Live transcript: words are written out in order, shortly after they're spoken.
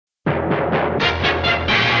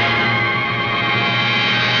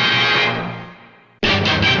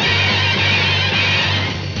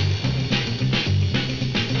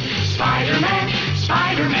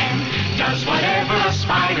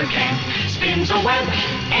spins a web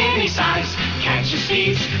any size, catches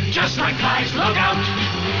thieves just like flies. Look out,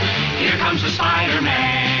 here comes the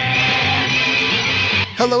Spider-Man.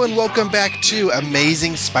 Hello and welcome back to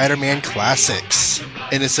Amazing Spider-Man Classics,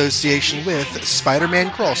 in association with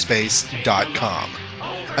SpiderManCrawlspace.com.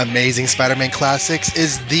 Amazing Spider-Man Classics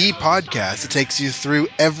is the podcast that takes you through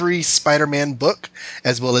every Spider-Man book,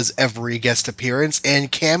 as well as every guest appearance and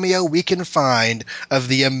cameo we can find of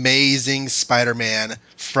the Amazing Spider-Man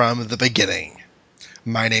from the beginning.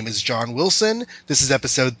 My name is John Wilson. This is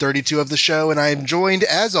episode 32 of the show, and I am joined,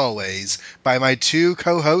 as always, by my two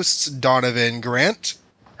co-hosts, Donovan Grant.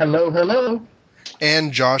 Hello, hello.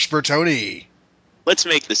 And Josh Bertoni. Let's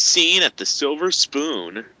make the scene at the Silver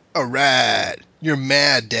Spoon. Alright. You're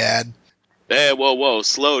mad, Dad. Hey, whoa,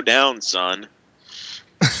 slow down, son.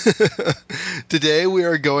 Today we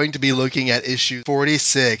are going to be looking at issue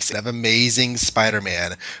 46 of Amazing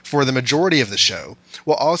Spider-Man for the majority of the show.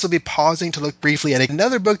 We'll also be pausing to look briefly at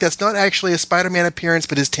another book that's not actually a Spider-Man appearance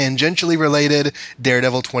but is tangentially related,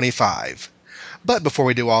 Daredevil 25. But before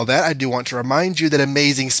we do all that, I do want to remind you that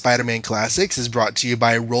Amazing Spider-Man Classics is brought to you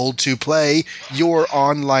by Roll2Play, your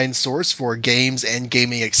online source for games and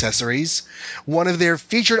gaming accessories. One of their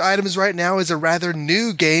featured items right now is a rather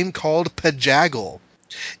new game called Pajaggle.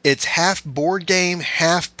 It's half board game,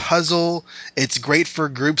 half puzzle. It's great for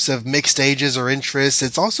groups of mixed ages or interests.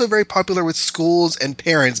 It's also very popular with schools and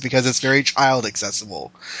parents because it's very child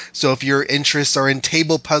accessible. So if your interests are in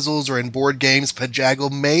table puzzles or in board games,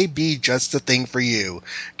 Pajaggle may be just the thing for you.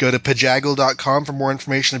 Go to pajaggle.com for more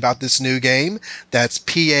information about this new game. That's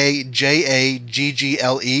Pajaggle.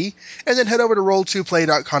 And then head over to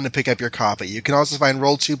roll2play.com to pick up your copy. You can also find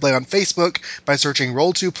Roll2Play on Facebook by searching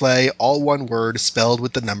Roll2Play, all one word, spelled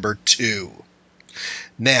with the number 2.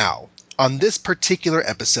 Now, on this particular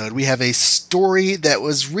episode, we have a story that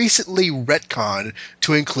was recently retconned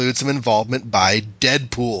to include some involvement by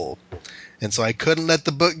Deadpool. And so I couldn't let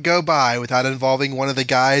the book go by without involving one of the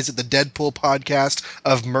guys at the Deadpool podcast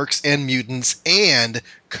of Mercs and Mutants and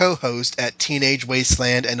co-host at Teenage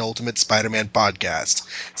Wasteland and Ultimate Spider-Man podcast.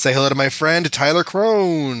 Say hello to my friend, Tyler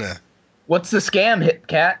Crone. What's the scam, Hit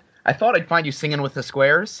Cat? I thought I'd find you singing with the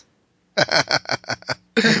squares.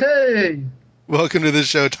 Hey! Welcome to the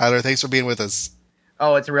show, Tyler. Thanks for being with us.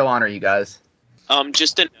 Oh, it's a real honor, you guys.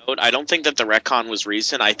 Just a note, I don't think that the retcon was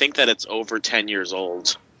recent. I think that it's over 10 years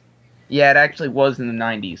old. Yeah, it actually was in the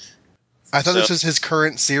 90s. I thought this was his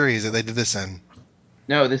current series that they did this in.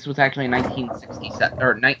 No, this was actually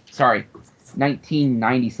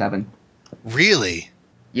 1997. Really?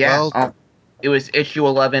 Yeah, Well, it was issue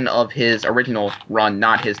 11 of his original run,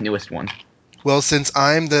 not his newest one. Well, since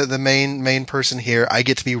I'm the main person here, I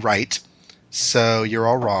get to be right. So you're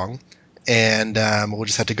all wrong. And we'll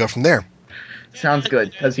just have to go from there. Sounds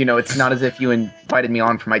good, because, it's not as if you invited me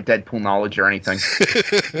on for my Deadpool knowledge or anything.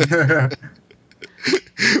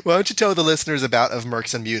 Why don't you tell the listeners about Of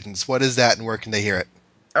Mercs and Mutants? What is that and where can they hear it?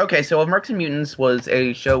 Okay, so Of Mercs and Mutants was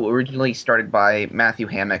a show originally started by Matthew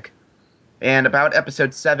Hammock. And about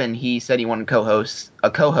episode 7, he said he wanted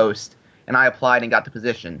a co-host, and I applied and got the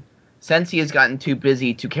position. Since he has gotten too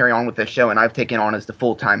busy to carry on with the show, and I've taken on as the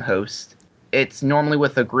full-time host. It's normally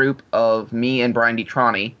with a group of me and Brian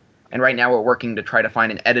DiTrani, and right now we're working to try to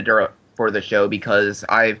find an editor for the show because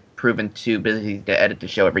I've proven too busy to edit the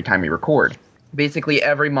show every time we record. Basically,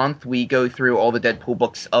 every month we go through all the Deadpool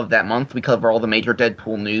books of that month. We cover all the major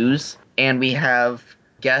Deadpool news, and we have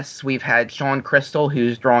guests. We've had Sean Crystal,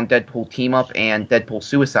 who's drawn Deadpool Team Up and Deadpool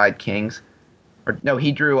Suicide Kings.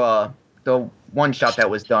 He drew the one shot that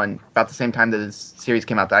was done about the same time that this series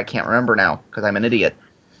came out that I can't remember now because I'm an idiot.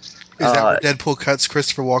 Is that where Deadpool cuts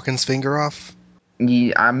Christopher Walken's finger off?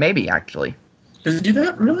 Yeah, maybe, actually. Does it do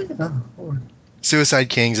that, really? Oh. Suicide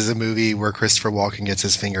Kings is a movie where Christopher Walken gets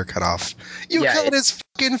his finger cut off. Cut his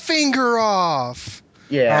fucking finger off!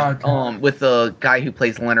 Yeah, Okay. with the guy who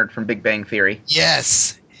plays Leonard from Big Bang Theory.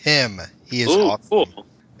 Yes, him. He is awesome. Cool.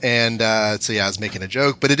 And I was making a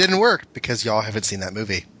joke, but it didn't work because y'all haven't seen that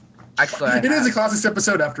movie. Actually, It is a Classics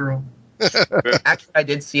episode after all. Actually, I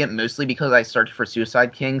did see it mostly because I searched for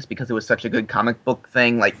Suicide Kings because it was such a good comic book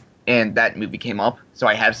thing, and that movie came up, so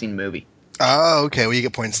I have seen the movie. Oh, okay. Well, you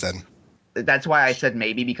get points then. That's why I said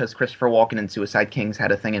maybe, because Christopher Walken and Suicide Kings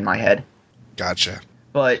had a thing in my head. Gotcha.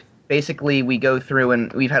 But basically, we go through,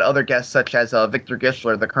 and we've had other guests such as Victor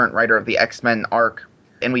Gischler, the current writer of the X-Men arc,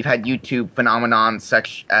 and we've had YouTube phenomenons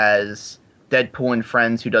such as Deadpool and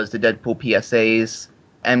Friends, who does the Deadpool PSAs,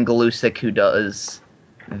 M. Galusic, who does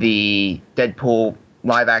the Deadpool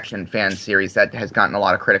live-action fan series that has gotten a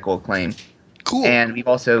lot of critical acclaim. Cool. And we've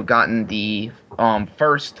also gotten the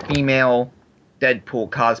first female Deadpool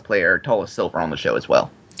cosplayer, Tola Silver, on the show as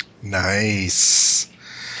well. Nice.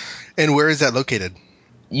 And where is that located?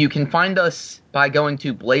 You can find us by going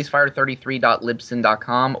to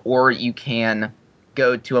blazefire33.libsyn.com, or you can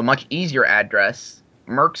go to a much easier address,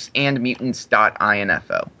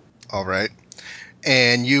 mercsandmutants.info. All right.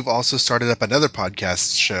 And you've also started up another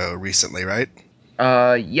podcast show recently, right?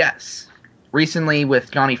 Yes. Recently,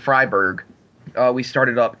 with Johnny Freiberg, we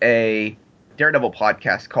started up a Daredevil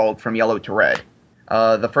podcast called From Yellow to Red.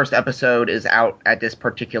 The first episode is out at this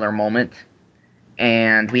particular moment,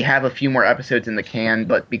 and we have a few more episodes in the can,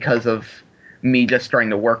 but because of me just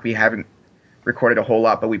starting to work, we haven't recorded a whole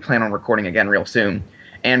lot, but we plan on recording again real soon.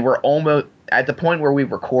 And we're almost, at the point where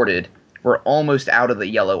we've recorded, we're almost out of the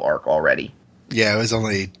Yellow arc already. Yeah, it was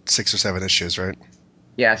only 6 or 7 issues, right?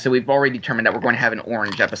 Yeah, so we've already determined that we're going to have an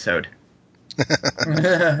Orange episode.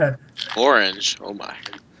 Orange. Oh my.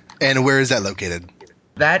 And where is that located?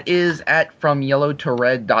 That is at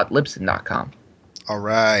fromyellowtored.libsyn.com. All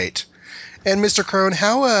right. And Mr. Crone,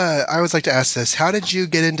 how, I always like to ask this, how did you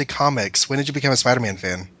get into comics? When did you become a Spider-Man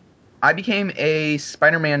fan? I became a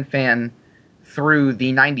Spider-Man fan through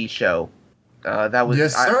the 90s show. That was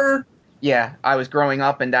Yes, sir. I was growing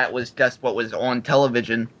up, and that was just what was on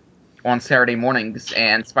television on Saturday mornings,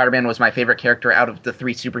 and Spider-Man was my favorite character out of the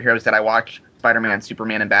 3 superheroes that I watched, Spider-Man,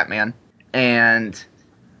 Superman, and Batman. And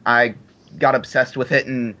I got obsessed with it,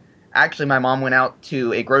 and actually my mom went out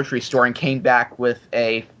to a grocery store and came back with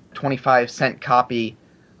a 25-cent copy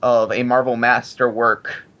of a Marvel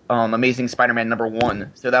Masterwork, Amazing Spider-Man #1.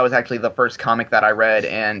 So that was actually the first comic that I read,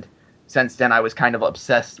 and since then I was kind of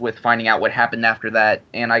obsessed with finding out what happened after that,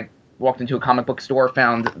 and I walked into a comic book store,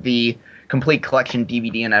 found the complete collection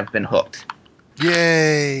DVD, and I've been hooked.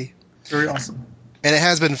 Yay! Very awesome. And it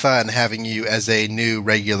has been fun having you as a new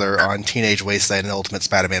regular on Teenage Wasteland and Ultimate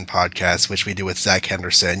Spider-Man podcast, which we do with Zach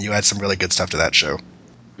Henderson. You had some really good stuff to that show.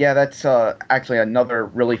 Yeah, that's actually another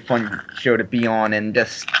really fun show to be on, and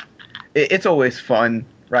just it's always fun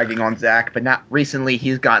ragging on Zach, but not recently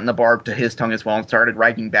he's gotten the barb to his tongue as well and started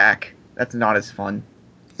ragging back. That's not as fun.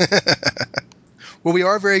 Well, we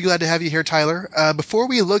are very glad to have you here, Tyler. Before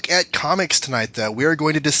we look at comics tonight, though, we are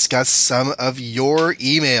going to discuss some of your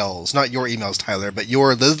emails. Not your emails, Tyler, but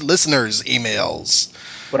your listeners' emails.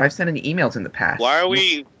 But I've sent in emails in the past. Why are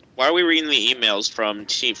we reading the emails from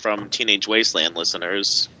Teenage Wasteland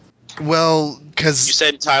listeners? Well, You because...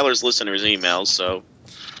 said Tyler's listeners' emails, so...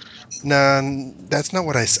 No, that's not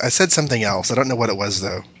what I said something else. I don't know what it was,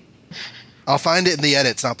 though. I'll find it in the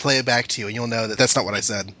edits, and I'll play it back to you, and you'll know that that's not what I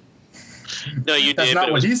said. No, you That's did. not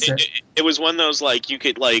But what he said. It was one of those you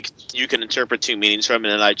can interpret 2 meanings from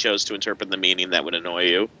it, and I chose to interpret the meaning that would annoy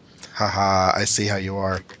you. Haha, I see how you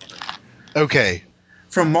are. Okay.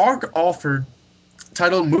 From Mark Alford,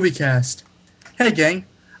 titled MovieCast. Hey, gang.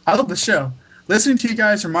 I love the show. Listening to you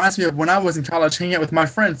guys reminds me of when I was in college hanging out with my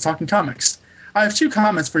friends talking comics. I have 2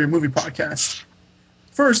 comments for your movie podcast.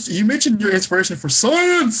 First, you mentioned your inspiration for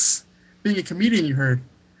science being a comedian you heard.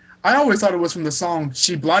 I always thought it was from the song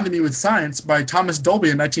She Blinded Me with Science by Thomas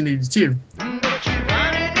Dolby in 1982. But she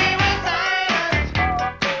blinded me with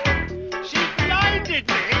science. She blinded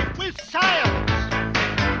me with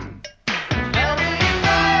science. Tell me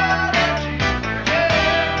biology,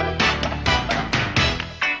 yeah.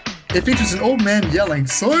 It features an old man yelling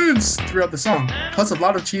 "Science" throughout the song, plus a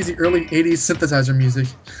lot of cheesy early 80s synthesizer music.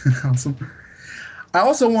 Awesome. I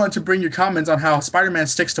also wanted to bring your comments on how Spider-Man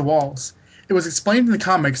sticks to walls. It was explained in the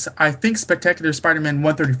comics, I think Spectacular Spider-Man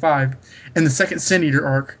 135, in the second Sin Eater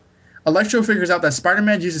arc. Electro figures out that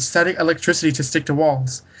Spider-Man uses static electricity to stick to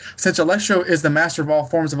walls. Since Electro is the master of all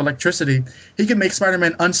forms of electricity, he can make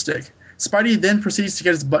Spider-Man unstick. Spidey then proceeds to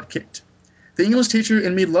get his butt kicked. The English teacher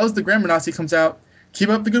in me loves the grammar Nazi comes out. Keep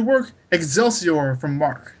up the good work. Excelsior from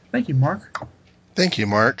Mark. Thank you, Mark. Thank you,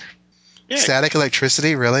 Mark. Yeah. Static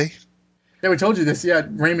electricity, really? Yeah, we told you this. Yeah,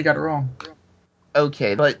 Raimi got it wrong.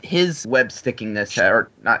 Okay, but his web stickingness,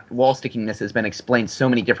 or not wall stickingness, has been explained so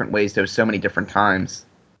many different ways, though, so many different times.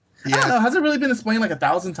 I don't know. Has it really been explained like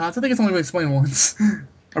 1,000 times? I think it's only been explained once.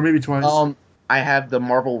 Or maybe twice. I have the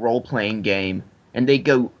Marvel role-playing game, and they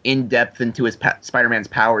go in-depth into his Spider-Man's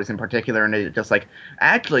powers in particular, and it's just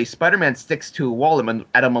actually, Spider-Man sticks to a wall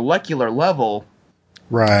at a molecular level.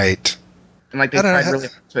 Right. And, they tried really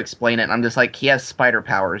hard to explain it, and I'm just he has spider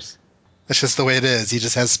powers. That's just the way it is. He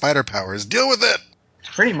just has spider powers. Deal with it!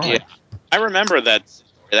 Pretty much. Yeah. I remember that story.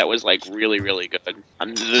 That was, really, really good.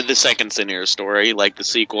 The second Sinister story, the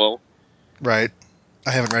sequel. Right.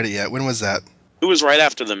 I haven't read it yet. When was that? It was right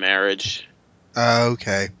after the marriage.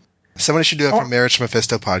 Okay. Somebody should do it from Marriage to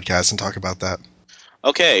Mephisto podcast and talk about that.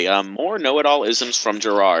 Okay, more know-it-all isms from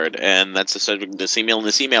Gerard, and that's the subject of this email, and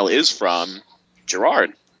this email is from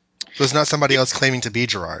Gerard. So it's not somebody else claiming to be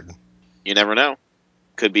Gerard. You never know.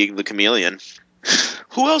 Could be the chameleon.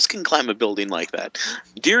 Who else can climb a building like that?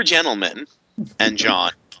 Dear gentlemen and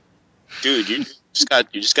John, dude, you just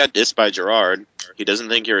got dissed by Gerard. He doesn't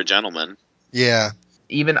think you're a gentleman. Yeah.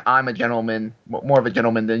 Even I'm a gentleman, more of a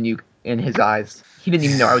gentleman than you in his eyes. He didn't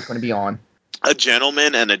even know I was going to be on. A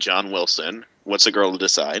gentleman and a John Wilson. What's a girl to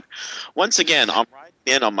decide? Once again, I'm riding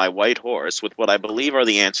in on my white horse with what I believe are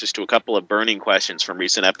the answers to a couple of burning questions from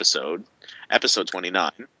recent episode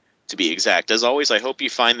 29, to be exact. As always, I hope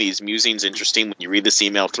you find these musings interesting when you read this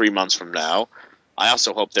email 3 months from now. I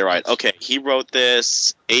also hope they're right. Okay, he wrote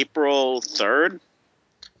this April 3rd,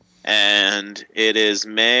 and it is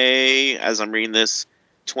May, as I'm reading this,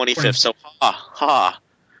 25th. So,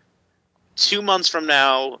 2 months from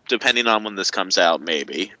now, depending on when this comes out,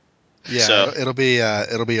 maybe. Yeah, So, it'll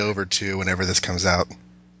be over too whenever this comes out.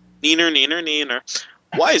 neener.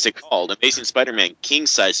 Why is it called Amazing Spider-Man King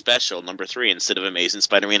Size Special #3 instead of Amazing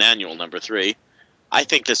Spider-Man Annual #3? I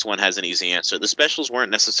think this one has an easy answer. The specials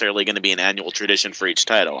weren't necessarily going to be an annual tradition for each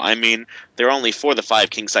title. I mean, there are only 4 of the 5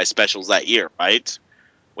 King Size Specials that year, right?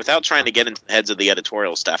 Without trying to get into the heads of the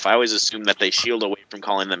editorial staff, I always assume that they shield away from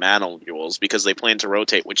calling them annuals because they plan to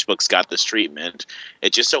rotate which books got this treatment.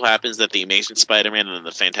 It just so happens that the Amazing Spider-Man and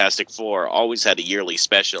the Fantastic Four always had a yearly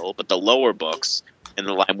special, but the lower books in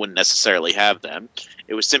the line wouldn't necessarily have them.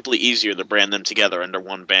 It was simply easier to brand them together under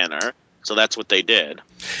one banner, so that's what they did.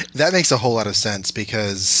 That makes a whole lot of sense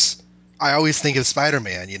because I always think of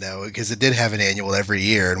Spider-Man, because it did have an annual every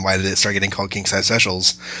year, and why did it start getting called King Size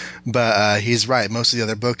Specials? But he's right; most of the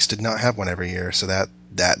other books did not have one every year, so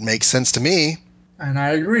that makes sense to me. And I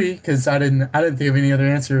agree because I didn't think of any other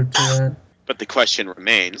answer to that. But the question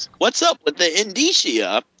remains, what's up with the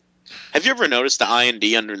indicia? Have you ever noticed the IND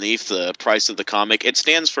underneath the price of the comic? It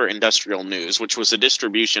stands for Industrial News, which was a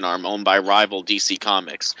distribution arm owned by rival DC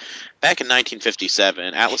Comics. Back in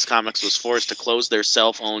 1957, Atlas Comics was forced to close their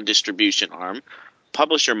self-owned distribution arm.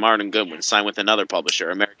 Publisher Martin Goodwin signed with another publisher,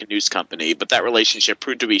 American News Company, but that relationship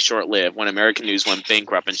proved to be short-lived when American News went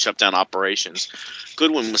bankrupt and shut down operations.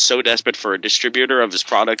 Goodwin was so desperate for a distributor of his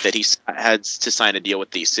product that he had to sign a deal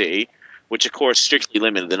with DC, which of course strictly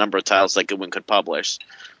limited the number of titles that Goodwin could publish.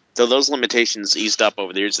 Though those limitations eased up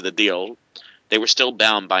over the years of the deal, they were still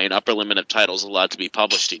bound by an upper limit of titles allowed to be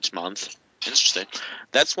published each month. Interesting.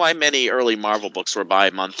 That's why many early Marvel books were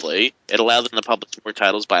bi-monthly. It allowed them to publish more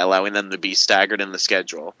titles by allowing them to be staggered in the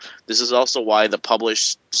schedule. This is also why they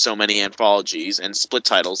published so many anthologies and split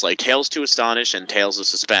titles like Tales to Astonish and Tales of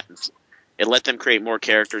Suspense. It let them create more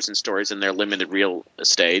characters and stories in their limited real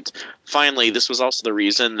estate. Finally, this was also the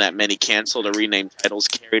reason that many canceled or renamed titles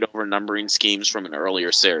carried over numbering schemes from an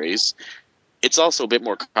earlier series. It's also a bit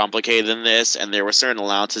more complicated than this, and there were certain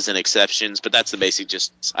allowances and exceptions, but that's the basic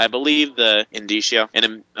gist. I believe the indicia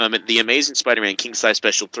and the Amazing Spider-Man King Size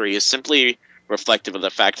Special 3 is simply reflective of the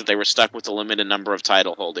fact that they were stuck with a limited number of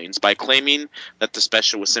title holdings. By claiming that the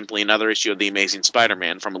special was simply another issue of the Amazing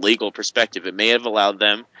Spider-Man, from a legal perspective, it may have allowed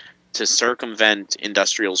them to circumvent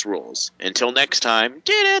Industrial's rules. Until next time,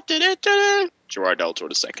 Gerard Deltor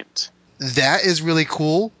II. That is really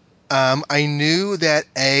cool. I knew that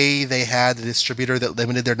they had a distributor that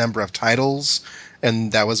limited their number of titles,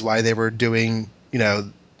 and that was why they were doing,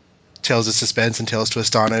 Tales of Suspense and Tales to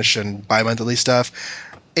Astonish and bi-monthly stuff.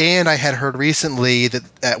 And I had heard recently that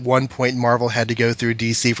at one point Marvel had to go through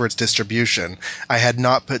DC for its distribution. I had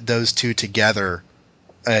not put those two together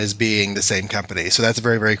as being the same company, so that's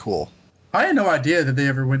very, very cool. I had no idea that they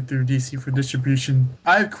ever went through DC for distribution.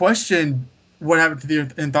 I questioned what happened to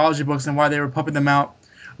the anthology books and why they were pumping them out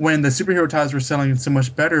when the superhero titles were selling so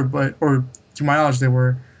much better, or to my knowledge they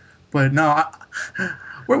were. But no,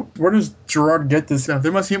 where does Gerard get this stuff?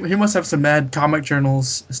 He must have some mad comic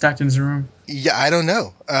journals stacked in his room. Yeah, I don't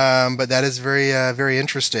know, but that is very, very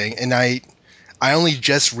interesting. And I only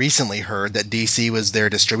just recently heard that DC was their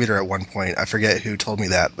distributor at one point. I forget who told me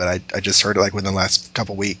that, but I just heard it like within the last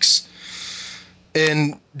couple weeks.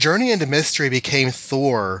 And Journey into Mystery became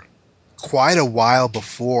Thor quite a while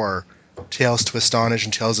before Tales to Astonish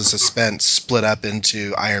and Tales of Suspense split up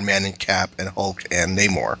into Iron Man and Cap and Hulk and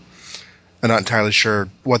Namor. I'm not entirely sure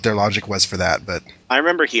what their logic was for that, but I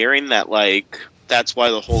remember hearing that, that's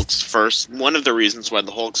why one of the reasons why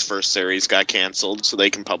the Hulk's first series got canceled, so they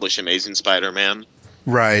can publish Amazing Spider-Man.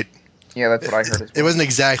 right. Yeah, that's what I heard as It well. wasn't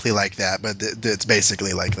exactly like that, but it's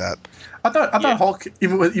basically like that. I thought Yeah. Hulk,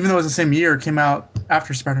 even though it was the same year, came out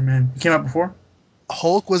after Spider-Man. It came out before.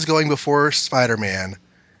 Hulk was going before Spider-Man.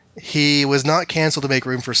 He was not canceled to make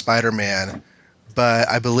room for Spider-Man, but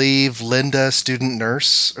I believe Linda, Student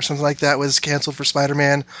Nurse, or something like that was canceled for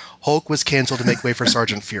Spider-Man. Hulk was canceled to make way for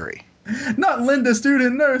Sergeant Fury. Not Linda,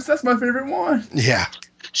 student nurse. That's my favorite one. Yeah.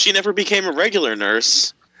 She never became a regular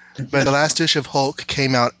nurse. But the last issue of Hulk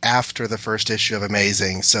came out after the first issue of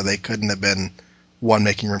Amazing, so they couldn't have been one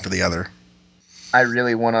making room for the other. I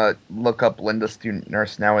really want to look up Linda Student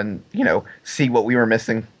Nurse now and, see what we were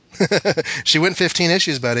missing. She went 15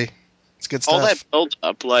 issues, buddy. It's good stuff. All that build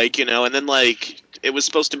up, and then it was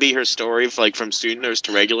supposed to be her story of, from student nurse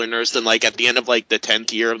to regular nurse. Then at the end of the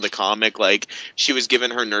 10th year of the comic, she was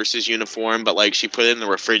given her nurse's uniform, but she put it in the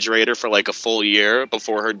refrigerator for a full year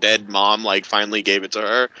before her dead mom finally gave it to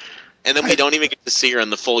her. And then we don't even get to see her in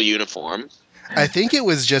the full uniform. I think it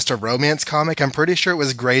was just a romance comic. I'm pretty sure it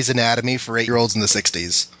was Grey's Anatomy for 8-year-olds in the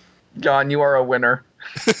 60s. John, you are a winner.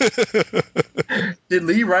 Did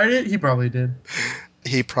Lee write it? He probably did.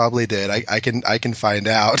 He probably did. I can find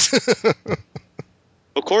out.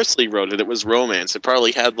 Of course Lee wrote it. It was romance. It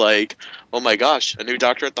probably had oh my gosh, a new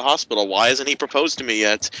doctor at the hospital. Why hasn't he proposed to me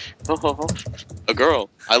yet? A girl.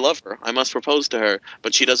 I love her. I must propose to her.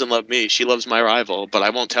 But she doesn't love me. She loves my rival, but I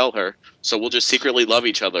won't tell her. So we'll just secretly love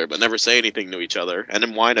each other, but never say anything to each other, and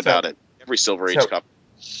then whine about it. Every Silver Age couple.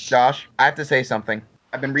 Josh, I have to say something.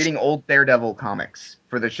 I've been reading old Daredevil comics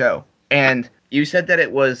for the show, and you said that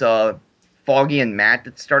it was Foggy and Matt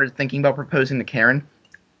that started thinking about proposing to Karen.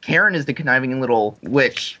 Karen is the conniving little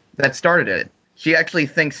witch that started it. She actually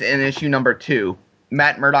thinks in issue number 2,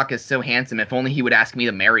 Matt Murdock is so handsome, if only he would ask me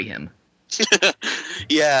to marry him.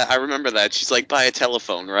 Yeah, I remember that. She's by a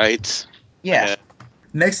telephone, right? Yeah.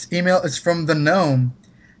 Next email is from the Gnome.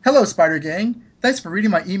 Hello, Spider Gang. Thanks for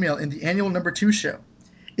reading my email in the annual number 2 show.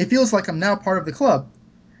 It feels like I'm now part of the club.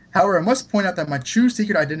 However, I must point out that my true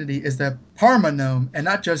secret identity is the Parma Gnome and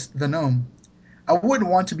not just the Gnome. I wouldn't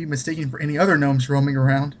want to be mistaken for any other gnomes roaming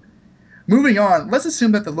around. Moving on, let's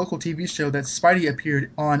assume that the local TV show that Spidey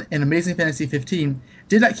appeared on in Amazing Fantasy 15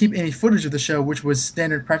 did not keep any footage of the show, which was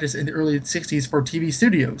standard practice in the early 60s for TV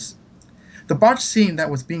studios. The botched scene that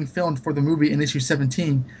was being filmed for the movie in issue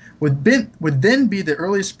 17 would then be the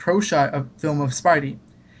earliest pro shot of film of Spidey.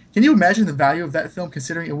 Can you imagine the value of that film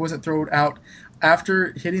considering it wasn't thrown out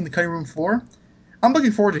after hitting the cutting room floor? I'm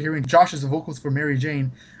looking forward to hearing Josh's vocals for Mary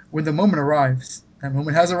Jane when the moment arrives. That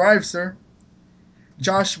moment has arrived, sir.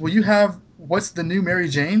 Josh, will you have What's the New Mary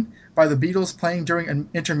Jane by the Beatles playing during an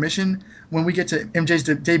intermission when we get to MJ's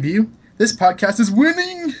debut? This podcast is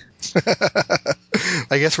winning!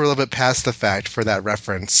 I guess we're a little bit past the fact for that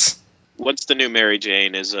reference. What's the New Mary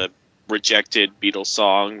Jane is a rejected Beatles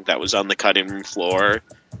song that was on the cutting room floor.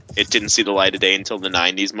 It didn't see the light of day until the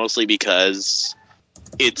 90s, mostly because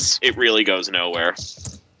it really goes nowhere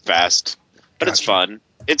fast. But Gotcha.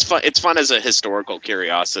 It's fun. It's fun as a historical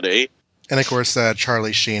curiosity. And of course,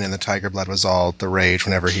 Charlie Sheen and the Tiger Blood was all the rage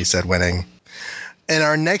whenever he said winning. And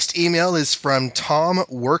our next email is from Tom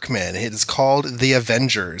Workman. It is called The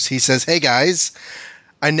Avengers. He says, "Hey guys,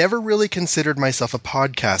 I never really considered myself a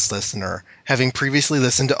podcast listener, having previously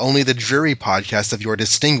listened to only the Drury podcast of your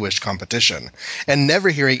distinguished competition, and never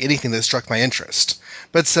hearing anything that struck my interest.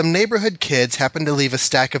 But some neighborhood kids happened to leave a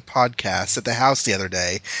stack of podcasts at the house the other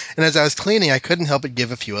day, and as I was cleaning, I couldn't help but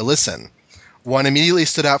give a few a listen. One immediately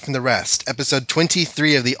stood out from the rest, episode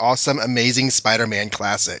 23 of the awesome Amazing Spider-Man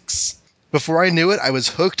Classics. Before I knew it, I was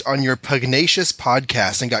hooked on your pugnacious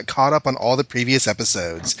podcast and got caught up on all the previous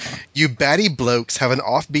episodes. You batty blokes have an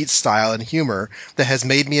offbeat style and humor that has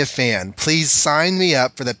made me a fan. Please sign me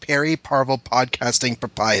up for the Perry Parvel Podcasting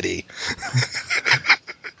Propriety."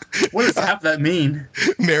 What does half that mean?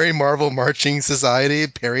 Mary Marvel Marching Society,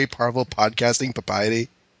 Perry Parvel Podcasting Propriety.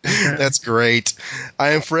 Okay. That's great.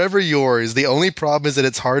 I am forever yours. The only problem is that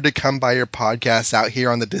it's hard to come by your podcasts out here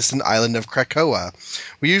on the distant island of Krakoa.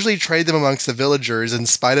 We usually trade them amongst the villagers in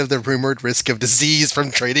spite of the rumored risk of disease from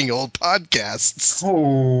trading old podcasts.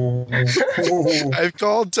 Oh. I've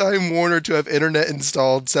called Time Warner to have internet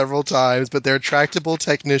installed several times, but their tractable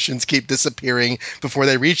technicians keep disappearing before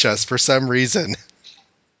they reach us for some reason.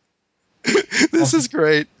 This is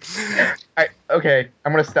great. Okay,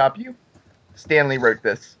 I'm going to stop you. Stanley wrote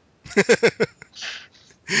this.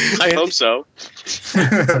 I hope so.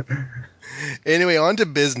 Anyway, on to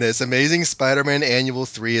business. Amazing Spider-Man Annual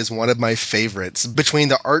 3 is one of my favorites. Between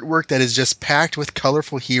the artwork that is just packed with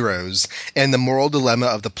colorful heroes and the moral dilemma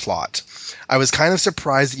of the plot. I was kind of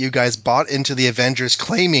surprised that you guys bought into the Avengers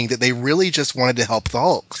claiming that they really just wanted to help the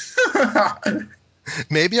Hulk.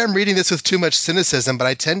 Maybe I'm reading this with too much cynicism, but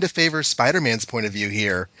I tend to favor Spider-Man's point of view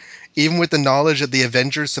here, even with the knowledge that the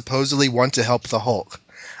Avengers supposedly want to help the Hulk.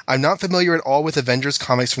 I'm not familiar at all with Avengers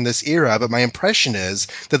comics from this era, but my impression is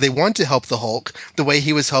that they want to help the Hulk the way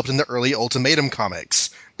he was helped in the early Ultimatum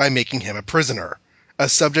comics, by making him a prisoner, a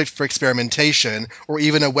subject for experimentation, or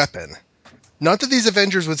even a weapon. Not that these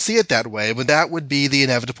Avengers would see it that way, but that would be the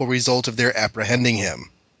inevitable result of their apprehending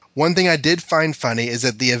him. One thing I did find funny is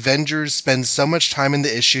that the Avengers spend so much time in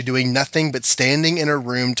the issue doing nothing but standing in a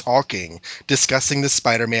room talking, discussing the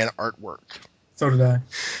Spider-Man artwork. So did I.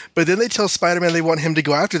 But then they tell Spider-Man they want him to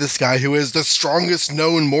go after this guy who is the strongest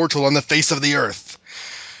known mortal on the face of the earth,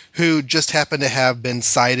 who just happened to have been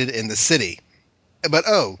sighted in the city. But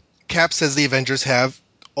Cap says the Avengers have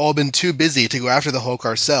all been too busy to go after the Hulk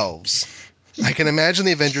ourselves. I can imagine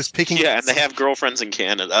the Avengers picking... Yeah, and they have girlfriends in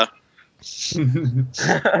Canada.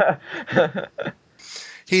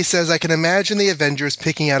 He says, I can imagine the Avengers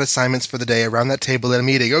picking out assignments for the day around that table at a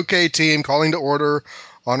meeting. Okay, team, calling to order.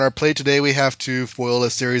 On our plate today, we have to foil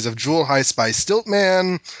a series of Jewel High Spice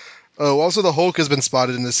Stiltman. Oh, also the Hulk has been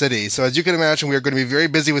spotted in the city. So as you can imagine, we are going to be very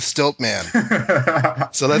busy with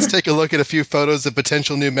Stiltman. So let's take a look at a few photos of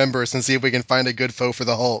potential new members and see if we can find a good foe for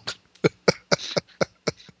the Hulk.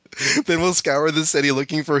 Then we'll scour the city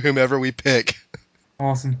looking for whomever we pick.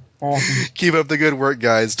 Awesome. Keep up the good work,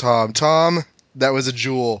 guys. Tom, that was a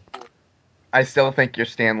jewel. I still think you're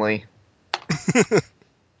Stanley.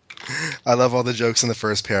 I love all the jokes in the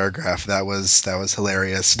first paragraph. That was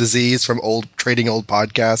hilarious. Disease from trading old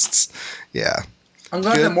podcasts. Yeah. I'm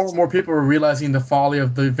glad Good. that more and more people are realizing the folly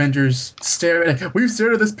of the Avengers we've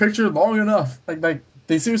stared at this picture long enough. Like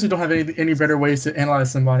they seriously don't have any better ways to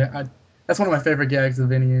analyze somebody. That's one of my favorite gags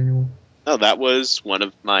of any annual. No, that was one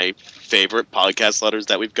of my favorite podcast letters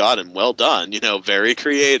that we've gotten. Well done. Very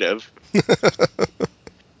creative.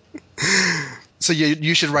 So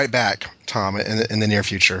you should write back, Tom, in the near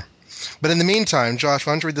future. But in the meantime, Josh,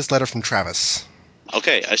 why don't you read this letter from Travis?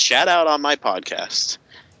 Okay, a shout out on my podcast.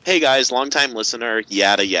 Hey guys, longtime listener,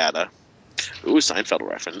 yada yada. Ooh, Seinfeld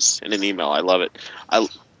reference in an email. I love it.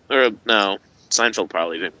 No, Seinfeld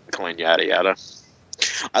probably didn't coin yada yada.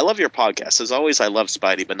 I love your podcast. As always, I love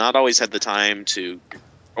Spidey, but not always had the time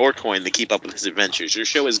or coin to keep up with his adventures. Your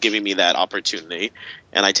show is giving me that opportunity,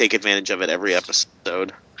 and I take advantage of it every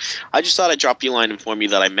episode. I just thought I'd drop you a line and inform you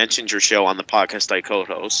that I mentioned your show on the podcast I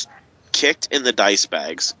co-host, Kicked in the Dice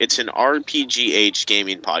Bags. It's an RPGH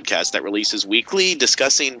gaming podcast that releases weekly,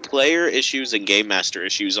 discussing player issues and game master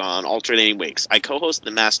issues on alternating weeks. I co-host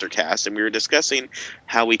the Mastercast, and we were discussing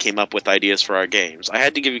how we came up with ideas for our games. I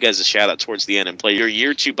had to give you guys a shout-out towards the end and play your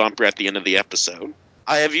Year 2 bumper at the end of the episode.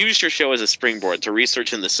 I have used your show as a springboard to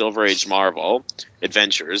research in the Silver Age Marvel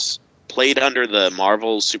adventures, played under the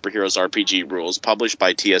Marvel Superheroes RPG rules, published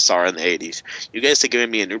by TSR in the 80s. You guys have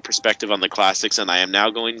given me a new perspective on the classics, and I am now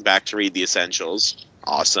going back to read the essentials.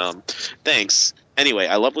 Awesome. Thanks. Anyway,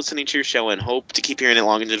 I love listening to your show and hope to keep hearing it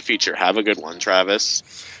long into the future. Have a good one, Travis.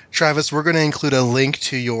 Travis, we're going to include a link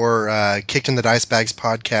to your Kicked in the Dice Bags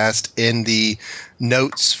podcast in the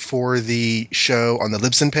notes for the show on the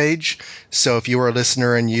Libsyn page. So if you are a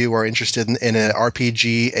listener and you are interested in an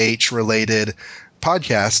RPGH-related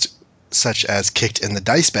podcast, such as Kicked in the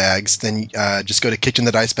Dice Bags, then just go to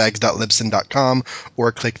kickedinthedicebags.libsyn.com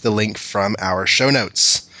or click the link from our show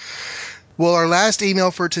notes. Well, our last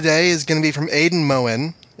email for today is going to be from Aiden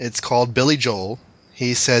Moen. It's called Billy Joel.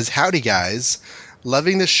 He says, "Howdy, guys.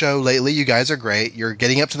 Loving the show lately. You guys are great. You're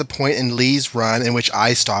getting up to the point in Lee's run in which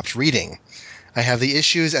I stopped reading. I have the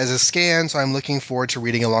issues as a scan, so I'm looking forward to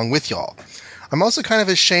reading along with y'all. I'm also kind of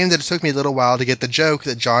ashamed that it took me a little while to get the joke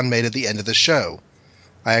that John made at the end of the show.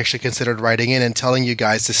 I actually considered writing in and telling you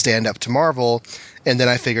guys to stand up to Marvel, and then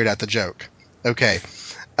I figured out the joke. Okay.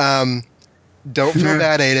 Don't feel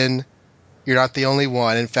bad, Aiden. You're not the only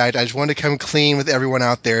one. In fact, I just want to come clean with everyone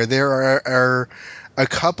out there. There are a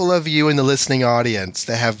couple of you in the listening audience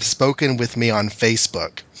that have spoken with me on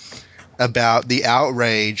Facebook about the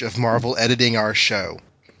outrage of Marvel editing our show.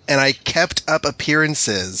 And I kept up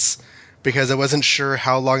appearances because I wasn't sure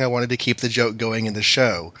how long I wanted to keep the joke going in the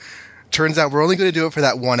show. Turns out we're only going to do it for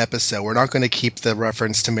that one episode. We're not going to keep the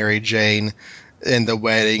reference to Mary Jane and the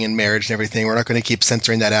wedding and marriage and everything. We're not going to keep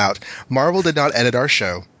censoring that out. Marvel did not edit our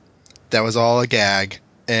show. That was all a gag.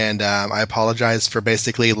 And I apologize for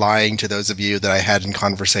basically lying to those of you that I had in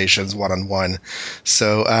conversations one-on-one.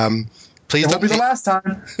 So please It won't don't be the last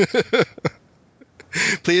time.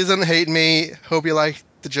 please don't hate me. Hope you like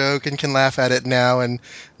the joke and can laugh at it now and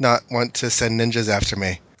not want to send ninjas after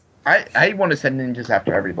me. I want to send ninjas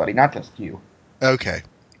after everybody, not just you. Okay.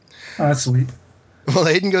 Oh, that's sweet. Well,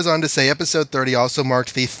 Aiden goes on to say episode 30 also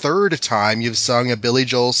marked the third time you've sung a Billy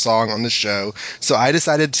Joel song on the show, so I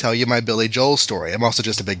decided to tell you my Billy Joel story. I'm also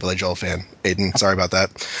just a big Billy Joel fan. Aiden, sorry about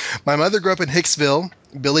that. My mother grew up in Hicksville,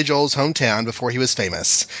 Billy Joel's hometown, before he was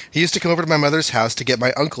famous. He used to come over to my mother's house to get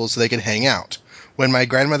my uncles so they could hang out. When my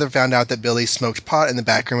grandmother found out that Billy smoked pot in the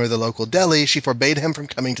back room of the local deli, she forbade him from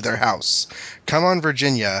coming to their house. Come on,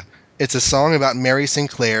 Virginia It's a song about Mary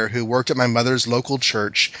Sinclair, who worked at my mother's local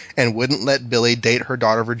church and wouldn't let Billy date her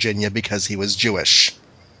daughter Virginia because he was Jewish.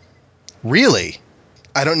 Really?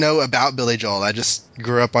 I don't know about Billy Joel. I just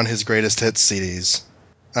grew up on his greatest hits CDs.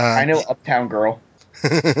 I know Uptown Girl.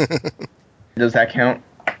 Does that count?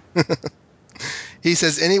 He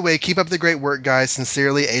says, anyway, keep up the great work, guys.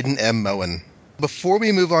 Sincerely, Aiden M. Moen. Before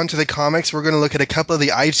we move on to the comics, we're going to look at a couple of the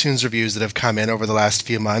iTunes reviews that have come in over the last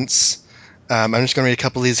few months. I'm just going to read a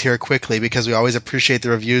couple of these here quickly because we always appreciate the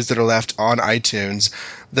reviews that are left on iTunes.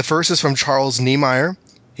 The first is from Charles Niemeyer.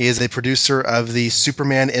 He is a producer of the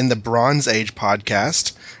Superman in the Bronze Age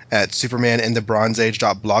podcast at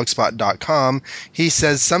supermaninthebronzeage.blogspot.com. He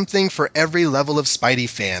says, something for every level of Spidey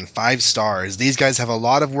fan, 5 stars. These guys have a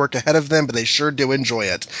lot of work ahead of them, but they sure do enjoy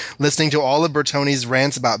it. Listening to all of Bertoni's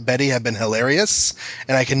rants about Betty have been hilarious,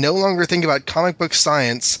 and I can no longer think about comic book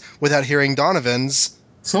science without hearing Donovan's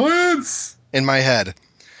Science! in my head.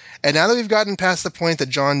 And now that we've gotten past the point that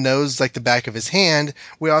John knows like the back of his hand,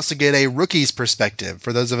 we also get a rookie's perspective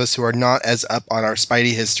for those of us who are not as up on our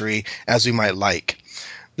Spidey history as we might like.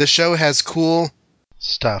 The show has cool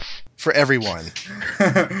stuff for everyone.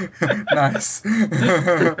 Nice.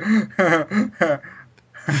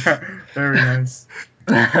 Very nice.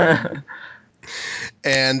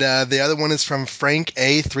 And the other one is from Frank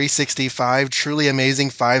A365. Truly amazing,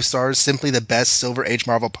 5 stars. Simply the best Silver Age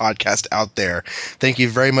Marvel podcast out there. Thank you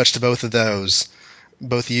very much to both of those.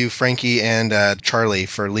 Both you, Frankie, and Charlie,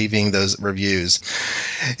 for leaving those reviews.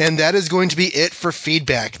 And that is going to be it for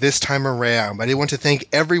feedback this time around. But I want to thank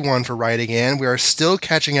everyone for writing in. We are still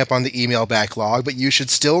catching up on the email backlog, but you should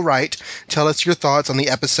still write. Tell us your thoughts on the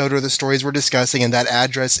episode or the stories we're discussing, and that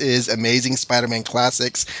address is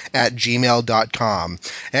amazingspidermanclassics@gmail.com.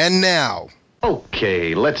 And now...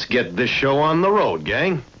 Okay, let's get this show on the road,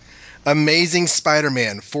 gang. Amazing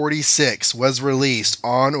Spider-Man 46 was released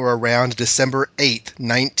on or around December 8th,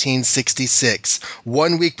 1966,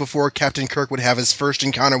 1 week before Captain Kirk would have his first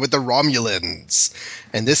encounter with the Romulans.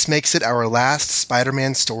 And this makes it our last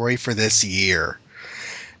Spider-Man story for this year.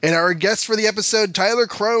 And our guest for the episode, Tyler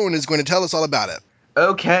Crone, is going to tell us all about it.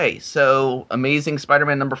 Okay, so Amazing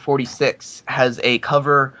Spider-Man number 46 has a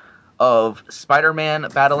cover of Spider-Man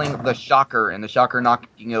battling the Shocker, and the Shocker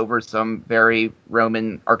knocking over some very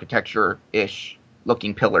Roman architecture-ish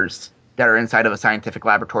looking pillars that are inside of a scientific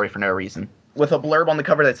laboratory for no reason. With a blurb on the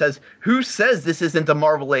cover that says, "Who says this isn't a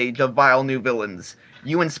Marvel age of vile new villains?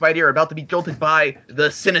 You and Spidey are about to be jolted by the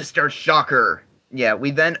sinister Shocker." Yeah, we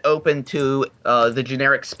then open to the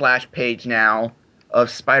generic splash page now of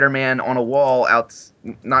Spider-Man on a wall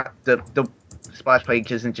not the splash page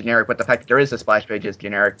isn't generic, but the fact that there is a splash page is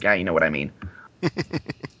generic. Yeah, you know what I mean.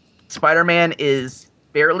 Spider-Man is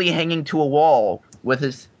barely hanging to a wall with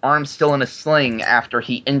his arm still in a sling after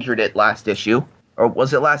he injured it last issue. Or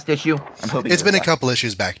was it last issue? I'm hoping It's been a couple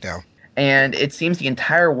issues back now. And it seems the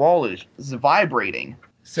entire wall is vibrating.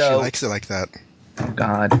 So, she likes it like that. Oh,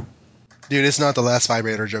 God. Dude, it's not the last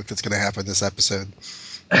vibrator joke that's going to happen this episode.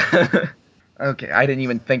 Okay, I didn't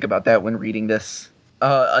even think about that when reading this.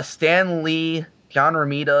 A Stan Lee, John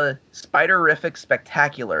Romita, Spiderific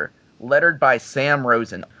Spectacular, lettered by Sam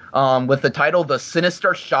Rosen, with the title The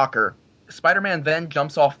Sinister Shocker. Spider-Man then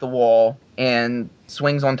jumps off the wall and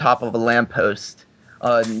swings on top of a lamppost,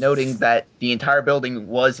 noting that the entire building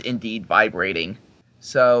was indeed vibrating.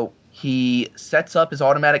 So he sets up his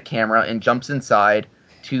automatic camera and jumps inside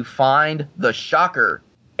to find the Shocker.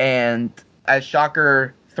 And as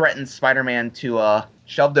Shocker threatens Spider-Man to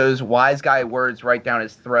shove those wise guy words right down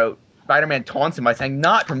his throat, Spider-Man taunts him by saying,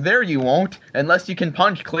 "Not from there you won't, unless you can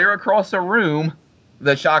punch clear across a room."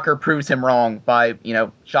 The Shocker proves him wrong by,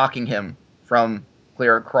 shocking him from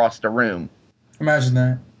clear across the room. Imagine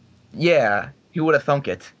that. Yeah, who would have thunk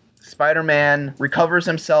it? Spider-Man recovers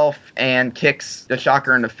himself and kicks the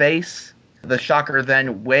Shocker in the face. The Shocker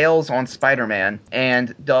then wails on Spider-Man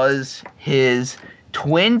and does his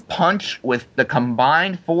twin punch with the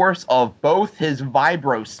combined force of both his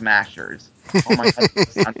vibro smashers. Oh my God,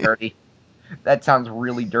 that sounds dirty. That sounds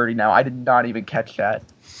really dirty now. I did not even catch that.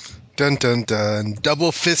 Dun dun dun.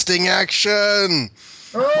 Double fisting action!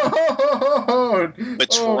 Oh,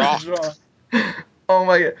 It's oh, rock. John. Oh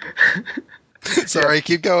my God. Sorry,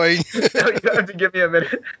 keep going. No, you have to give me a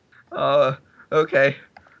minute. Okay. I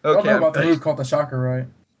don't Okay. know about the move called the Shocker, right?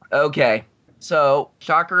 Okay. So,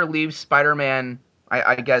 Shocker leaves Spider-Man.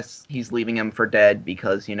 I guess he's leaving him for dead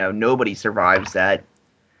because, nobody survives that.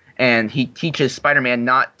 And he teaches Spider-Man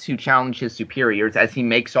not to challenge his superiors as he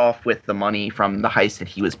makes off with the money from the heist that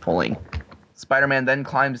he was pulling. Spider-Man then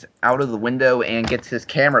climbs out of the window and gets his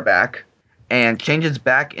camera back and changes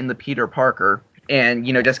back into Peter Parker And,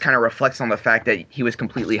 just kind of reflects on the fact that he was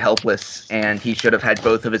completely helpless and he should have had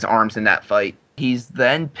both of his arms in that fight. He's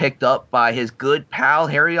then picked up by his good pal,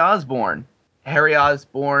 Harry Osborn. Harry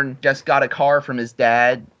Osborn just got a car from his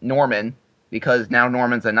dad, Norman, because now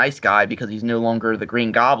Norman's a nice guy because he's no longer the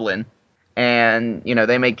Green Goblin. And,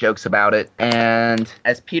 they make jokes about it. And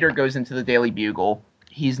as Peter goes into the Daily Bugle,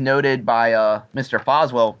 he's noted by Mr.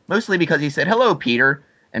 Foswell, mostly because he said, "Hello, Peter."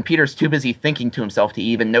 And Peter's too busy thinking to himself to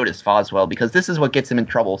even notice Foswell, because this is what gets him in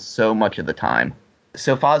trouble so much of the time.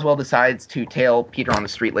 So Foswell decides to tail Peter on the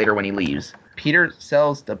street later when he leaves. Peter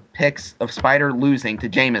sells the pics of Spider losing to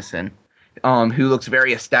Jameson, who looks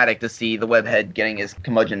very ecstatic to see the webhead getting his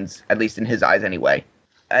curmudgeons, at least in his eyes anyway.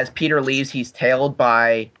 As Peter leaves, he's tailed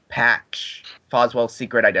by Patch, Foswell's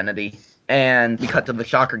secret identity, and we cut to the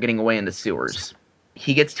Shocker getting away in the sewers.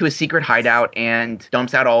 He gets to his secret hideout and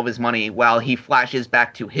dumps out all of his money while he flashes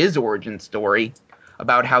back to his origin story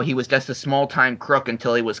about how he was just a small-time crook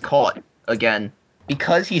until he was caught again.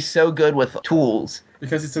 Because he's so good with tools.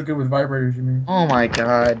 Because he's so good with vibrators, you mean? Oh my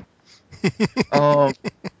god.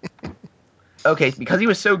 Okay, because he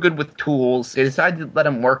was so good with tools, they decided to let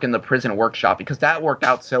him work in the prison workshop because that worked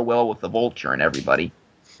out so well with the Vulture and everybody.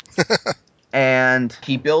 And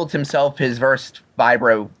he builds himself his first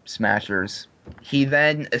vibro smashers. He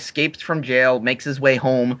then escapes from jail, makes his way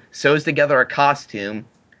home, sews together a costume,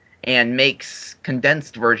 and makes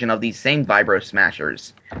condensed version of these same vibro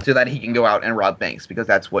smashers so that he can go out and rob banks, because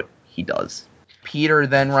that's what he does. Peter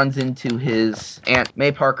then runs into his Aunt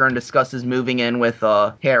May Parker and discusses moving in with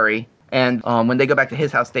Harry. And when they go back to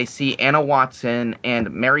his house, they see Anna Watson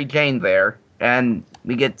and Mary Jane there. And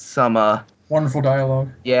we get some... wonderful dialogue.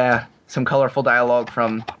 Yeah, some colorful dialogue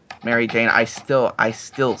from Mary Jane. I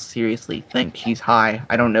still seriously think she's high.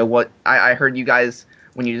 I don't know what... I heard you guys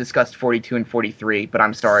when you discussed 42 and 43, but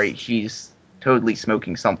I'm sorry, she's totally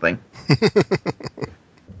smoking something.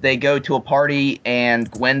 They go to a party, and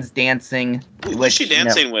Gwen's dancing. Who's she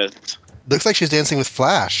dancing with? Looks like she's dancing with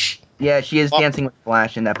Flash. Yeah, she is dancing with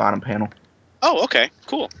Flash in that bottom panel. Oh, okay,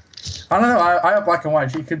 cool. I don't know. I have black and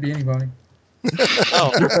white. She could be anybody.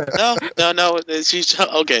 Oh, no. She's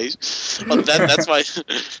okay. Well, that's why.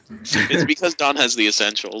 It's because Don has the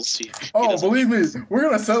essentials. He Believe me, we're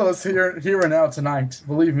gonna settle this here and now tonight.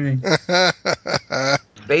 Believe me.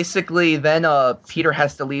 Basically, then Peter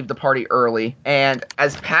has to leave the party early, and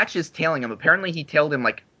as Patch is tailing him, apparently he tailed him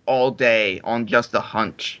like all day on just a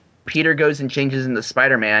hunch. Peter goes and changes into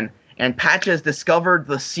Spider-Man, and Patch has discovered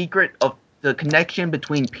the secret of the connection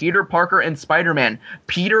between Peter Parker and Spider-Man.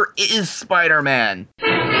 Peter is Spider-Man!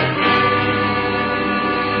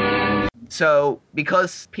 So,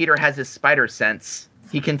 because Peter has his spider sense,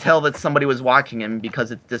 he can tell that somebody was watching him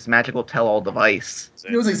because it's this magical tell-all device.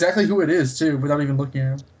 He knows exactly who it is, too, without even looking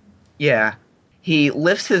at him. Yeah. He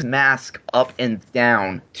lifts his mask up and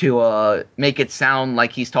down to make it sound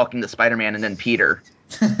like he's talking to Spider-Man and then Peter.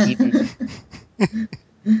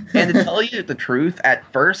 And to tell you the truth, at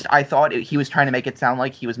first I thought he was trying to make it sound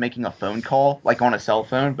like he was making a phone call, like on a cell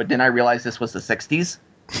phone, but then I realized this was the 60s.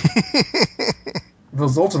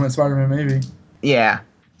 Those Ultimate Spider-Man, maybe. Yeah.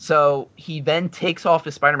 So he then takes off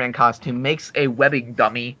his Spider-Man costume, makes a webbing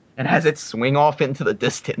dummy, and has it swing off into the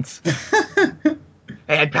distance.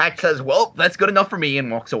 And Patch says, "Well, that's good enough for me,"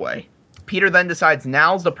 and walks away. Peter then decides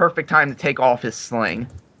now's the perfect time to take off his sling.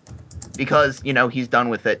 Because, he's done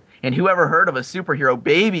with it. And who ever heard of a superhero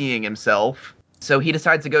babying himself? So he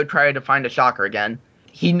decides to go try to find a Shocker again.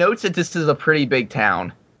 He notes that this is a pretty big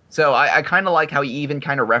town. So I kind of like how he even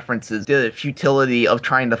kind of references the futility of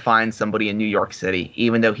trying to find somebody in New York City,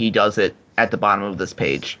 even though he does it at the bottom of this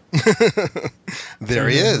page. There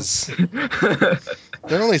he is.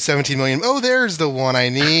 There are only 17 million. Oh, there's the one I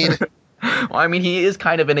need. Well, I mean, he is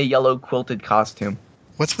kind of in a yellow quilted costume.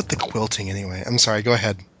 What's with the quilting anyway? I'm sorry, go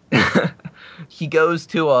ahead. He goes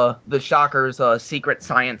to the Shocker's secret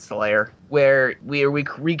science lair, where we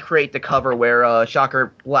recreate the cover where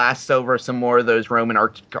Shocker blasts over some more of those Roman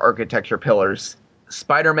architecture pillars.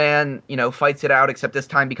 Spider-Man, fights it out, except this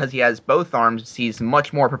time because he has both arms, he's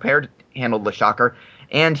much more prepared to handle the Shocker,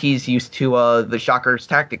 and he's used to the Shocker's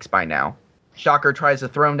tactics by now. Shocker tries to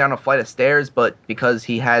throw him down a flight of stairs, but because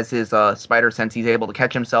he has his spider sense, he's able to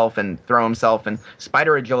catch himself and throw himself, and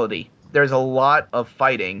spider agility. There's a lot of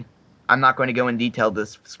fighting. I'm not going to go in detail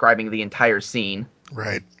describing the entire scene.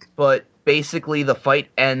 Right. But basically the fight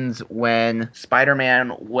ends when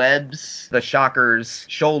Spider-Man webs the Shocker's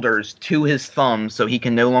shoulders to his thumb so he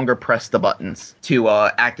can no longer press the buttons to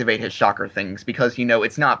activate his Shocker things, because,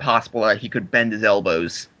 it's not possible that he could bend his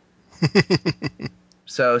elbows.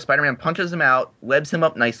 So Spider-Man punches him out, webs him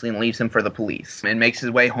up nicely, and leaves him for the police, and makes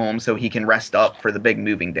his way home so he can rest up for the big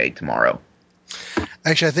moving day tomorrow.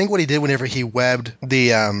 Actually, I think what he did whenever he webbed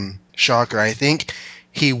the Shocker, I think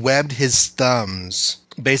he webbed his thumbs,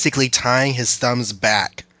 basically tying his thumbs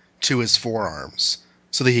back to his forearms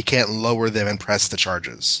so that he can't lower them and press the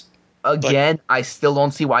charges. Again, I still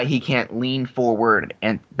don't see why he can't lean forward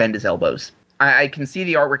and bend his elbows. I can see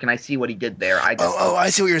the artwork and I see what he did there. I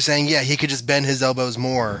see what you're saying. Yeah, he could just bend his elbows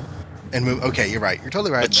more and move. Okay, you're right. You're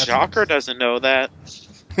totally right. But Shocker doesn't know that.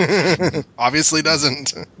 Obviously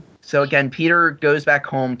doesn't. So again, Peter goes back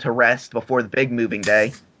home to rest before the big moving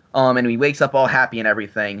day. And he wakes up all happy and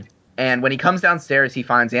everything. And when he comes downstairs, he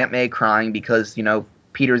finds Aunt May crying because,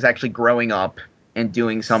 Peter's actually growing up and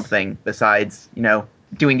doing something besides,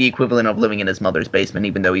 doing the equivalent of living in his mother's basement,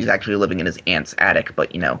 even though he's actually living in his aunt's attic.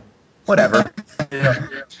 But, whatever. Yeah.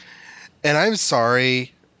 And I'm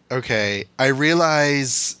sorry. Okay, I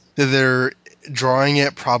realize that they're drawing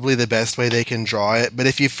it probably the best way they can draw it, but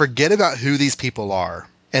if you forget about who these people are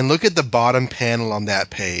and look at the bottom panel on that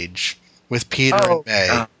page with Peter and May,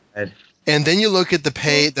 God. and then you look at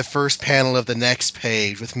the first panel of the next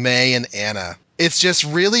page with May and Anna, it's just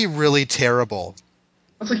really, really terrible.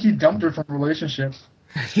 Looks like he dumped her from a relationship.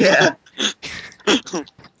 Yeah.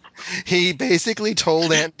 He basically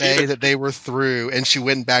told Aunt May that they were through, and she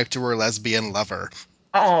went back to her lesbian lover.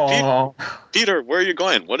 Oh. Peter, where are you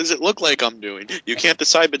going? What does it look like I'm doing? You can't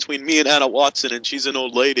decide between me and Anna Watson, and she's an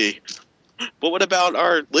old lady. But what about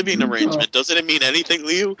our living arrangement? Doesn't it mean anything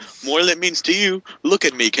to you? More than it means to you? Look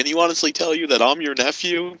at me. Can you honestly tell you that I'm your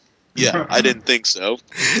nephew? Yeah, I didn't think so.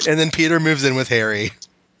 And then Peter moves in with Harry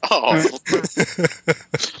Oh.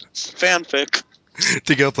 Fanfic.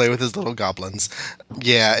 to go play with his little goblins.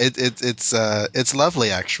 Yeah, it's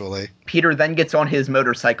lovely, actually. Peter then gets on his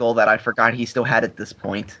motorcycle that I forgot he still had at this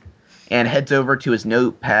point and heads over to his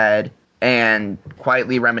notepad and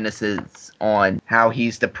quietly reminisces on how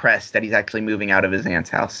he's depressed that he's actually moving out of his aunt's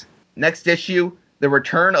house. Next issue, the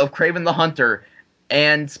return of Kraven the Hunter,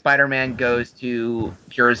 and Spider-Man goes to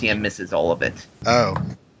Jersey and misses all of it. Oh.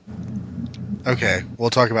 Okay,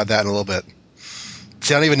 we'll talk about that in a little bit.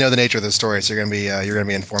 See, I don't even know the nature of the story, so you're gonna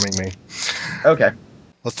be informing me. Okay.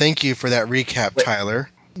 Well, thank you for that recap, Wait. Tyler.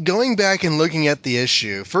 Going back and looking at the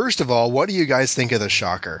issue, first of all, what do you guys think of the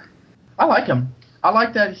Shocker? I like him. I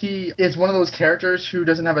like that he is one of those characters who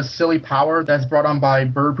doesn't have a silly power that's brought on by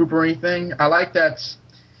bird poop or anything. I like that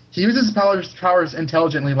he uses his powers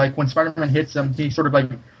intelligently. Like when Spider-Man hits him, he sort of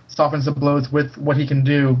like softens the blows with what he can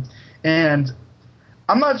do. And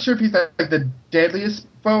I'm not sure if he's like the deadliest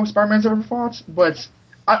foe Spider-Man's ever fought, but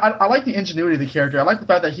I like the ingenuity of the character. I like the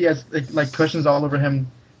fact that he has like cushions all over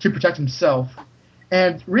him to protect himself.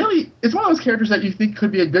 And really, it's one of those characters that you think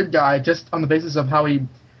could be a good guy just on the basis of how he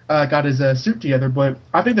got his suit together. But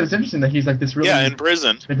I think that it's interesting that he's like this really... Yeah, in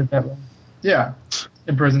prison. Yeah,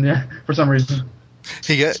 in prison, yeah, for some reason.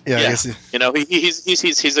 I guess he's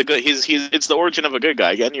a good it's the origin of a good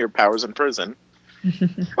guy. Getting your powers in prison.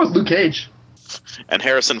 That was Luke Cage. And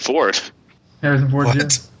Harrison Ford. What? Yeah.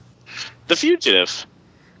 The Fugitive.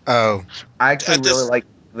 Oh. I actually really like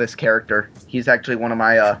this character. He's actually one of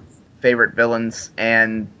my favorite villains,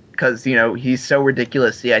 and because, he's so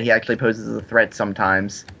ridiculous, yet he actually poses a threat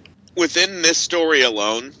sometimes. Within this story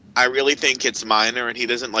alone, I really think it's minor, and he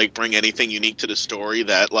doesn't bring anything unique to the story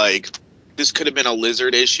that this could have been a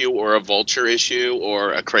Lizard issue or a Vulture issue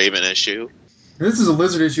or a Kraven issue. If this is a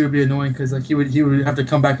Lizard issue, it would be annoying because he would have to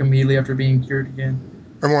come back immediately after being cured again.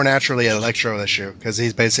 Or more naturally, an Electro issue, because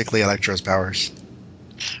he's basically Electro's powers.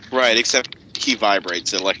 Right, except he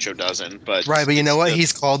vibrates, Electro doesn't. But you know what?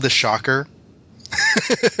 He's called the Shocker.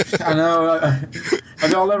 I know.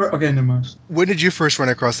 Have y'all ever... Okay, never mind. When did you first run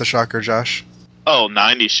across the Shocker, Josh? Oh,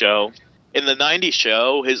 90s show. In the 90s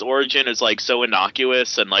show, his origin is so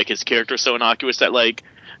innocuous, and his character so innocuous that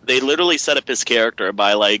they literally set up his character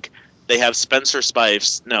by they have Alistair Smythe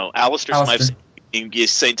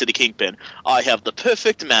saying to the Kingpin, I have the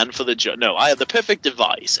perfect man for the job. No, I have the perfect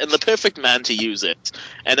device and the perfect man to use it.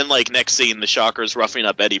 And then next scene, the Shocker's roughing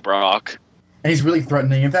up Eddie Brock. And he's really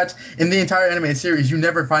threatening. In fact, in the entire animated series, you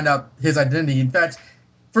never find out his identity. In fact,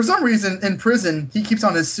 for some reason, in prison, he keeps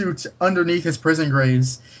on his suit underneath his prison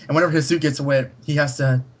graves. And whenever his suit gets wet, he has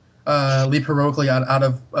to leap heroically out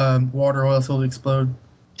of water or else he'll explode.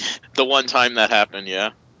 The one time that happened, yeah.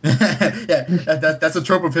 Yeah, that's a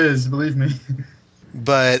trope of his, believe me.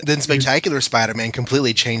 But then Spectacular Spider-Man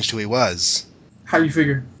completely changed who he was. How do you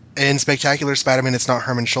figure? In Spectacular Spider-Man, it's not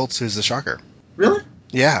Herman Schultz who's the Shocker. Really?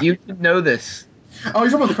 Yeah. You should know this. Oh, you're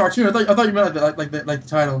talking about the cartoon. I thought you meant the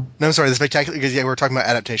title. No, I'm sorry. The Spectacular, because we're talking about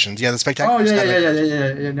adaptations. Yeah, the Spectacular. Oh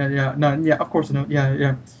yeah. No, yeah. Of course I know.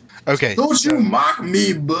 Yeah. Okay. Don't you mock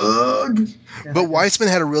me, bug. But Weissman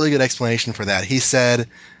had a really good explanation for that. He said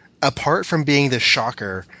apart from being the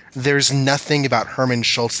Shocker, there's nothing about Herman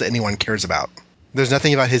Schultz that anyone cares about. There's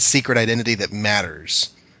nothing about his secret identity that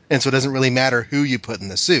matters. And so it doesn't really matter who you put in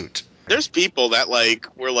the suit. There's people that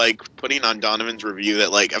were putting on Donovan's review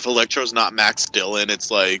that if Electro's not Max Dillon,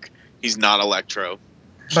 it's he's not Electro.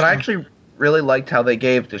 But I actually really liked how they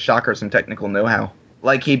gave the Shocker some technical know-how.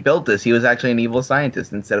 Like, he built this. He was actually an evil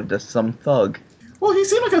scientist instead of just some thug. Well, he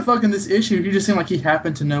seemed like a thug in this issue. He just seemed like he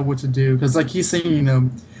happened to know what to do. Because, he's saying,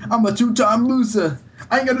 I'm a two-time loser.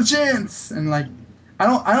 I ain't got a chance. And, I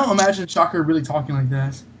don't imagine Shocker really talking like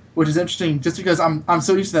that. Which is interesting, just because I'm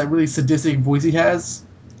so used to that really sadistic voice he has.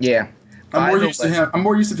 Yeah. I'm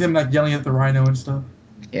more used to him, yelling at the Rhino and stuff.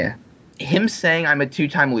 Yeah. Him saying I'm a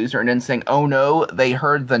two-time loser and then saying, oh no, they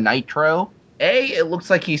heard the nitro. It looks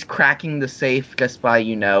like he's cracking the safe just by,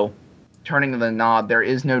 turning the knob. There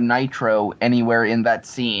is no nitro anywhere in that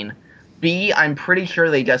scene. B, I'm pretty sure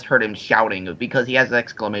they just heard him shouting because he has an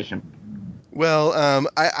exclamation. Well,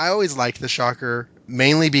 I always liked the Shocker,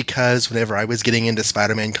 mainly because whenever I was getting into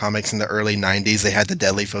Spider-Man comics in the early 90s, they had the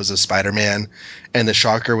Deadly Foes of Spider-Man, and the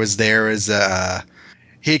Shocker was there as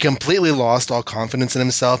he completely lost all confidence in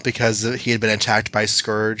himself because he had been attacked by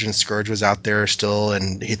Scourge, and Scourge was out there still,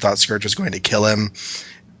 and he thought Scourge was going to kill him.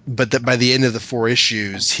 But by the end of the 4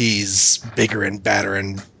 issues, he's bigger and badder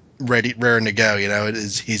and raring to go.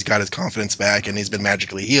 He's got his confidence back, and he's been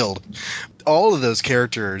magically healed. All of those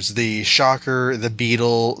characters, the Shocker, the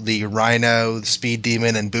Beetle, the Rhino, the Speed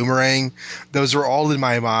Demon, and Boomerang, those are all in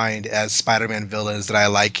my mind as Spider-Man villains that I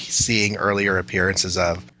like seeing earlier appearances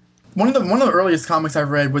of. One of the earliest comics I've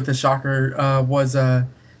read with the Shocker was that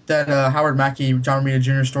Howard Mackey, John Romita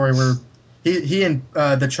Jr. story where he and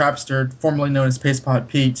the Trapster, formerly known as Paste Pot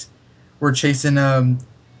Pete, were chasing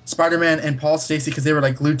Spider-Man and Paul Stacy because they were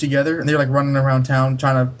glued together and they were running around town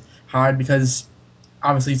trying to hide because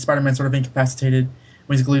obviously Spider-Man's sort of incapacitated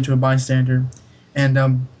when he's glued to a bystander,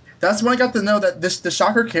 and that's when I got to know that the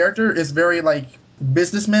Shocker character is very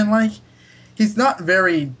businessman-like. He's not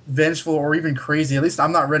very vengeful or even crazy. At least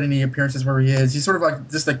I'm not read any appearances where he is. He's sort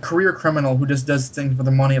of just a career criminal who just does things for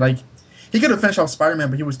the money. He could have finished off Spider-Man,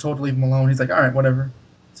 but he was told to leave him alone. He's like, all right, whatever.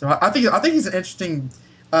 So I think he's an interesting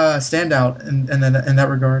standout in that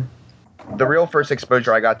regard. The real first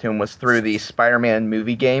exposure I got to him was through the Spider-Man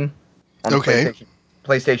movie game on Okay.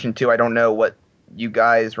 PlayStation 2. I don't know what you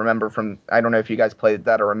guys remember from. I don't know if you guys played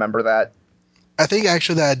that or remember that. I think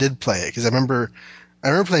actually that I did play it because I remember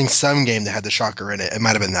playing some game that had the Shocker in it. It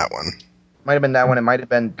might have been that one. Might have been that one. It might have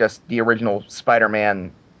been just the original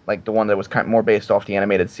Spider-Man, the one that was kind of more based off the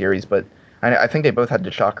animated series. But I think they both had the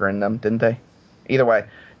Shocker in them, didn't they? Either way,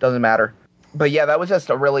 doesn't matter. But yeah, that was just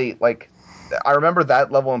a really I remember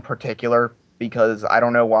that level in particular because I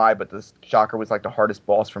don't know why, but this Shocker was the hardest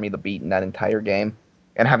boss for me to beat in that entire game,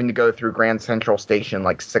 and having to go through Grand Central Station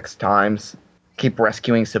 6 times, keep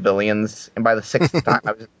rescuing civilians, and by the 6th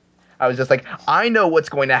time I was just I know what's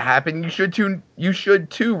going to happen. You should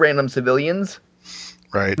too, random civilians.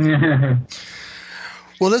 Right.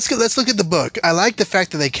 Well, let's look at the book. I like the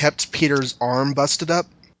fact that they kept Peter's arm busted up.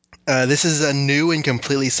 This is a new and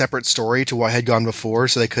completely separate story to what had gone before,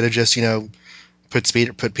 so they could have just,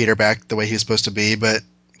 put Peter back the way he was supposed to be, but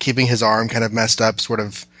keeping his arm kind of messed up sort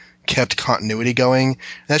of kept continuity going.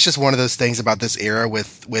 That's just one of those things about this era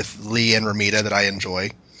with Lee and Romita that I enjoy.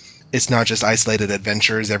 It's not just isolated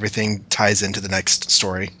adventures. Everything ties into the next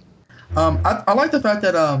story. I like the fact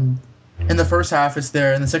that in the first half it's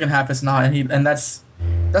there, in the second half it's not, and that's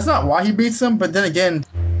not why he beats him. But then again,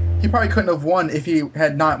 he probably couldn't have won if he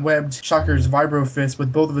had not webbed Shocker's vibro fist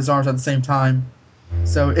with both of his arms at the same time.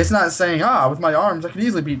 So it's not saying with my arms I could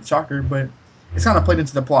easily beat Shocker, but it's kind of played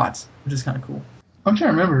into the plot, which is kind of cool. I'm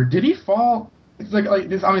trying to remember. Did he fall? It's like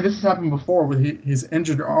this. I mean, this has happened before with his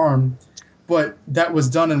injured arm, but that was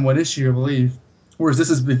done in what issue, I believe. Whereas this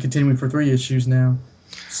has been continuing for 3 issues now.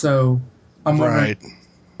 So I'm wondering.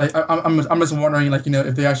 Right. I'm just wondering,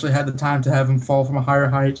 if they actually had the time to have him fall from a higher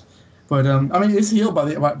height. But I mean, it's healed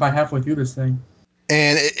by halfway through this thing.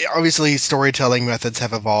 And obviously, storytelling methods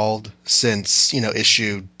have evolved since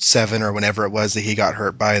issue 7 or whenever it was that he got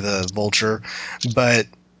hurt by the Vulture. But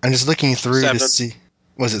I'm just looking through 7. to see.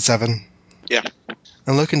 Was it 7? Yeah.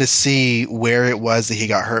 I'm looking to see where it was that he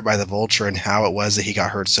got hurt by the Vulture and how it was that he got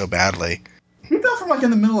hurt so badly. He fell from in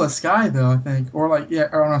the middle of the sky though, I think, or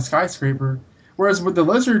or on a skyscraper. Whereas with the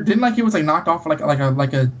lizard, didn't he was knocked off like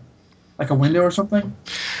a window or something?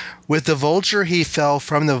 With the Vulture, he fell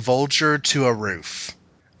from the Vulture to a roof.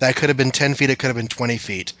 That could have been 10 feet, it could have been 20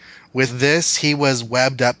 feet. With this, he was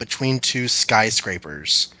webbed up between 2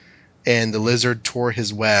 skyscrapers. And the lizard tore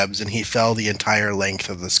his webs, and he fell the entire length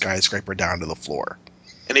of the skyscraper down to the floor.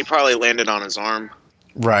 And he probably landed on his arm.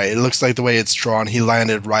 Right. It looks like the way it's drawn, he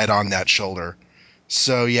landed right on that shoulder.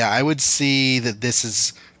 So yeah, I would see that this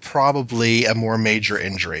is probably a more major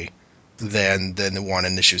injury than the one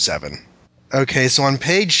in issue 7. Okay, so on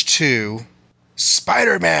page 2,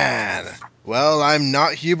 Spider-Man. Well, I'm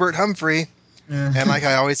not Hubert Humphrey, Yeah. and like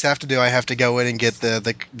I always have to do, I have to go in and get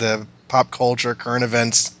the pop culture current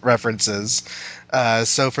events references.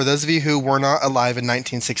 So for those of you who were not alive in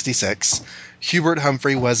 1966, Hubert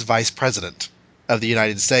Humphrey was vice president of the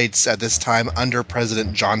United States at this time under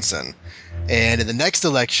President Johnson. And in the next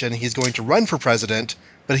election, he's going to run for president,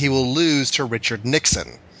 but he will lose to Richard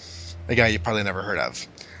Nixon, a guy you probably never heard of.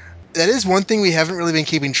 That is one thing we haven't really been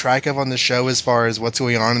keeping track of on the show as far as what's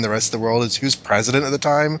going on in the rest of the world is who's president at the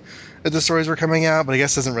time that the stories were coming out, but I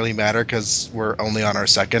guess it doesn't really matter because we're only on our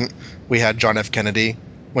second. We had John F. Kennedy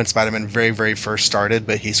when Spider-Man very, very first started,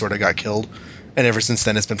 but he sort of got killed, and ever since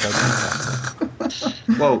then it's been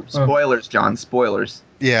president. Whoa, spoilers, John, spoilers.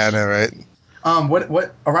 Yeah, I know, right?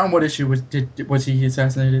 What issue was he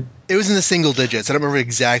assassinated? It was in the single digits. I don't remember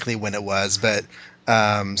exactly when it was, but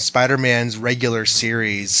Spider-Man's regular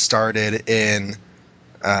series started in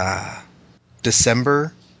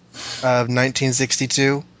December of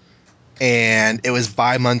 1962, and it was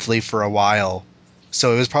bi-monthly for a while.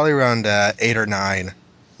 So it was probably around 8 or 9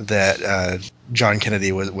 that John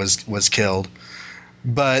Kennedy was killed.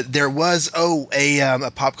 But there was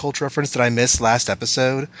a pop culture reference that I missed last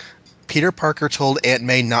episode. Peter Parker told Aunt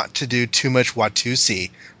May not to do too much Watusi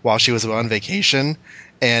while she was on vacation,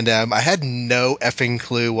 and I had no effing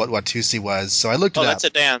clue what Watusi was, so I looked it Oh, up. that's a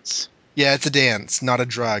dance. Yeah, it's a dance, not a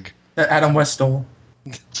drug. That Adam West stole.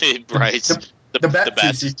 Right. The Bat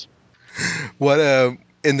best. What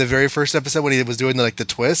in the very first episode when he was doing the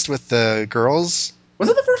twist with the girls? Was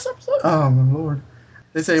it the first episode? Oh my lord!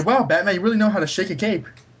 They say, "Wow, Batman, you really know how to shake a cape."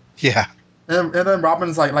 Yeah, And then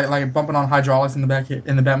Robin's like bumping on hydraulics in the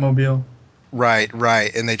Batmobile.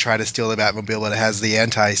 right. And they try to steal the Batmobile, but it has the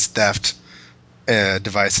anti-theft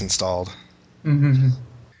device installed. Mm-hmm.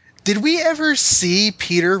 Did we ever see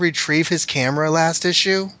Peter retrieve his camera last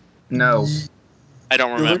issue? No. I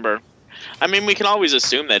don't remember. I mean, we can always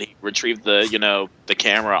assume that he retrieved the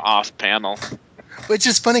camera off panel. Which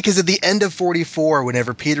is funny because at the end of 44,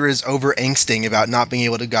 whenever Peter is over angsting about not being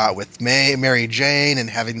able to go out with Mary Jane and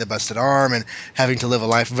having the busted arm and having to live a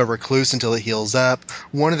life of a recluse until it heals up,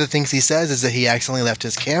 one of the things he says is that he accidentally left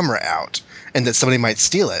his camera out and that somebody might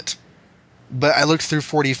steal it. But I looked through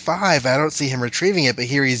 45, I don't see him retrieving it, but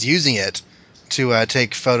here he's using it to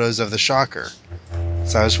take photos of the Shocker.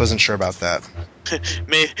 So I just wasn't sure about that.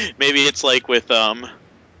 Maybe it's like with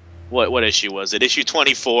what issue was it? Issue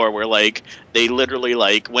 24, where they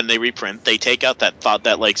literally when they reprint, they take out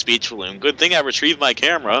that speech balloon. Good thing I retrieved my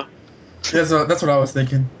camera. Yeah, so that's what I was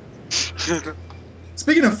thinking.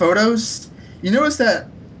 Speaking of photos, you notice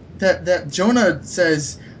that Jonah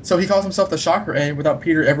says so he calls himself the Shocker A without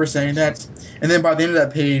Peter ever saying that, and then by the end of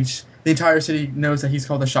that page, the entire city knows that he's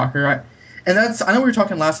called the Shocker. And I know we were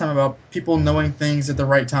talking last time about people knowing things at the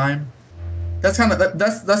right time. That's kind of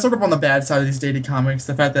that's sort of on the bad side of these dated comics.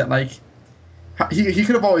 The fact that he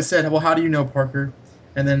could have always said, "Well, how do you know Parker?"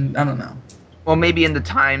 And then I don't know. Well, maybe in the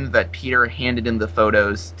time that Peter handed in the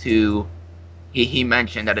photos to, he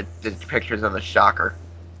mentioned that it's pictures of the Shocker.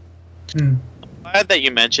 Glad that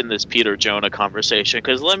you mentioned this Peter Jonah conversation,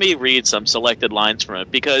 because let me read some selected lines from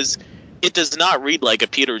it, because it does not read like a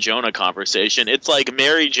Peter Jonah conversation. It's like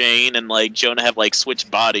Mary Jane and Jonah have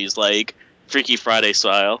switched bodies, like Freaky Friday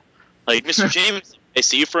style. Like, Mr. James, I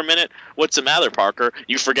see you for a minute. What's the matter, Parker?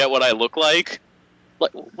 You forget what I look like?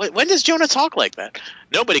 When does Jonah talk like that?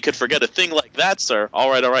 Nobody could forget a thing like that, sir. All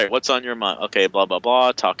right. What's on your mind? Okay, blah, blah,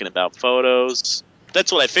 blah. Talking about photos.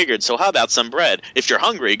 That's what I figured. So how about some bread? If you're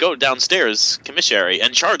hungry, go downstairs, commissary,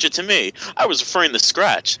 and charge it to me. I was referring to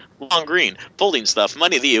Scratch. Long green. Folding stuff.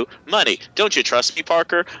 Money to you. Money. Don't you trust me,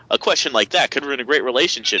 Parker? A question like that could ruin a great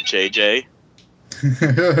relationship, JJ.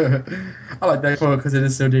 I like that quote because it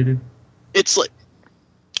is so dated. It's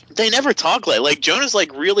they never talk like Jonah's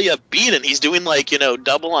really upbeat, and he's doing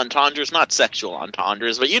double entendres, not sexual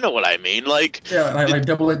entendres, but you know what I mean. Yeah, like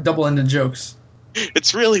double-ended jokes.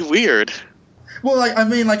 It's really weird. Well,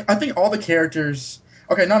 I think all the characters.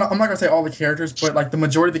 Okay, I'm not gonna say all the characters, but the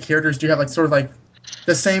majority of the characters do have sort of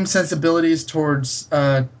the same sensibilities towards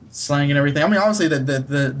slang and everything. I mean, obviously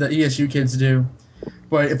the ESU kids do,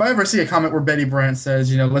 but if I ever see a comic where Betty Brant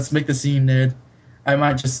says, "Let's make the scene, Ned," I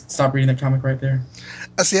might just stop reading that comic right there.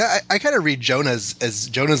 See, I kind of read Jonah's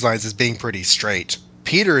lines as being pretty straight.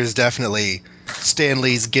 Peter is definitely Stan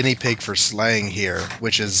Lee's guinea pig for slang here,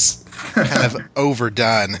 which is kind of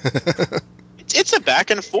overdone. It's a back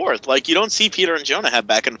and forth. Like, you don't see Peter and Jonah have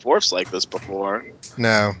back and forths like this before.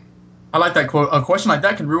 No. I like that quote. A question like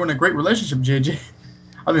that can ruin a great relationship, JJ.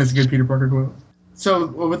 I think it's a good Peter Parker quote. So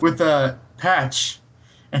with Patch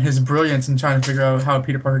and his brilliance in trying to figure out how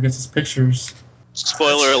Peter Parker gets his pictures.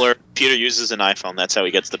 Spoiler alert, Peter uses an iPhone. That's how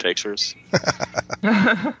he gets the pictures.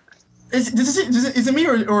 Is it me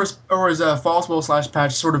or is Falsewell /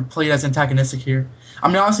 Patch sort of played as antagonistic here? I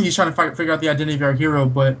mean, obviously he's trying to figure out the identity of our hero,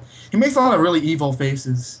 but he makes a lot of really evil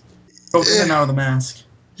faces, both in and out of the mask.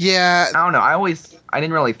 Yeah. I don't know. I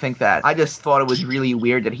didn't really think that. I just thought it was really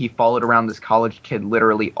weird that he followed around this college kid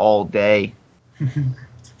literally all day.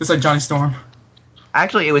 Just like Johnny Storm.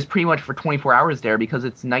 Actually, it was pretty much for 24 hours there because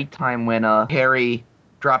it's nighttime when Harry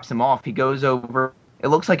drops him off. He goes over. It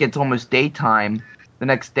looks like it's almost daytime the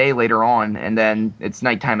next day later on, and then it's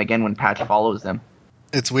nighttime again when Patch follows them.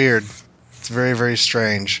 It's weird. It's very, very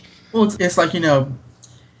strange. Well, it's like,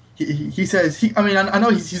 he says, I know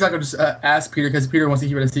he's not going to just ask Peter because Peter wants to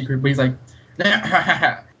keep it a secret, but he's like,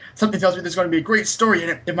 something tells me there's going to be a great story in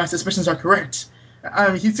it if my suspicions are correct.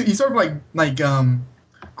 I mean, he's sort of like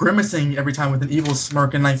grimacing every time with an evil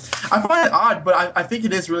smirk, and like I find it odd, but I think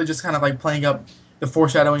it is really just kind of like playing up the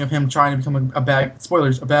foreshadowing of him trying to become a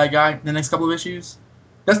bad guy in the next couple of issues.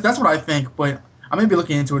 That's what I think, but I may be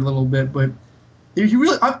looking into it a little bit, but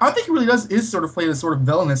I think he really is sort of played a sort of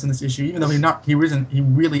villainous in this issue, even though he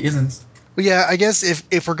really isn't. Well, yeah, I guess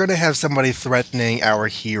if we're going to have somebody threatening our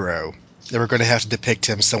hero, then we're going to have to depict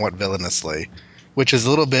him somewhat villainously, which is a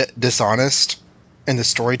little bit dishonest in the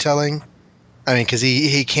storytelling. I mean, because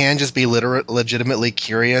he can just be legitimately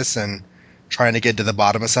curious and trying to get to the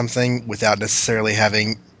bottom of something without necessarily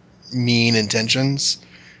having mean intentions.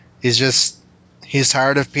 He's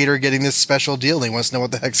tired of Peter getting this special deal and he wants to know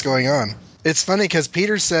what the heck's going on. It's funny because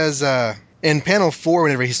Peter says in panel 4,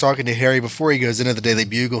 whenever he's talking to Harry before he goes into the Daily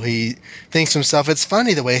Bugle, he thinks to himself, it's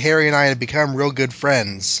funny the way Harry and I have become real good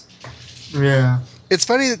friends. Yeah. It's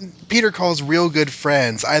funny that Peter calls real good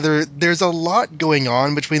friends. Either there's a lot going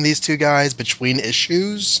on between these two guys, between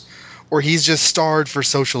issues, or he's just starved for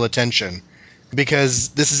social attention. Because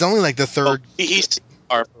this is only like the third... He's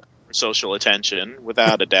starved for social attention,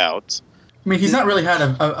 without a doubt. I mean, he's not really had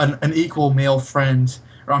an equal male friend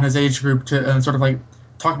around his age group to sort of like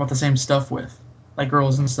talk about the same stuff with, like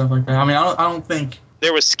girls and stuff like that. I mean, I don't think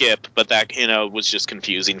There was Skip, but that, was just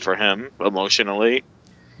confusing for him emotionally.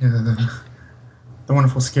 The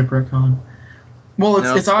wonderful Skip retcon.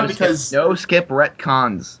 Well, it's odd because Skip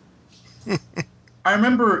retcons. I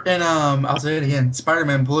remember in I'll say it again,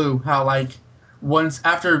 Spider-Man Blue, how like once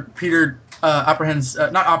after Peter not apprehends,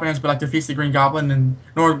 but like defeats the Green Goblin and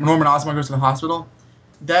Norman Osborn goes to the hospital,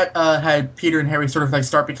 that had Peter and Harry sort of like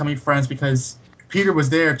start becoming friends because Peter was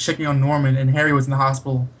there checking on Norman and Harry was in the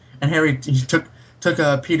hospital, and Harry took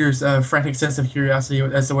Peter's frantic sense of curiosity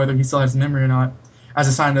as to whether he still has his memory or not as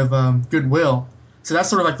a sign of goodwill. So that's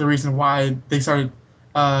sort of like the reason why they started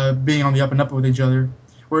being on the up and up with each other.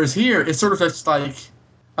 Whereas here, it's sort of just like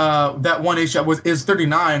that one issue is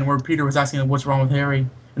 39, where Peter was asking him what's wrong with Harry,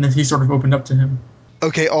 and then he sort of opened up to him.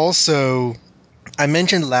 Okay, also, I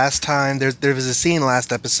mentioned last time, there was a scene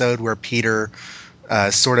last episode where Peter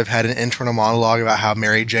sort of had an internal monologue about how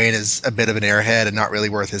Mary Jane is a bit of an airhead and not really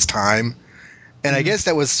worth his time. And I guess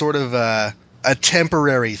that was sort of a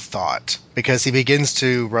temporary thought, because he begins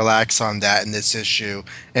to relax on that in this issue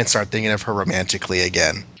and start thinking of her romantically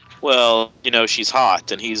again. Well, she's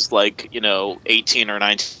hot, and he's like, 18 or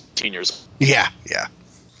 19 years old. Yeah.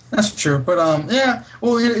 That's true, but yeah,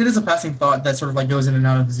 well, it is a passing thought that sort of like goes in and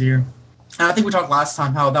out of his ear. And I think we talked last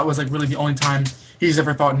time how that was like really the only time he's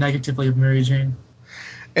ever thought negatively of Mary Jane.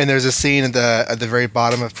 And there's a scene at the very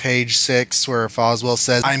bottom of page 6 where Foswell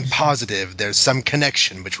says, I'm positive there's some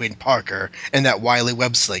connection between Parker and that wily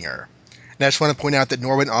web-slinger. And I just want to point out that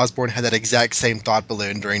Norman Osborn had that exact same thought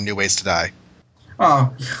balloon during New Ways to Die.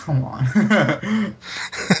 Oh, come on.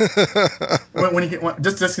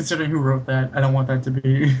 Just considering who wrote that, I don't want that to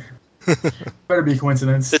be... Better be a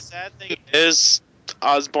coincidence. The sad thing is,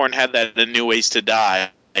 Osborn had that in New Ways to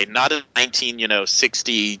Die, not in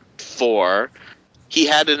 1964. He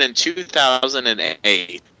had it in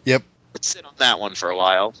 2008. Yep. Let's sit on that one for a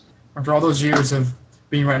while. After all those years of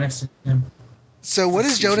being right next to him. So what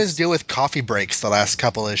is Jonah's deal with coffee breaks the last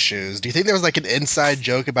couple issues? Do you think there was like an inside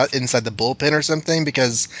joke about inside the bullpen or something?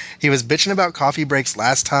 Because he was bitching about coffee breaks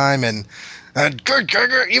last time, and good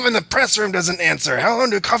Gregor, even the press room doesn't answer. How long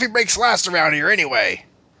do coffee breaks last around here anyway?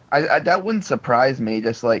 I that wouldn't surprise me.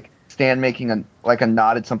 Just like Stan making a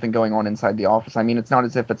nod at something going on inside the office. I mean, it's not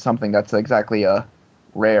as if it's something that's exactly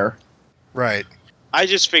rare. Right. I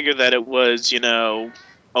just figured that it was, a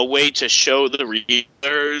way to show the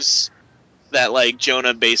readers that like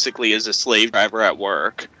Jonah basically is a slave driver at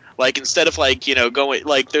work. Like instead of like going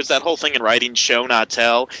like there's that whole thing in writing show not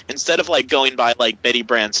tell. Instead of like going by like Betty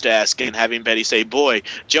Brant's desk and having Betty say, "Boy,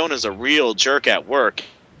 Jonah's a real jerk at work,"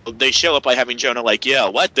 they show up by having Jonah like, "Yeah,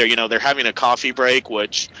 what? They're having a coffee break,"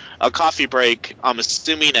 which a coffee break, I'm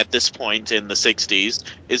assuming at this point in the '60s,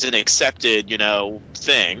 is an accepted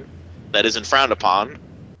thing that isn't frowned upon.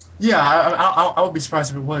 Yeah, I would be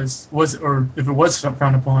surprised if it was or if it was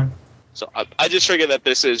frowned upon. So I just figure that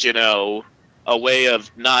this is, a way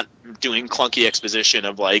of not doing clunky exposition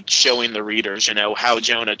of like showing the readers, how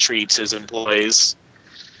Jonah treats his employees.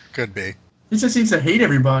 Could be. He just seems to hate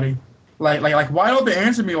everybody. Like, why don't they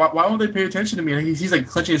answer me? Why don't they pay attention to me? Like, he's like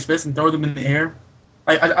clenching his fist and throwing them in the air.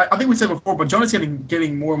 I think we said before, but Jonah's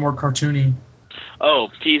getting more and more cartoony. Oh,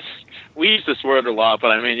 we use this word a lot,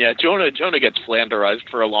 but I mean, yeah, Jonah gets flanderized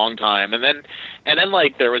for a long time, and then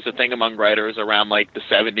like there was a thing among writers around like the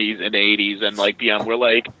 '70s and '80s and like beyond, where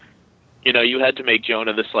like you had to make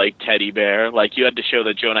Jonah this like teddy bear, like you had to show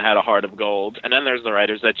that Jonah had a heart of gold, and then there's the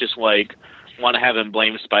writers that just like want to have him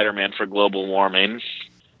blame Spider-Man for global warming.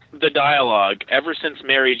 The dialogue, ever since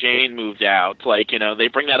Mary Jane moved out, like they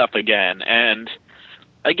bring that up again, and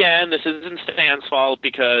again, this isn't Stan's fault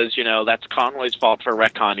because, that's Conway's fault for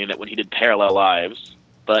retconning it when he did Parallel Lives.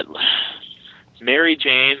 But Mary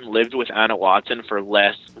Jane lived with Anna Watson for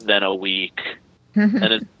less than a week. And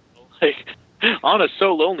it's like, Anna's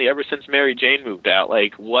so lonely ever since Mary Jane moved out.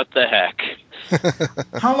 Like, what the heck?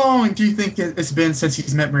 How long do you think it's been since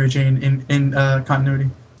he's met Mary Jane in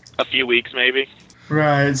continuity? A few weeks, maybe.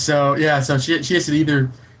 Right. So yeah. So she has to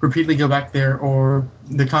either repeatedly go back there or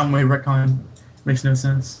the Conway retcon makes no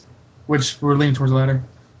sense. Which we're leaning towards the latter.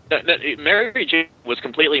 No, Mary Jane was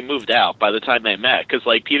completely moved out by the time they met, because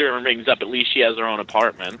like Peter brings up, at least she has her own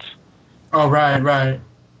apartment. Oh right.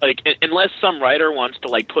 Like, unless some writer wants to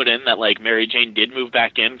like put in that like Mary Jane did move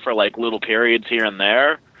back in for like little periods here and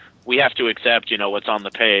there, we have to accept what's on the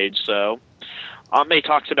page. So Aunt May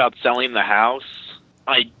talks about selling the house.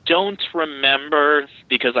 I don't remember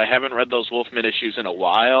because I haven't read those Wolfman issues in a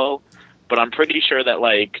while, but I'm pretty sure that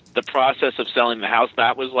like the process of selling the house,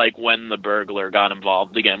 that was like when the burglar got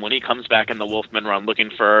involved again, when he comes back in the Wolfman run looking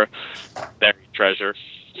for buried treasure.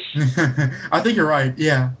 I think you're right.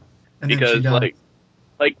 Yeah. And Because then she died.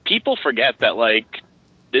 like people forget that like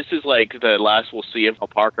this is like the last we'll see of a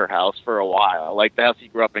Parker house for a while, like the house he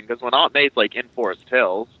grew up in. Because when Aunt May's like in Forest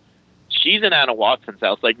Hills, she's in Anna Watson's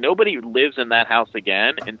house. Like nobody lives in that house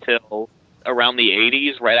again until around the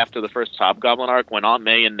 '80s, right after the first Hobgoblin arc, when Aunt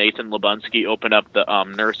May and Nathan Lubunsky open up the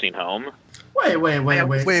nursing home. Wait.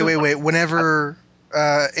 Wait. Whenever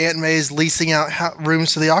Aunt May's leasing out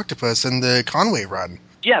rooms to the Octopus in the Conway run.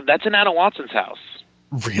 Yeah, that's in Anna Watson's house.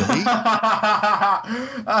 Really?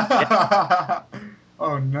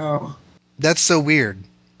 Oh no. That's so weird.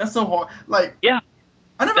 That's so hard. Like, Yeah,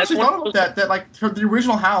 I never that's actually one thought of about those that. That like the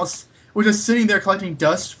original house was just sitting there collecting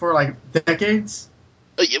dust for like decades.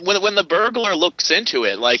 when the burglar looks into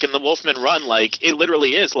it, like in the Wolfman run, like it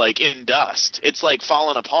literally is like in dust. It's like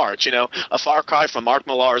falling apart. A far cry from Mark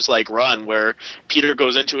Millar's like run where Peter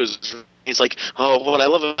goes into his. He's like, oh, what I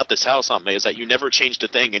love about this house, Aunt May, is that you never changed a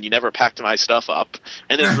thing and you never packed my stuff up.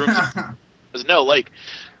 And his room's no, like,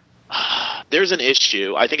 there's an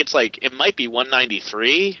issue. I think it's like it might be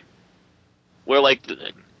 193, where like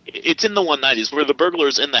it's in the 190s where the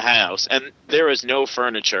burglar's in the house and there is no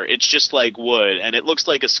furniture. It's just like wood and it looks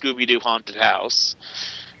like a Scooby-Doo haunted house.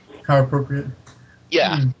 How appropriate.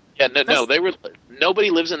 Yeah. Yeah, no, That's-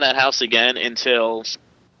 nobody lives in that house again until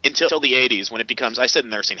the 80s when it becomes, I said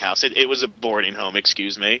nursing house. It was a boarding home,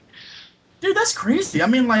 excuse me. Dude, that's crazy. I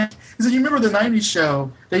mean, like, because you remember the '90s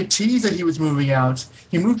show? They teased that he was moving out.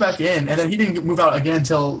 He moved back in, and then he didn't move out again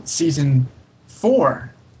until season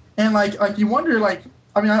 4. And like you wonder, like,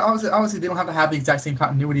 I mean, obviously they don't have to have the exact same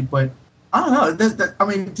continuity, but I don't know. I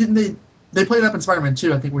mean, didn't they played it up in Spider-Man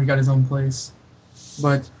 2? I think where he got his own place.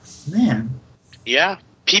 But man, Yeah.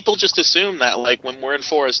 People just assume that like when we're in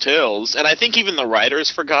Forest Hills, and I think even the writers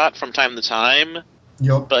forgot from time to time.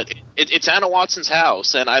 yup. But it's Anna Watson's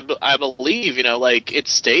house, and I believe, like,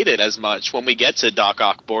 it's stated as much when we get to Doc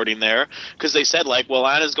Ock boarding there, because they said, like, well,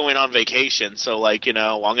 Anna's going on vacation, so, like, I'm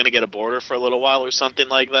going to get a boarder for a little while or something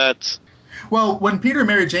like that. Well, when Peter and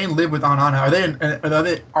Mary Jane live with Aunt Anna,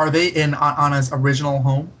 are they in Aunt Anna's original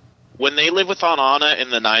home? When they live with Aunt Anna in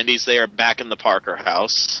the 90s, they are back in the Parker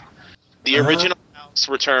house. The original house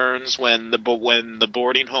returns when the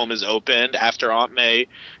boarding home is opened after Aunt May,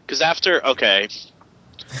 because okay,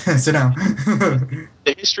 Sit down.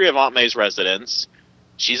 the history of Aunt May's residence.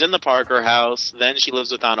 She's in the Parker house, then she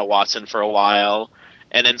lives with Anna Watson for a while,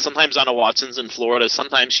 And then sometimes Anna Watson's in Florida.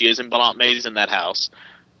 Sometimes she isn't, but Aunt May's in that house.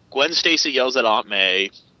 Gwen Stacy yells at Aunt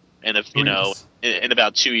May, and if you know, Yes. in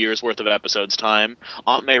about 2 years worth of episodes time,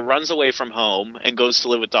 Aunt May runs away from home and goes to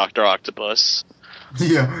live with Doctor Octopus.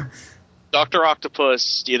 Yeah. Doctor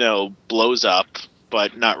Octopus, blows up,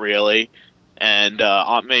 but not really. And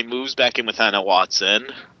Aunt May moves back in with Anna Watson.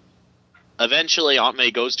 Eventually, Aunt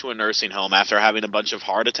May goes to a nursing home after having a bunch of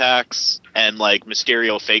heart attacks, and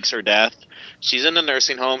Mysterio fakes her death. She's in a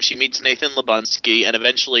nursing home. She meets Nathan Labunsky, and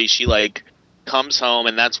eventually she comes home,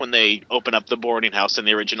 and that's when they open up the boarding house in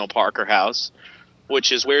the original Parker house,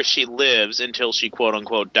 which is where she lives until she quote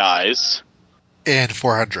unquote dies. And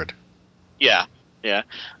 400. Yeah, yeah.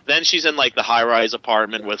 Then she's in the high rise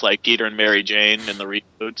apartment with Peter and Mary Jane in the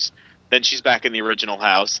reboots. Then she's back in the original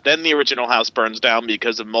house. Then the original house burns down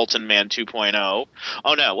because of Molten Man 2.0.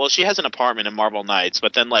 Oh no, well she has an apartment in Marvel Knights,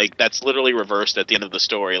 but then that's literally reversed at the end of the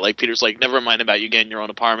story. Peter's never mind about you getting your own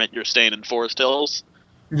apartment, you're staying in Forest Hills.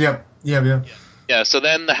 Yep. Yeah, so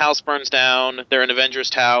then the house burns down, they're in Avengers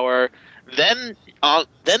Tower. Then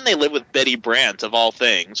they live with Betty Brant of all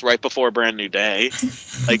things, right before Brand New Day.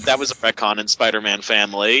 That was a retcon in Spider-Man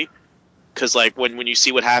Family. Because, when you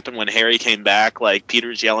see what happened when Harry came back,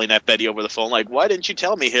 Peter's yelling at Betty over the phone, why didn't you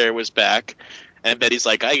tell me Harry was back? And Betty's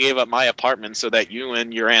I gave up my apartment so that you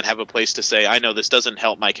and your aunt have a place to stay. I know this doesn't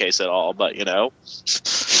help my case at all, but, No.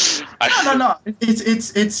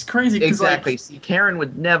 It's crazy because Exactly. See, Karen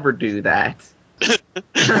would never do that.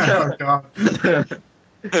 Oh god.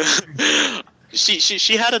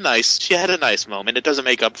 She had a nice moment. It doesn't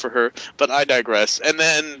make up for her, but I digress. And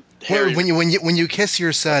then Harry, When you kiss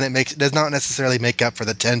your son, it does not necessarily make up for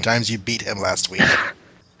the 10 times you beat him last week.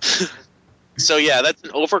 So yeah, that's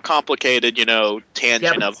an overcomplicated, tangent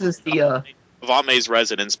Yeah, but this is the of Aunt May's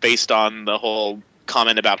residence based on the whole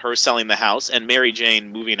comment about her selling the house and Mary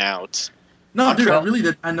Jane moving out. No, dude,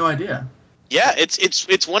 I had no idea. Yeah,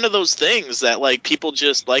 it's one of those things that people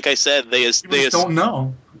just, like I said, they Just don't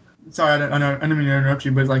know. Sorry, I didn't mean to interrupt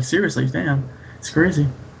you, but seriously, damn, it's crazy.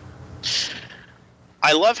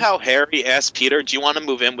 I love how Harry asks Peter, "Do you want to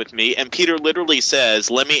move in with me?" And Peter literally says,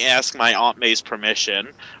 "Let me ask my Aunt May's permission."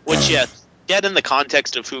 Which, yet in the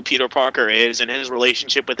context of who Peter Parker is and his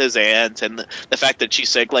relationship with his aunt and the fact that she's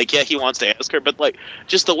sick, yeah, he wants to ask her, but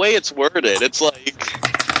just the way it's worded, it's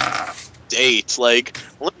dates. Let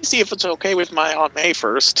me see if it's okay with my Aunt May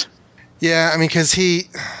first. Yeah, I mean, because he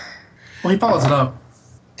follows it up.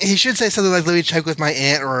 He should say something like, "Let me check with my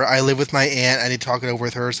aunt," or "I live with my aunt. I need to talk it over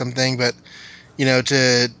with her," or something. But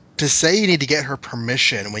to say you need to get her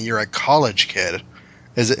permission when you're a college kid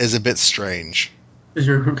is a bit strange. Is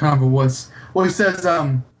your kind of a wuss. Well, he says,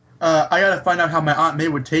 I gotta find out how my Aunt May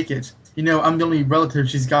would take it. I'm the only relative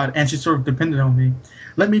she's got, and she's sort of dependent on me.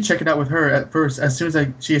 Let me check it out with her at first, as soon as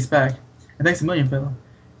she gets back. And thanks a million, fella.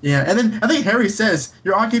 Yeah, and then I think Harry says,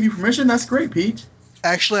 "Your aunt gave you permission? That's great, Pete."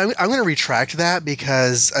 Actually, I'm going to retract that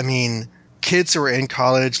because, I mean, kids who are in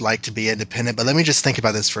college like to be independent, but let me just think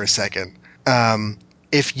about this for a second.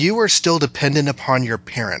 If you are still dependent upon your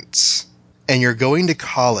parents and you're going to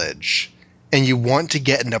college and you want to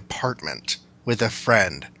get an apartment with a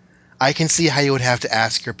friend, I can see how you would have to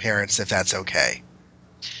ask your parents if that's okay.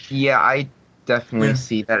 Yeah, I definitely Yeah.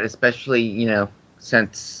 see that, especially,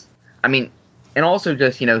 since, I mean, and also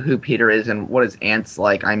just, who Peter is and what his aunt's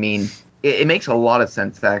like. I mean, it makes a lot of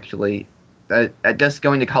sense, actually. Just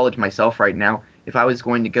going to college myself right now, if I was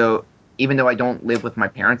going to go, even though I don't live with my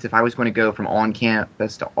parents, if I was going to go from on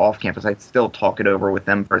campus to off campus, I'd still talk it over with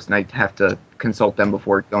them first, and I'd have to consult them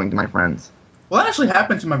before going to my friends. Well, that actually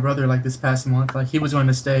happened to my brother, this past month. He was going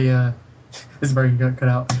to stay, this is very good, cut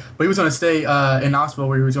out. But he was going to stay in Knoxville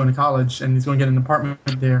where he was going to college, and he's going to get an apartment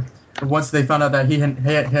there. But once they found out that he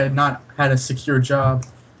had not had a secure job,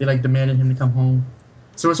 they demanded him to come home.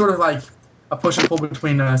 So it's sort of like a push and pull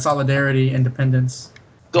between solidarity and dependence.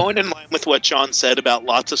 Going in line with what John said about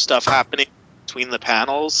lots of stuff happening between the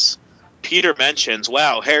panels, Peter mentions,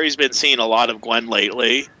 "Wow, Harry's been seeing a lot of Gwen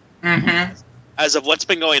lately." Mm-hmm. As of what's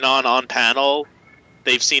been going on panel,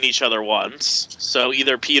 they've seen each other once. So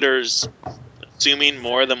either Peter's assuming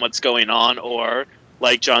more than what's going on, or,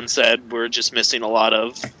 like John said, we're just missing a lot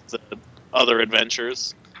of the other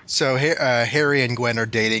adventures. So Harry and Gwen are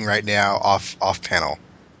dating right now off panel.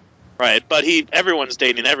 Right, but everyone's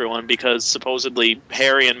dating everyone because supposedly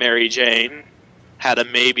Harry and Mary Jane had a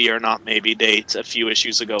maybe or not maybe date a few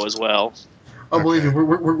issues ago as well. Oh, Okay. believe me,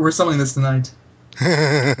 we're selling this tonight. Look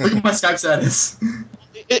at my Skype status.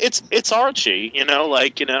 It's Archie,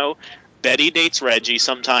 Betty dates Reggie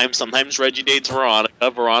sometimes. Sometimes Reggie dates Veronica.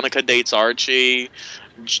 Veronica dates Archie.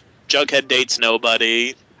 Jughead dates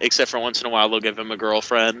nobody, except for once in a while they'll give him a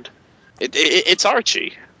girlfriend. It's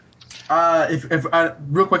Archie. If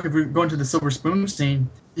real quick, if we go into the silver spoon scene,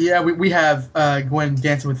 yeah, we have Gwen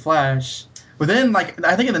dancing with Flash, but then like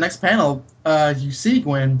I think in the next panel, you see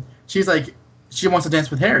Gwen. She's like she wants to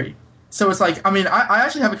dance with Harry. So it's like I mean I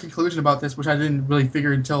actually have a conclusion about this, which I didn't really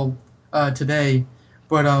figure until today,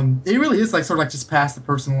 but it really is like sort of like just pass the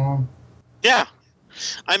person along. Yeah.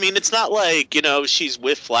 I mean, it's not like, she's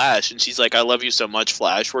with Flash and she's like, I love you so much,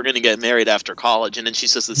 Flash. We're going to get married after college. And then she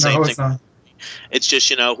says the same No, thing. it's not. It's just,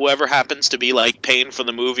 whoever happens to be like paying for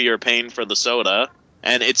the movie or paying for the soda.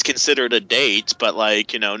 And it's considered a date, but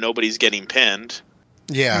like, nobody's getting pinned.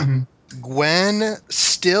 Yeah. Mhm. Gwen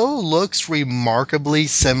still looks remarkably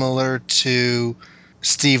similar to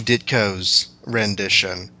Steve Ditko's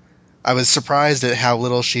rendition. I was surprised at how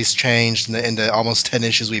little she's changed in the almost 10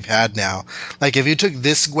 issues we've had now. Like, if you took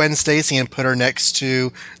this Gwen Stacy and put her next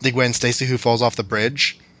to the Gwen Stacy who falls off the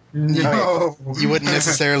bridge, No. you wouldn't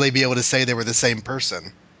necessarily be able to say they were the same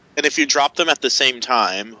person. And if you drop them at the same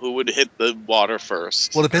time, who would hit the water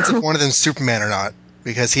first? Well, it depends if one of them's Superman or not,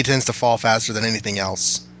 because he tends to fall faster than anything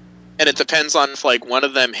else. And it depends on if like one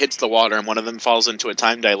of them hits the water and one of them falls into a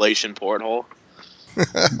time dilation porthole.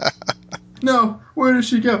 No, where did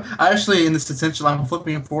she go? I actually, in this essential, I'm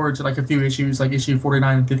flipping forward to like a few issues, like issue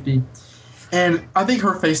 49 and 50. And I think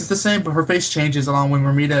her face is the same, but her face changes along when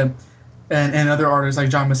Romita and other artists like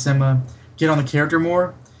John Buscema get on the character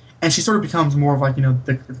more. And she sort of becomes more of like,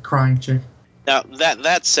 the crying chick. Now,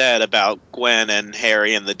 that said about Gwen and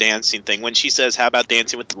Harry and the dancing thing, when she says, how about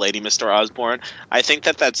dancing with the lady, Mr. Osborne, I think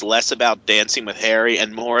that's less about dancing with Harry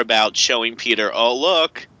and more about showing Peter, oh,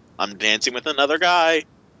 look, I'm dancing with another guy.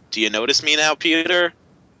 Do you notice me now, Peter?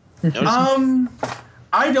 Notice me?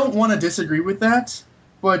 I don't want to disagree with that,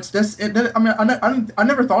 but I mean, I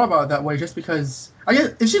never thought about it that way just because. I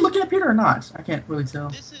guess, is she looking at Peter or not? I can't really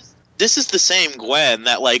tell. This is the same Gwen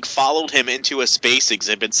that, like, followed him into a space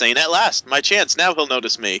exhibit saying, at last, my chance, now he'll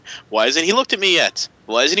notice me. Why hasn't he looked at me yet?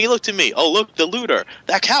 Why hasn't he looked at me? Oh, look, the looter.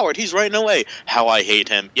 That coward, he's running away. How I hate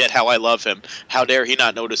him, yet how I love him. How dare he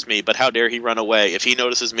not notice me, but how dare he run away. If he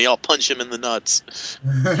notices me, I'll punch him in the nuts.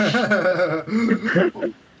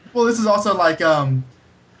 Well, this is also like,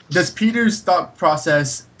 does Peter's thought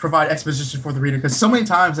process provide exposition for the reader? Because so many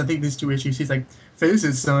times, I think these two issues, he's like,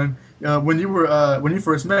 "Faces, son. When you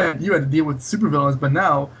first met, you had to deal with supervillains, but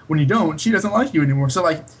now, when you don't, she doesn't like you anymore." So,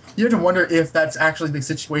 like, you have to wonder if that's actually the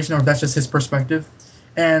situation or if that's just his perspective.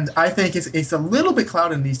 And I think it's a little bit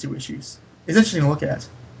clouded in these two issues. It's interesting to look at.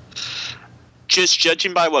 Just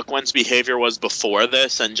judging by what Gwen's behavior was before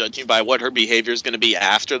this and judging by what her behavior is going to be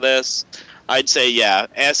after this, I'd say, yeah,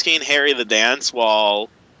 asking Harry to dance while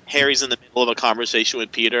Harry's in the middle of a conversation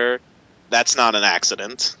with Peter, that's not an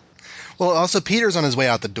accident. Well, also, Peter's on his way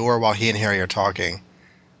out the door while he and Harry are talking.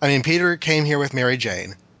 I mean, Peter came here with Mary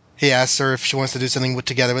Jane. He asks her if she wants to do something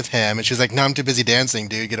together with him, and she's like, no, I'm too busy dancing,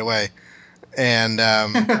 dude, get away. And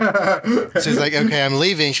so he's like, okay, I'm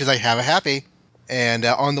leaving. She's like, have a happy. And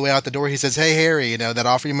on the way out the door, he says, hey, Harry, that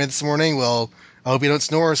offer you made this morning? Well, I hope you don't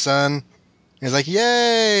snore, son. He's like,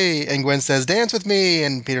 yay! And Gwen says, dance with me.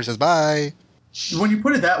 And Peter says, bye. When you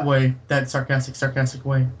put it that way, that sarcastic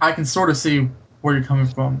way, I can sort of see where you're coming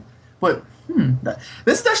from. But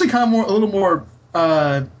this is actually kind of a little more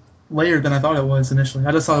layered than I thought it was initially.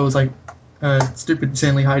 I just thought it was like stupid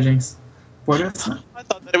Stanley hijinks, but it's not. I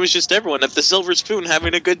thought that it was just everyone at the Silver Spoon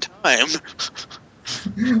having a good time.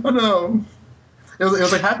 Oh no, it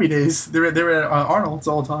was like Happy Days. They were at Arnold's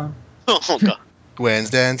all the time. Oh, God. Gwen's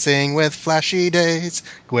dancing with flashy days.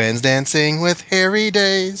 Gwen's dancing with hairy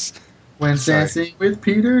days. Gwen's Sorry. dancing with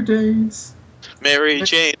Peter Days. Mary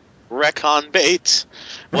Jane, Recon Bait.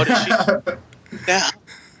 What is she now?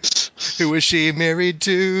 Who is she married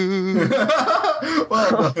to?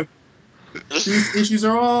 Well done. These issues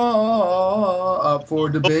are all up for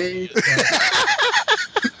debate.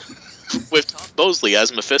 With Tom Bosley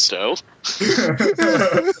as Mephisto.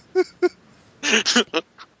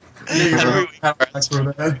 Henry Weaver as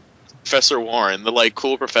Professor Warren, the like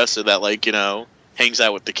cool professor that like, hangs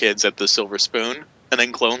out with the kids at the Silver Spoon and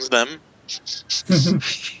then clones them.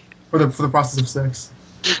 for the process of sex.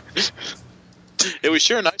 It was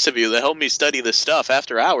sure nice of you to help me study this stuff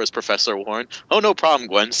after hours, Professor Warren. Oh, no problem,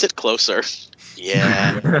 Gwen. Sit closer.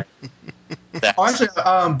 Yeah. Oh, actually,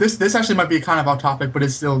 this actually might be kind of off topic, but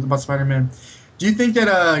it's still about Spider-Man. Do you think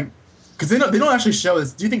that because they don't actually show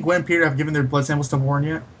this? Do you think Gwen and Peter have given their blood samples to Warren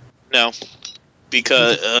yet? No,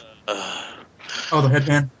 because Oh, the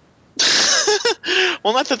headband.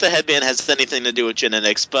 well, not that the headband has anything to do with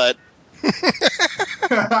genetics, but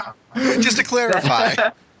Just to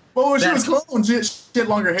clarify. Well, when she was cloned, she had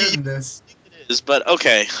longer hair than this. it is. But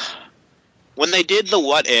okay, when they did the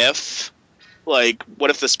what if, like, what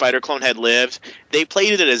if the spider clone had lived, they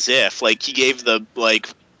played it as if, like, he gave the, like,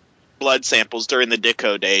 blood samples during the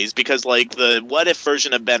Ditko days, because, like, the what if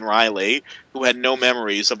version of Ben Reilly, who had no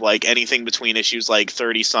memories of, like, anything between issues, like,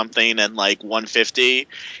 30-something and, like, 150,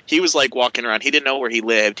 he was, like, walking around. He didn't know where he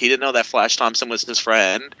lived. He didn't know that Flash Thompson was his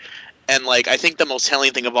friend. And, like, I think the most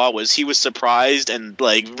telling thing of all was he was surprised and,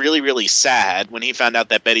 like, really, really sad when he found out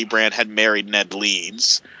that Betty Brant had married Ned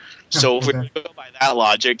Leeds. So if we Okay. go by that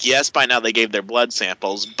logic, yes, by now they gave their blood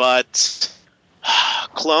samples, but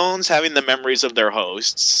clones having the memories of their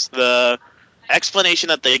hosts, the explanation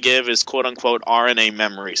that they give is quote-unquote RNA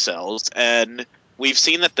memory cells, and we've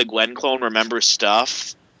seen that the Gwen clone remembers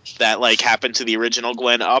stuff that, like, happened to the original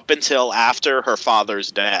Gwen up until after her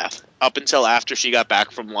father's death, up until after she got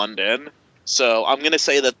back from London. So I'm going to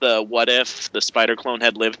say that the what if the spider clone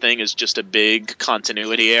had lived thing is just a big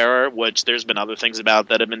continuity error, which there's been other things about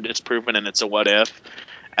that have been disproven, and it's a what if.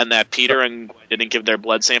 And that Peter and Gwen didn't give their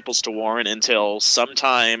blood samples to Warren until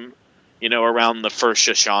sometime, around the first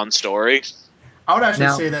Shashan story. I would actually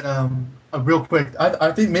Now- say that real quick.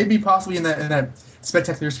 I think maybe possibly in that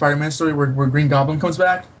Spectacular Spider-Man story where Green Goblin comes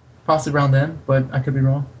back, possibly around then, but I could be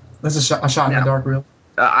wrong. That's a shot in the Now- dark, real.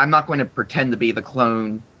 I'm not going to pretend to be the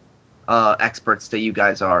clone experts that you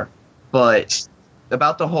guys are, but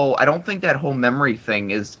about the whole, I don't think that whole memory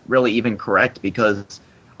thing is really even correct, because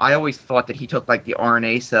I always thought that he took, like, the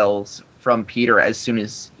RNA cells from Peter as soon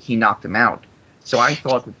as he knocked him out. So I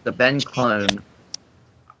thought that the Ben clone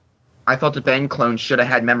should have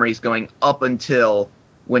had memories going up until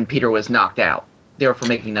when Peter was knocked out, therefore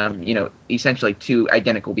making them, essentially two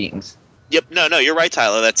identical beings. Yep, no, you're right,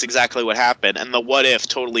 Tyler. That's exactly what happened, and the what if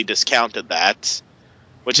totally discounted that,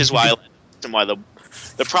 which is why the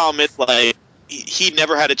problem is, like, he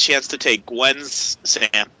never had a chance to take Gwen's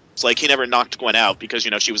samples. Like, he never knocked Gwen out because,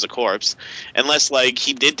 she was a corpse. Unless, like,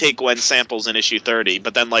 he did take Gwen's samples in issue 30,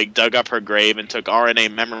 but then, like, dug up her grave and took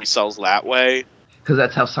RNA memory cells that way. Because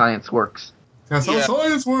that's how science works. That's how Yeah.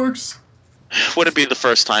 science works. Would it be the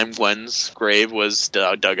first time Gwen's grave was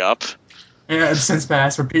dug up? And it's since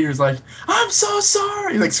passed where Peter's like, I'm so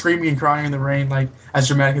sorry, like screaming and crying in the rain, like as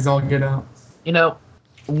dramatic as all get out.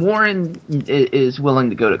 Warren is willing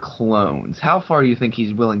to go to clones. How far do you think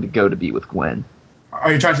he's willing to go to be with Gwen?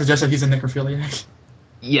 Are you trying to suggest that he's a necrophiliac?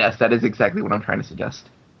 Yes, that is exactly what I'm trying to suggest.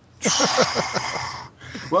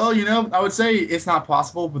 Well, I would say it's not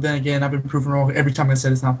possible, but then again, I've been proven wrong every time I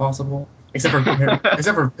said it's not possible, except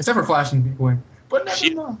for Flash and Gwen. But never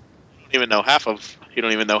Shit. know. You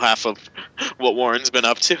don't even know half of what Warren's been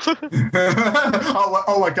up to.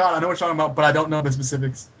 oh my God, I know what you're talking about, but I don't know the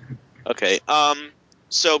specifics. Okay.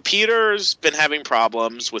 So Peter's been having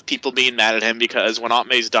problems with people being mad at him because when Aunt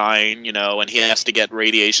May's dying, and he has to get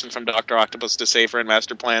radiation from Dr. Octopus to save her and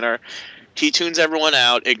Master Planner, he tunes everyone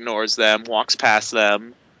out, ignores them, walks past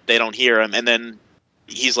them. They don't hear him, and then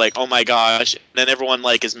he's like, "Oh my gosh!" And then everyone,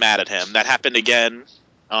 like, is mad at him. That happened again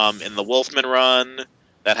in the Wolfman run.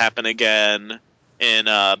 That happened again at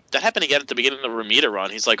the beginning of the Ramita run.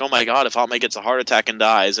 He's like, "Oh my god, if Aunt May gets a heart attack and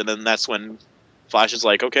dies," and then that's when Flash is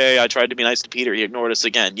like, "Okay, I tried to be nice to Peter. He ignored us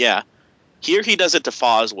again." Yeah. Here he does it to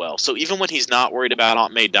Foswell. So even when he's not worried about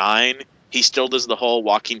Aunt May dying, he still does the whole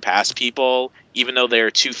walking past people, even though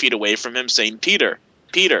they're 2 feet away from him, saying, "Peter,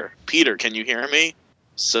 Peter, Peter, can you hear me?"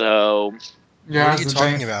 So Yeah, What are that's you the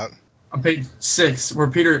talking thing. about? On page 6, where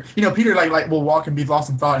Peter, Peter like will walk and be lost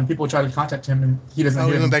in thought, and people try to contact him, and he doesn't Oh,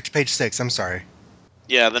 hear we them. went back to page 6. I'm sorry.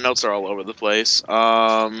 yeah, the notes are all over the place.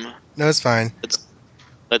 No, it's fine.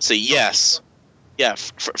 Let's see. Yes, yeah,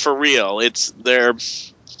 for real. It's there.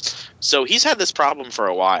 So he's had this problem for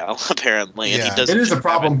a while, apparently, and he Yeah. doesn't. It is a seem to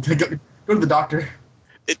have problem. Go to the doctor.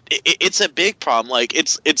 it's a big problem. Like,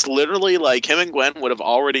 it's literally like him and Gwen would have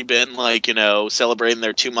already been, like, celebrating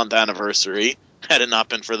their 2-month anniversary had it not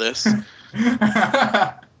been for this.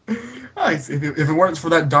 Nice. If it weren't for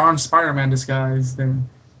that darn Spider-Man disguise, then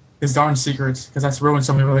his darn secrets, because that's ruined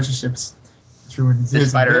so many relationships. It's ruined The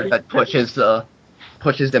his spider and that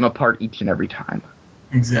pushes them apart each and every time.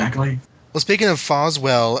 Exactly. Well, speaking of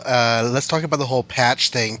Foswell, let's talk about the whole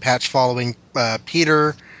Patch thing. Patch following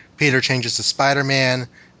Peter. Peter changes to Spider-Man.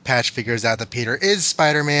 Patch figures out that Peter is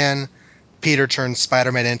Spider-Man. Peter turns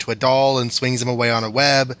Spider-Man into a doll and swings him away on a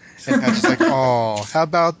web. And Patch is like, "Oh, how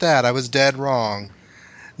about that? I was dead wrong."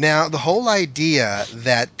 Now, the whole idea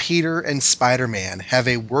that Peter and Spider-Man have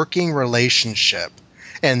a working relationship,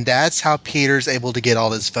 and that's how Peter's able to get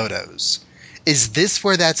all his photos. Is this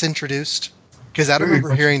where that's introduced? Because I don't Very remember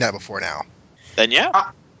much. hearing that before now. Then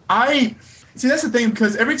yeah, I see. That's the thing,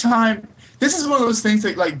 because every time this is one of those things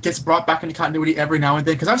that like gets brought back into continuity every now and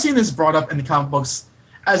then. Because I've seen this brought up in the comic books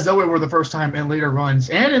as though it were the first time in later runs,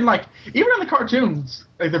 and in like even in the cartoons,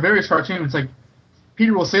 like the various cartoons, like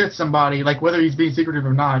Peter will say it to somebody, like whether he's being secretive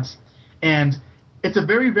or not, and it's a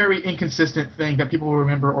very, very inconsistent thing that people will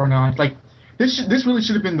remember or not. Like this really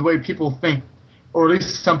should have been the way people think, or at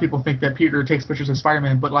least some people think that Peter takes pictures of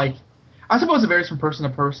Spider-Man. But like, I suppose it varies from person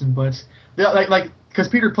to person. But like because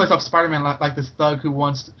Peter plays off Spider-Man like this thug who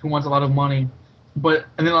wants a lot of money, but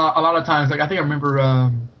and then a lot of times, like I think I remember,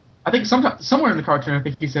 I think somewhere in the cartoon, I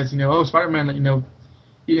think he says, oh, Spider-Man,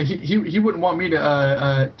 he wouldn't want me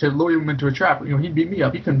to lure him into a trap. He'd beat me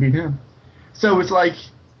up. He couldn't beat him. So it's like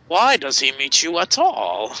Why does he meet you at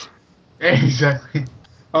all? exactly.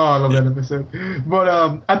 Oh, I love that episode.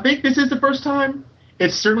 But I think this is the first time.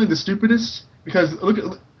 It's certainly the stupidest because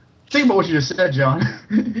think about what you just said, John.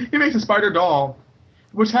 He makes a spider doll,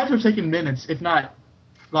 which had to have taken minutes, if not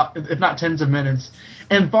tens of minutes.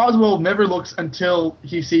 And Boswell never looks until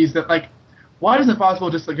he sees that, like, why doesn't Boswell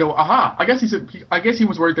just like go, aha? I guess he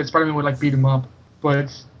was worried that Spider-Man would like beat him up,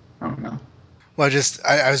 but I don't know. Well,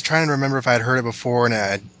 I was trying to remember if I'd heard it before, and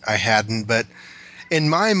I hadn't. But in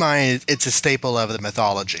my mind, it's a staple of the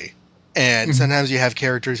mythology. And sometimes you have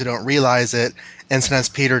characters who don't realize it, and sometimes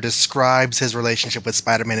Peter describes his relationship with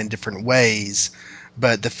Spider-Man in different ways.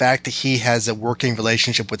 But the fact that he has a working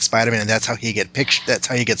relationship with Spider-Man, and that's how he gets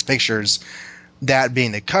pictures, that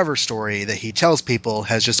being the cover story that he tells people,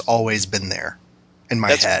 has just always been there in my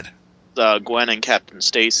That's head. Gwen and Captain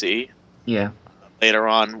Stacy Yeah. later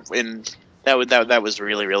on, and that was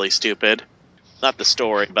really, really stupid. Not the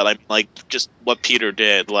story, but I mean, like, just what Peter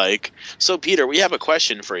did. Like, so Peter, we have a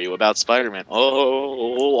question for you about Spider-Man.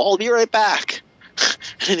 Oh, I'll be right back.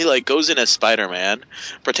 And then he like goes in as Spider-Man,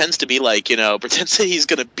 pretends to be like, pretends that he's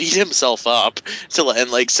gonna beat himself up, and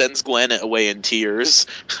like sends Gwen away in tears.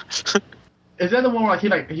 Is that the one where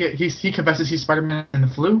he confesses he's Spider-Man in the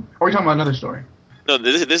flu? Or are we talking about another story? No,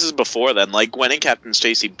 this is before then. Like, Gwen and Captain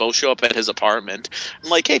Stacy both show up at his apartment. I'm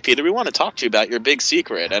like, hey, Peter, we want to talk to you about your big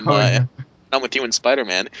secret. And Oh yeah. I'm with you and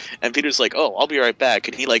Spider-Man. And Peter's like, oh, I'll be right back.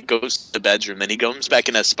 And he, like, goes to the bedroom. Then he goes back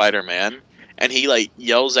in as Spider-Man. And he, like,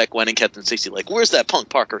 yells at Gwen and Captain Stacy, like, where's that punk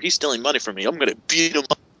Parker? He's stealing money from me. I'm going to beat him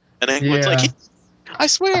up. And then Gwen's Yeah. like, I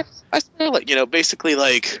swear, like, basically,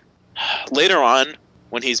 like, later on,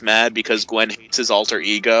 when he's mad because Gwen hates his alter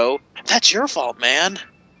ego, that's your fault, man.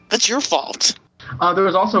 That's your fault. There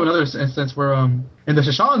was also another instance where, in the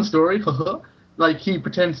Shashan story, like he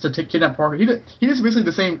pretends to kidnap Parker. He does basically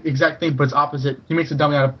the same exact thing, but it's opposite. He makes a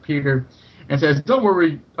dummy out of Peter, and says, "Don't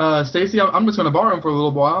worry, Stacy, I'm just going to borrow him for a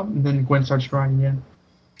little while." And then Gwen starts crying again.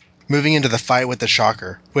 Moving into the fight with the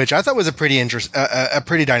Shocker, which I thought was a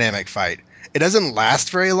pretty dynamic fight. It doesn't last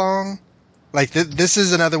very long. Like this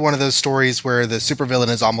is another one of those stories where the supervillain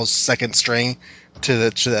is almost second string to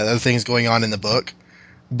the other things going on in the book.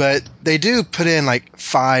 But they do put in like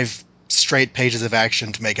 5 straight pages of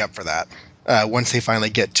action to make up for that once they finally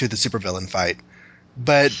get to the supervillain fight.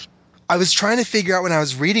 But I was trying to figure out when I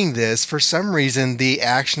was reading this, for some reason, the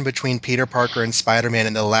action between Peter Parker and Spider-Man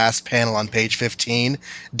in the last panel on page 15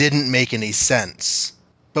 didn't make any sense.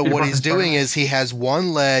 But Peter what Parker he's and doing Spider-Man? is he has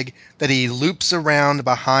one leg that he loops around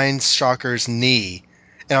behind Shocker's knee,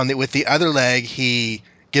 and with the other leg, he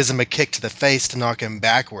gives him a kick to the face to knock him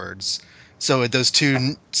backwards. So with those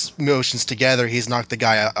two motions together, he's knocked the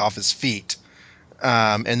guy off his feet.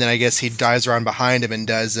 And then I guess he dives around behind him and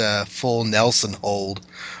does a full Nelson hold,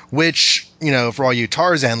 which, for all you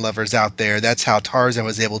Tarzan lovers out there, that's how Tarzan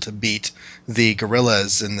was able to beat the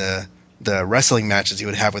gorillas in the wrestling matches he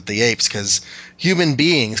would have with the apes, because human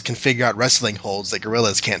beings can figure out wrestling holds that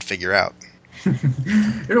gorillas can't figure out.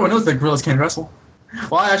 Everyone knows that gorillas can't wrestle.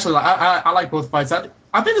 Well, I like both fights. I think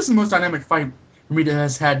this is the most dynamic fight Ramita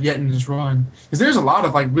has had yet in this run. Because there's a lot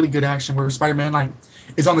of like really good action where Spider-Man like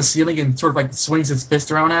is on the ceiling and sort of like swings his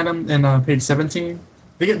fist around at him in page 17.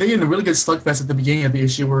 They get in a really good slugfest at the beginning of the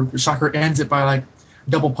issue where Shocker ends it by like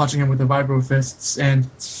double punching him with the vibro fists. And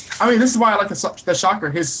I mean, this is why I like the Shocker.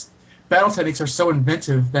 His battle techniques are so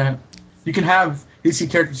inventive that you can have these two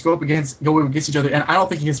characters go against each other, and I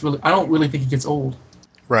don't really think he gets old.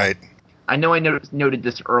 Right. I know I noted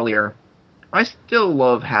this earlier. I still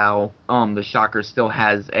love how the Shocker still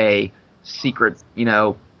has a secret,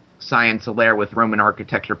 science lair with Roman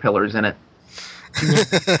architecture pillars in it.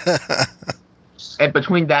 And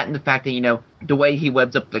between that and the fact that, the way he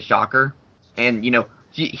webs up the Shocker, and,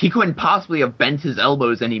 he couldn't possibly have bent his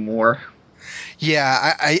elbows anymore.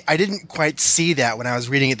 Yeah, I didn't quite see that when I was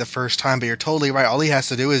reading it the first time, but you're totally right. All he has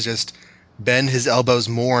to do is just bend his elbows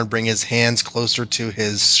more and bring his hands closer to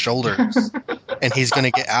his shoulders, and he's going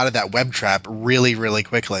to get out of that web trap really, really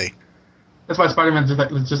quickly. That's why Spider-Man's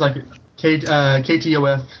just like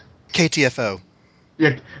KTOF. KTFO.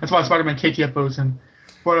 Yeah, that's why Spider-Man KTFOs him.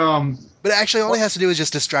 But actually, all he has to do is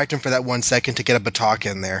just distract him for that 1 second to get a Batak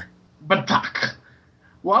in there. Batak.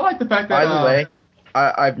 Well, I like the fact that. By the way,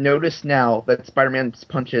 I've noticed now that Spider-Man's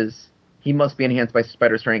punches, he must be enhanced by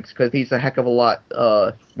spider strength because he's a heck of a lot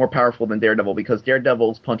more powerful than Daredevil because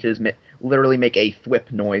Daredevil's punches literally make a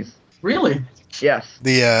thwip noise. Really? Yes.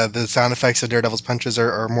 The sound effects of Daredevil's punches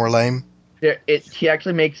are more lame. He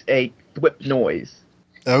actually makes a thwip noise.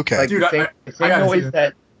 Okay. Like Dude, the same noise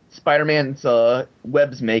that Spider-Man's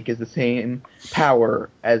webs make is the same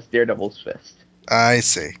power as Daredevil's fist. I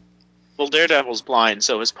see. Well, Daredevil's blind,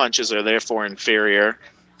 so his punches are therefore inferior.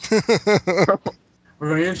 We're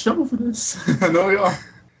gonna get in trouble for this. No, we are.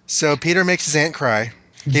 So Peter makes his aunt cry.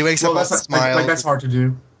 He wakes up all smiles. That's hard to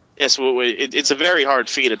do. Yes, well, it's a very hard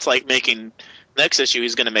feat. It's like making... Next issue,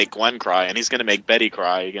 he's going to make Gwen cry, and he's going to make Betty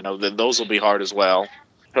cry. You know, those will be hard as well.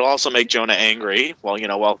 He'll also make Jonah angry while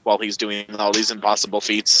he's doing all these impossible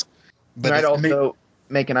feats. But he might also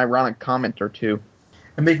make an ironic comment or two.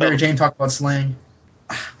 And make Mary Jane talk about slang.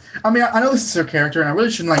 I mean, I know this is her character, and I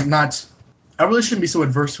really shouldn't be so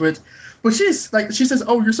adverse to it. But she says,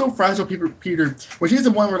 "Oh, you're so fragile, Peter." When she's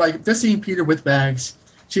the one where just seeing Peter with bags,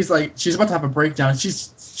 she's about to have a breakdown. She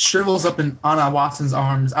shrivels up in Anna Watson's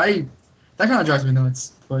arms. That kind of drives me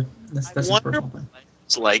nuts. But that's a personal thing.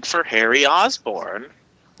 It's like for Harry Osborn.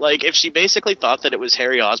 Like, if she basically thought that it was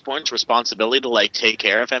Harry Osborn's responsibility to, take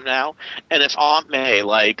care of him now, and if Aunt May,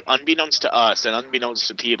 unbeknownst to us and unbeknownst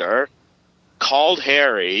to Peter, called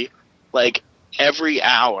Harry, every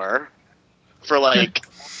hour for,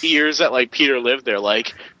 years that, Peter lived there,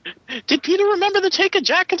 did Peter remember to take a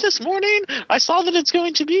jacket this morning? I saw that it's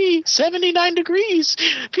going to be 79 degrees.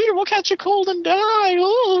 Peter will catch a cold and die.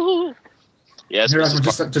 Oh. Yes, just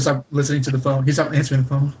listening to the phone. He's not answering the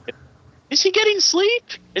phone. Is he getting sleep?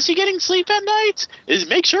 Is he getting sleep at night?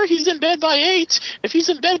 Make sure he's in bed by 8. If he's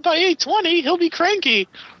in bed by 8:20, he'll be cranky.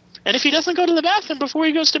 And if he doesn't go to the bathroom before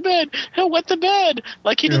he goes to bed, he'll wet the bed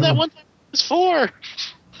like he did that one time when he was 4.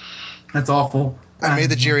 That's awful. I made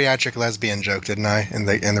the geriatric lesbian joke, didn't I? In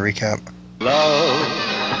the recap. Love,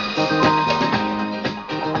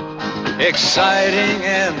 exciting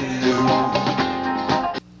and new.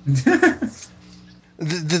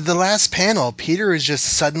 The last panel, Peter is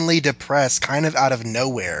just suddenly depressed, kind of out of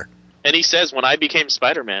nowhere. And he says, when I became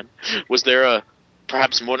Spider-Man, was there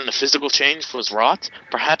perhaps more than a physical change was wrought?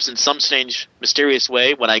 Perhaps in some strange, mysterious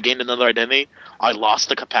way, when I gained another identity, I lost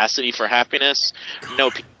the capacity for happiness? No,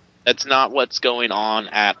 that's not what's going on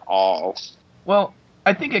at all. Well,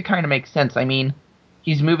 I think it kind of makes sense. I mean,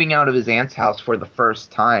 he's moving out of his aunt's house for the first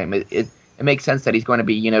time. It makes sense that he's going to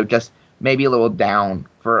be, just maybe a little down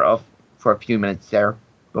for a few minutes there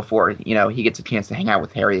before, he gets a chance to hang out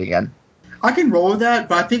with Harry again. I can roll with that,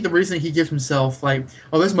 but I think the reason he gives himself,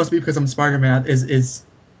 this must be because I'm Spider-Man, is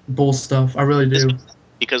bull stuff. I really do.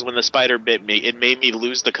 Because when the spider bit me, it made me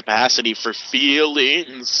lose the capacity for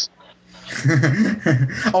feelings.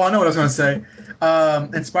 Oh, I know what I was going to say.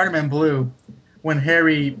 In Spider-Man Blue, when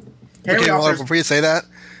Harry offers... Before you say that,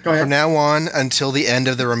 go ahead. From now on until the end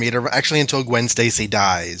of the Romita, actually until Gwen Stacy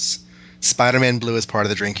dies, Spider-Man Blue is part of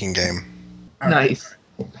the drinking game. Nice.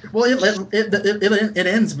 Well, it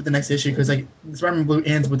ends with the next issue because Spider-Man Blue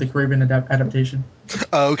ends with the Caribbean adaptation.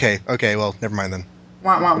 Oh, okay. Okay, well, never mind then.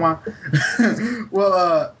 Wah, wah, wah.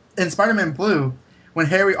 Well, in Spider-Man Blue, when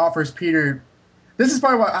Harry offers Peter, this is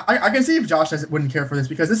probably why I can see if Josh wouldn't care for this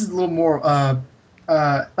because this is a little more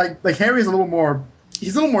Harry is a little more,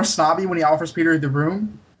 he's a little more snobby when he offers Peter the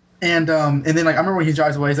room, and then I remember when he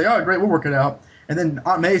drives away, he's like, oh great, we'll work it out. And then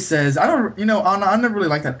Aunt May says, I never really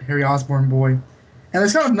liked that Harry Osborn boy. And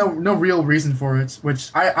there's kind of no real reason for it,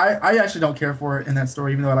 which I actually don't care for it in that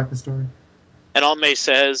story, even though I like the story. And Aunt May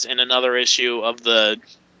says in another issue of the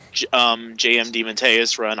J.M.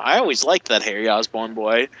 DeMatteis run, I always liked that Harry Osborn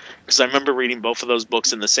boy, because I remember reading both of those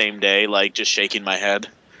books in the same day, just shaking my head.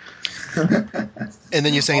 And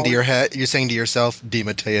then you're saying to yourself,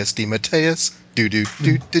 DeMatteis,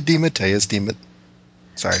 DeMatteis.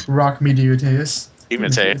 Sorry. Rock me, DeMatteis.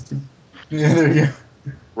 DeMatteis. Yeah, there you go.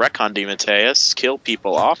 Recon DeMatteis, kill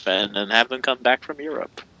people often and have them come back from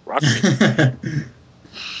Europe. Rock me.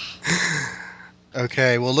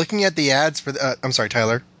 Okay, well, looking at the ads for the... I'm sorry,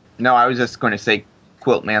 Tyler. No, I was just going to say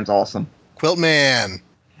Quilt Man's awesome. Quilt Man!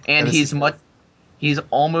 And he's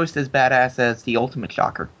almost as badass as the Ultimate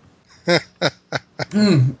Shocker. No,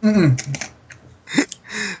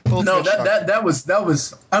 that was it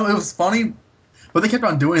was funny, but they kept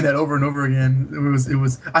on doing that over and over again. It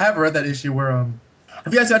was. I have read that issue where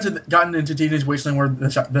have you guys gotten into Teenage Wasteland where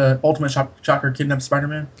the Ultimate Shocker kidnaps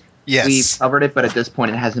Spider-Man? Yes. We've covered it, but at this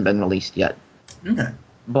point it hasn't been released yet. Okay.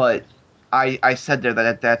 But I said there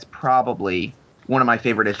that that's probably one of my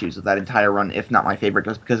favorite issues of that entire run, if not my favorite,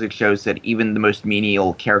 just because it shows that even the most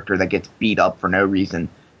menial character that gets beat up for no reason,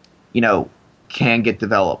 can get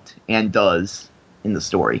developed and does in the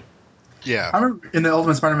story. Yeah. I remember in the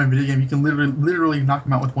Ultimate Spider-Man video game, you can literally knock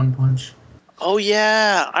him out with one punch. Oh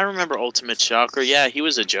yeah, I remember Ultimate Shocker. Yeah, he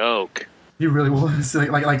was a joke. He really was.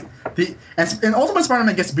 And Ultimate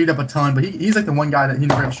Spider-Man gets beat up a ton, but he's like the one guy that he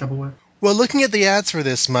never has trouble with. Well, looking at the ads for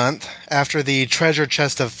this month, after the treasure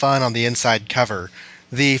chest of fun on the inside cover,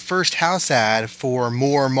 the first house ad for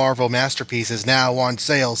more Marvel masterpieces now on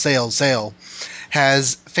sale,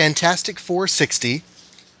 has Fantastic Four 60,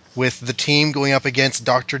 with the team going up against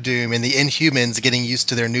Doctor Doom and the Inhumans getting used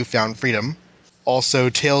to their newfound freedom. Also,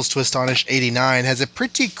 Tales to Astonish 89 has a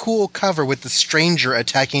pretty cool cover with the Stranger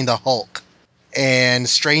attacking the Hulk. And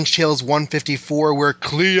Strange Tales 154, where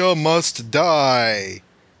Clea must die.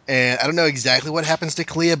 And I don't know exactly what happens to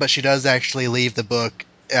Clea, but she does actually leave the book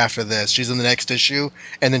after this. She's in the next issue,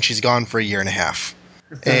 and then she's gone for a year and a half.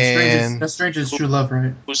 That's Strange's true love,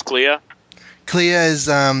 right? Who's Clea? Clea is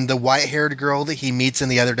the white-haired girl that he meets in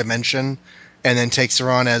the other dimension, and then takes her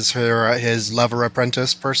on as his lover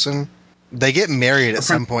apprentice person. They get married at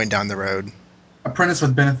some point down the road. Apprentice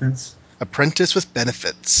with benefits. Apprentice with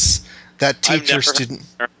benefits. That I've teacher never student.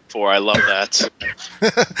 heard her before. I love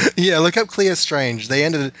that. Yeah, look up Clea Strange. They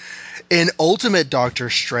ended in Ultimate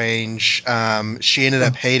Doctor Strange. She ended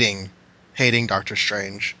up hating Doctor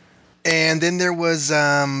Strange. And then there was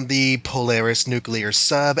the Polaris nuclear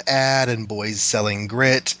sub ad and Boys Selling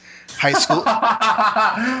Grit. High school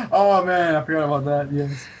Oh man, I forgot about that.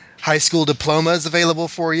 Yes. high school diploma is available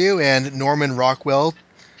for you, and Norman Rockwell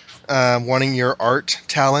wanting your art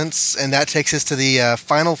talents. And that takes us to the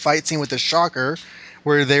final fight scene with the Shocker,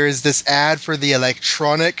 where there is this ad for the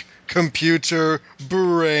electronic computer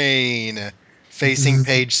brain facing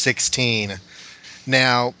page 16.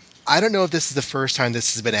 Now, I don't know if this is the first time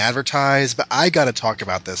this has been advertised, but I gotta talk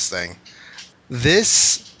about this thing.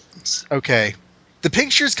 Okay, the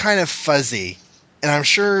picture's kind of fuzzy, and I'm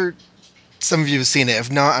sure some of you have seen it.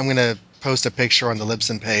 If not, I'm going to post a picture on the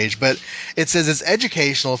Libsyn page. But it says it's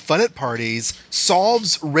educational, fun at parties,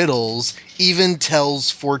 solves riddles, even tells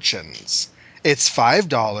fortunes. It's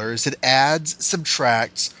 $5. It adds,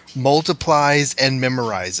 subtracts, multiplies, and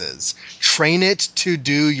memorizes. Train it to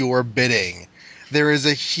do your bidding. There is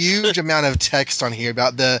a huge amount of text on here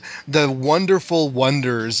about the wonderful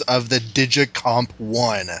wonders of the Digicomp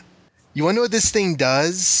 1. You want to know what this thing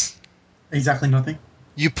does? Exactly nothing.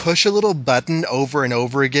 You push a little button over and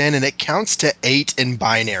over again, and it counts to 8 in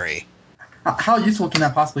binary. How useful can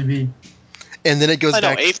that possibly be? And then it goes I know,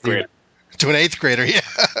 back eighth grade. to an 8th grader.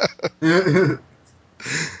 Yeah.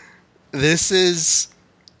 This is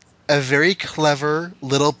a very clever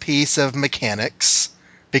little piece of mechanics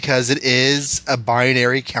because it is a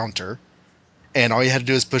binary counter. And all you have to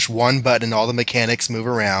do is push one button and all the mechanics move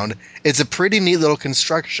around. It's a pretty neat little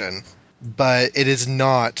construction, but it is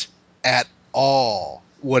not at all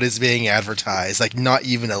what is being advertised. Like, not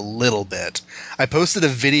even a little bit. I posted a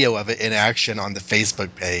video of it in action on the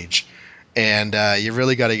Facebook page, and you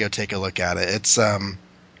really got to go take a look at it.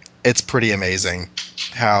 It's pretty amazing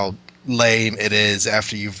how lame it is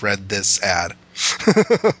after you've read this ad.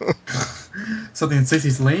 Something in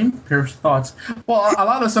 60s lame. Pair of thoughts. Well, a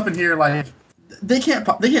lot of stuff in here, like they can't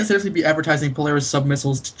seriously be advertising Polaris sub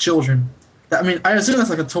missiles to children. I mean, I assume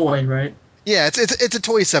that's like a toy, right? Yeah, it's a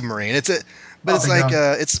toy submarine. But Oh, it's thank like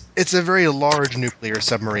God. it's a very large nuclear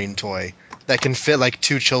submarine toy that can fit like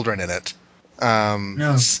 2 children in it.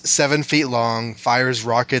 No. 7 feet long, fires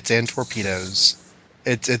rockets and torpedoes.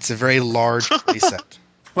 It's a very large toy set.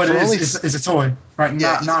 But For only it's a toy, right?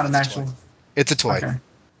 yeah, Not an it's a toy. actual. It's a toy. Okay.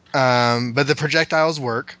 But the projectiles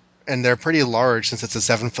work, and they're pretty large since it's a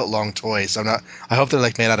 7 foot long toy. So I hope they're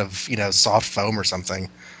like made out of soft foam or something.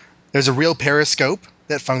 There's a real periscope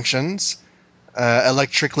that functions,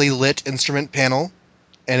 electrically lit instrument panel,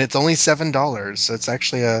 and it's only $7. So it's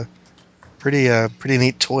actually a pretty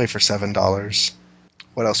neat toy for $7.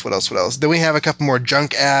 What else? Then we have a couple more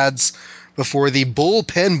junk ads before the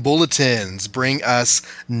bullpen bulletins bring us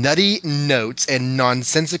nutty notes and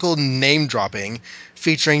nonsensical name dropping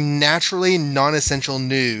featuring naturally non-essential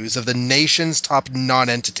news of the nation's top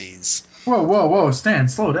non-entities. Whoa! Stan,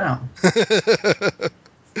 slow down.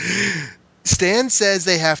 Stan says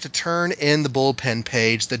they have to turn in the bullpen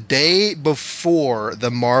page the day before the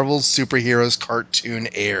Marvel Superheroes cartoon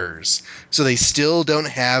airs, so they still don't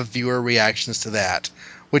have viewer reactions to that,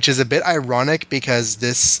 which is a bit ironic because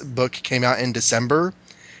this book came out in December,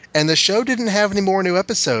 and the show didn't have any more new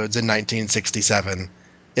episodes in 1967.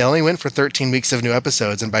 It only went for 13 weeks of new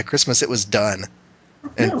episodes, and by Christmas it was done.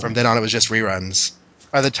 And from then on, it was just reruns.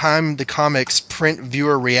 By the time the comics print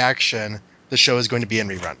viewer reaction, the show is going to be in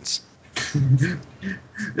reruns.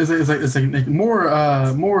 It's like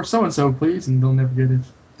more so and so, please, and they'll never get it.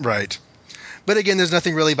 Right. But again, there's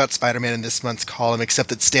nothing really about Spider-Man in this month's column except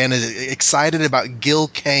that Stan is excited about Gil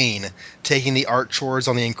Kane taking the art chores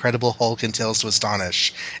on the Incredible Hulk and Tales to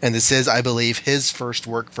Astonish. And this is, I believe, his first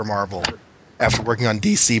work for Marvel after working on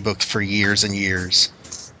DC books for years and years.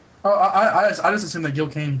 Oh, I just assumed that Gil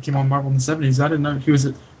Kane came on Marvel in the 70s. I didn't know he was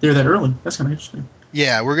there that early. That's kind of interesting.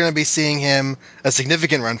 Yeah, we're going to be seeing him, a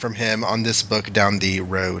significant run from him, on this book down the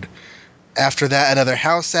road. After that, another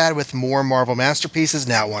house ad with more Marvel Masterpieces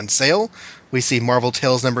now on sale. We see Marvel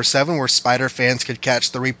Tales number 7, where Spider fans could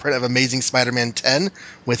catch the reprint of Amazing Spider-Man 10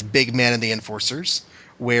 with Big Man and the Enforcers,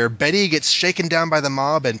 where Betty gets shaken down by the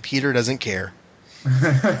mob and Peter doesn't care.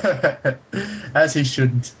 As he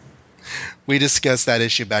shouldn't. We discussed that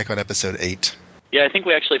issue back on episode 8. Yeah, I think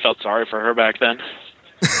we actually felt sorry for her back then.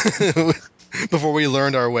 Before we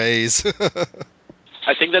learned our ways.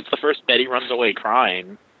 I think that's the first Betty runs away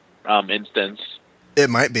crying instance. It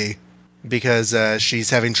might be, because she's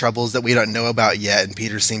having troubles that we don't know about yet, and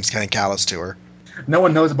Peter seems kind of callous to her. No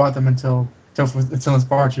one knows about them until it's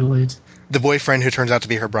far too late. The boyfriend who turns out to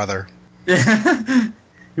be her brother.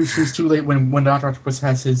 Who's too late when Dr. Octopus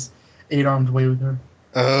has his 8-armed way with her.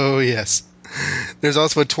 Oh, yes. There's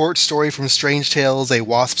also a Torch story from Strange Tales, a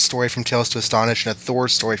Wasp story from Tales to Astonish, and a Thor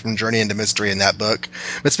story from Journey into Mystery in that book.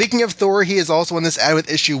 But speaking of Thor, he is also in this ad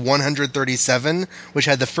with issue 137, which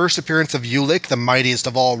had the first appearance of Ulik, the mightiest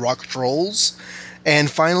of all rock trolls.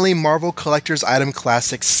 And finally, Marvel Collector's Item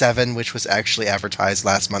Classics 7, which was actually advertised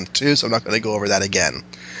last month too, so I'm not going to go over that again.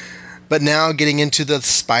 But now getting into the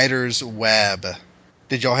Spider's Web.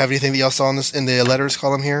 Did y'all have anything that y'all saw in the letters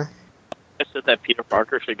column here? I said that Peter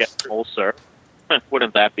Parker should get an ulcer.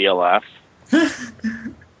 Wouldn't that be a laugh?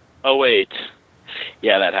 Oh, wait.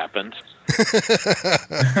 Yeah, that happened.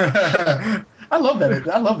 I love that.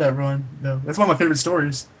 I love that run. No, that's one of my favorite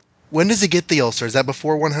stories. When does he get the ulcer? Is that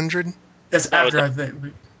before 100? That's No, after, I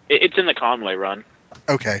think. It's in the Conway run.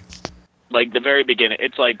 Okay. Like, the very beginning.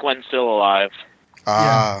 It's like Gwen's still alive.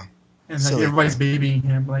 Ah. And like Silly. everybody's babying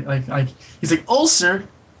him, like he's like ulcer,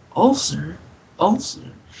 ulcer, ulcer,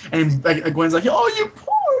 and like Gwen's like, oh, you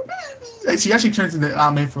poor baby. Like, she actually turns into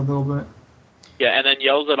Aunt May for a little bit. Yeah, and then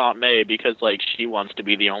yells at Aunt May because, like, she wants to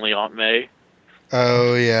be the only Aunt May.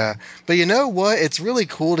 Oh, yeah. But you know what? It's really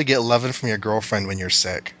cool to get loving from your girlfriend when you're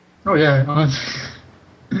sick. Oh yeah.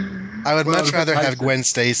 I would much rather have sick. Gwen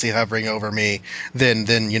Stacy hovering over me than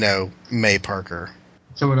May Parker.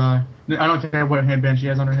 So would I. I don't care what headband she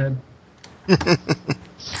has on her head.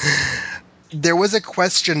 There was a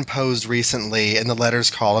question posed recently in the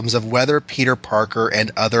letters columns of whether Peter Parker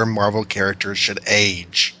and other Marvel characters should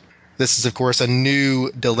age. This is, of course, a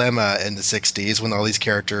new dilemma in the 60s when all these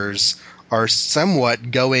characters are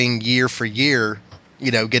somewhat going year for year,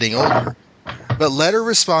 getting older. But letter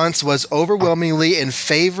response was overwhelmingly in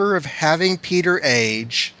favor of having Peter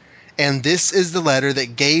age, and this is the letter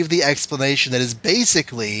that gave the explanation that is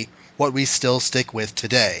basically what we still stick with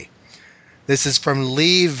today. This is from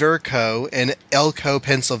Lee Verco in Elko,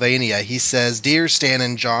 Pennsylvania. He says, Dear Stan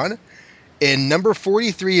and John, in number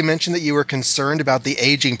 43 you mentioned that you were concerned about the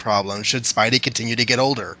aging problem should Spidey continue to get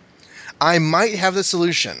older. I might have the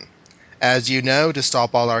solution. As you know, to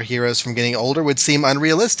stop all our heroes from getting older would seem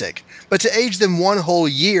unrealistic, but to age them one whole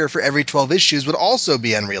year for every 12 issues would also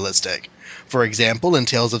be unrealistic. For example, in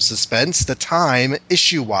Tales of Suspense, the time,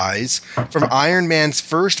 issue-wise, from Iron Man's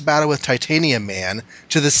first battle with Titanium Man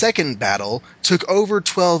to the second battle took over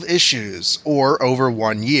 12 issues, or over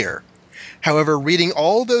 1 year. However, reading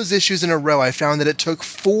all those issues in a row, I found that it took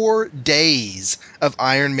 4 days of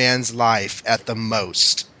Iron Man's life at the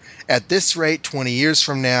most. At this rate, 20 years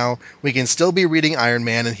from now, we can still be reading Iron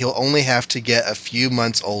Man and he'll only have to get a few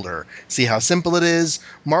months older. See how simple it is?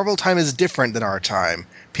 Marvel time is different than our time.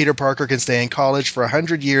 Peter Parker can stay in college for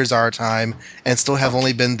 100 years our time and still have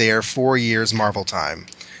only been there 4 years Marvel time.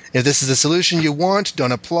 If this is a solution you want,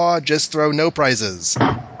 don't applaud, just throw no prizes.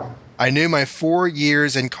 I knew my 4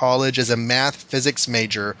 years in college as a math physics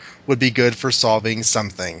major would be good for solving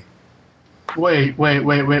something. Wait.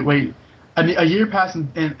 A year passed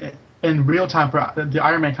in real time for the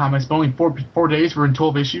Iron Man comics, but only 4 days were in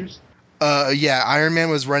 12 issues? Yeah, Iron Man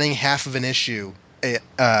was running half of an issue.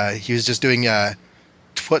 He was just doing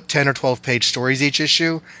 10 or 12 page stories each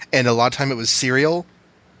issue, and a lot of time it was serial.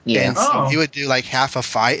 Yeah. And so he would do like half a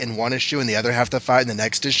fight in one issue and the other half the fight in the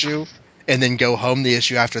next issue, and then go home the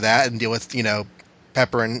issue after that and deal with,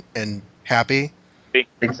 Pepper and Happy.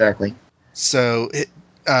 Exactly. So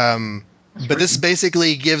But this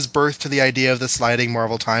basically gives birth to the idea of the sliding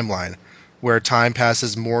Marvel timeline, where time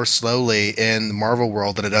passes more slowly in the Marvel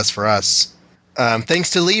world than it does for us.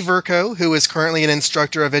 Thanks to Lee Verco, who is currently an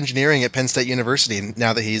instructor of engineering at Penn State University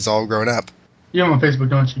now that he's all grown up. You're on Facebook,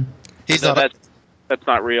 don't you? He's No, not. that's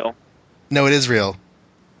not real. No, it is real.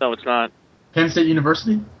 No, it's not. Penn State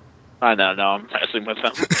University? I know, no, I'm messing with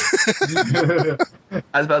them.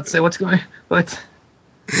 I was about to say, what?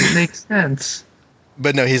 It makes sense.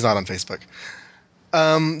 But no, he's not on Facebook.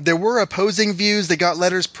 There were opposing views that got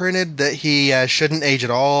letters printed that he shouldn't age at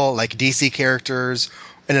all, like DC characters,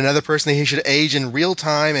 and another person that he should age in real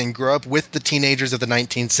time and grow up with the teenagers of the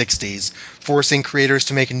 1960s, forcing creators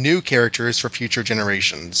to make new characters for future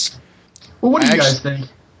generations. Well, what do you guys think?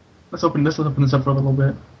 Let's open this up for a little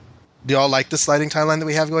bit. Do y'all like the sliding timeline that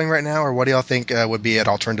we have going right now, or what do y'all think would be an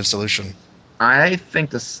alternative solution? I think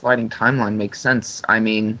the sliding timeline makes sense. I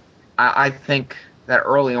mean, I think that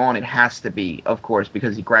early on it has to be, of course,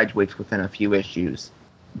 because he graduates within a few issues.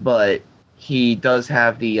 But he does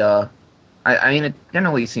have the, I mean, it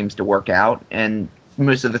generally seems to work out, and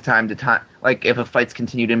most of the time, like, if a fight's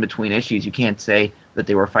continued in between issues, you can't say that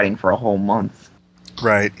they were fighting for a whole month.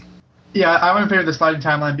 Right. Yeah, I want to favor the sliding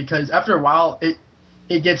timeline because after a while,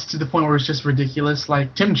 it gets to the point where it's just ridiculous.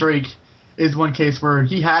 Like, Tim Drake is one case where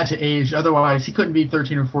he had to age, otherwise he couldn't be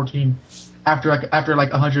 13 or 14 after like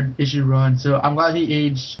a 100 issue run. So I'm glad he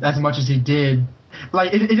aged as much as he did.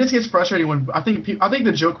 Like, it just gets frustrating when I think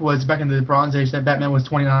the joke was back in the Bronze Age that Batman was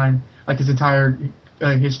 29 like his entire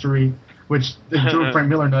history, which drove Frank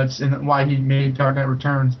Miller nuts and why he made Dark Knight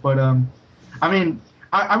Returns. But I mean,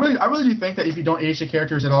 I really do think that if you don't age the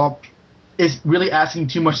characters at all, it's really asking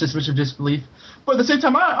too much to switch of disbelief. But at the same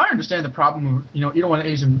time, I understand the problem of, you don't want to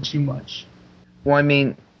age them too much. Well, I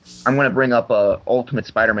mean, I'm going to bring up Ultimate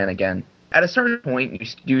Spider-Man again. At a certain point, you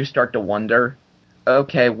do start to wonder,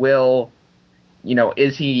 okay,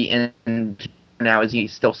 is he in now? Is he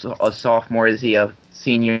still a sophomore? Is he a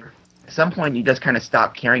senior? At some point, you just kind of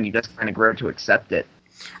stop caring. You just kind of grow to accept it.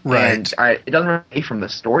 Right. And it doesn't really from the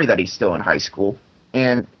story that he's still in high school.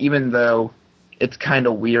 And even though it's kind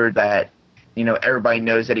of weird that, everybody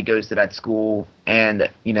knows that he goes to that school, and,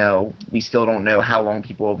 we still don't know how long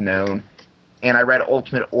people have known. And I read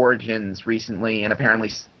Ultimate Origins recently, and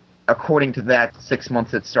apparently, according to that, 6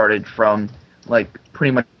 months it started from, like,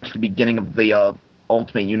 pretty much the beginning of the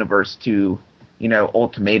Ultimate Universe to,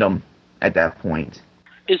 Ultimatum at that point.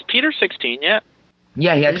 Is Peter 16 yet?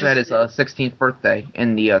 Yeah, he actually had his 16th birthday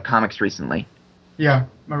in the comics recently. Yeah,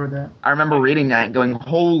 remember that. I remember reading that and going,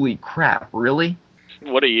 holy crap, really?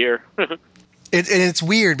 What a year. It's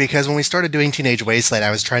weird because when we started doing Teenage Wasteland,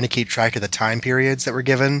 I was trying to keep track of the time periods that were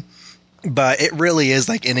given. But it really is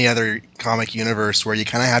like any other comic universe where you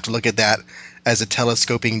kind of have to look at that as a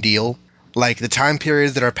telescoping deal. Like, the time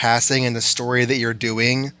periods that are passing in the story that you're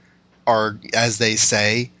doing are as they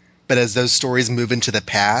say, but as those stories move into the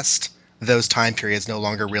past, those time periods no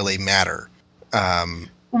longer really matter. Wasn't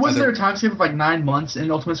there a time skip of like 9 months in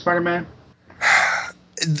Ultimate Spider-Man?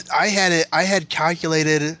 I had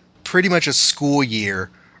calculated pretty much a school year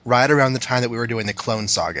right around the time that we were doing the Clone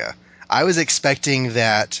Saga. I was expecting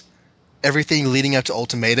that everything leading up to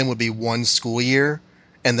Ultimatum would be one school year,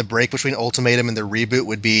 and the break between Ultimatum and the reboot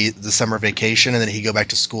would be the summer vacation, and then he'd go back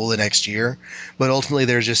to school the next year. But ultimately,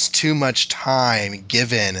 there's just too much time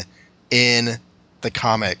given in the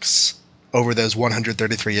comics over those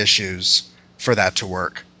 133 issues for that to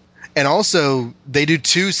work. And also, they do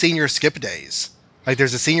 2 senior skip days. Like,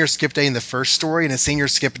 there's a senior skip day in the first story and a senior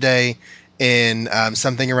skip day in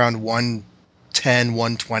something around 110,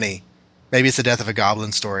 120. Maybe it's the Death of a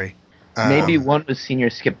Goblin story. Maybe one was senior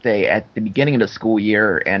skip day at the beginning of the school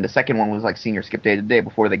year, and the second one was like senior skip day the day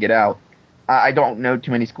before they get out. I don't know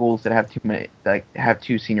too many schools that have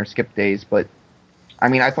 2 senior skip days, but I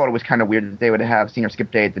mean, I thought it was kind of weird that they would have senior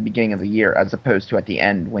skip day at the beginning of the year as opposed to at the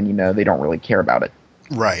end when they don't really care about it.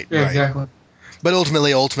 Right, Yeah, right. exactly. But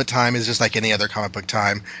ultimately, Ultimate Time is just like any other comic book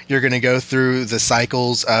time. You're going to go through the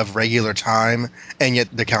cycles of regular time, and yet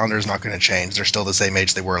the calendar is not going to change. They're still the same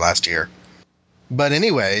age they were last year. But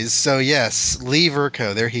anyways, so yes, Lee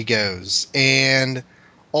Verco, there he goes. And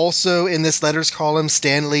also in this letters column,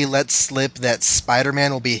 Stan Lee lets slip that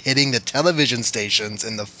Spider-Man will be hitting the television stations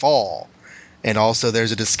in the fall. And also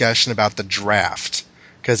there's a discussion about the draft,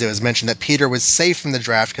 because it was mentioned that Peter was safe from the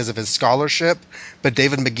draft because of his scholarship, but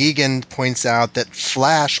David McGeegan points out that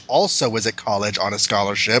Flash also was at college on a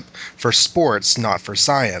scholarship for sports, not for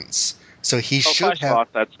science. So he should Flash have...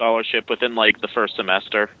 lost that scholarship within, like, the first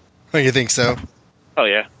semester. Oh, you think so? Oh,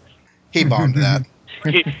 yeah. He bombed that.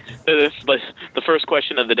 The first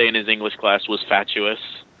question of the day in his English class was fatuous.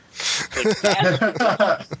 It's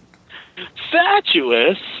like,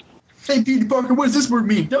 Fatuous? Hey, Peter Parker, what does this word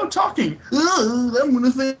mean? No talking. Ugh, I'm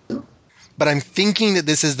gonna fail. But I'm thinking that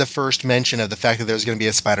this is the first mention of the fact that there's going to be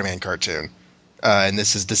a Spider-Man cartoon. And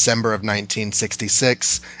this is December of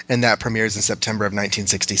 1966, and that premieres in September of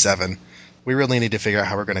 1967. We really need to figure out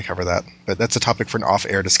how we're going to cover that, but that's a topic for an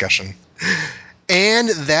off-air discussion. And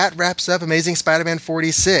that wraps up Amazing Spider-Man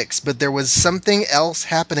 46, but there was something else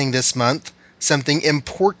happening this month, something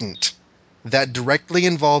important, that directly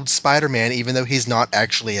involved Spider-Man even though he's not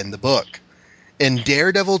actually in the book. In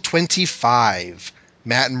Daredevil 25,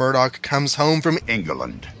 Matt Murdock comes home from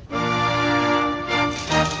England.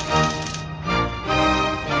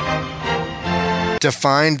 to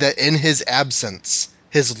find that in his absence,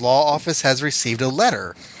 his law office has received a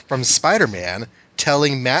letter from Spider-Man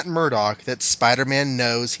telling Matt Murdock that Spider-Man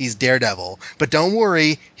knows he's Daredevil, but don't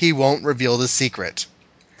worry, he won't reveal the secret.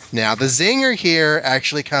 Now, the zinger here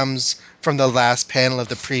actually comes from the last panel of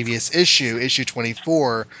the previous issue, issue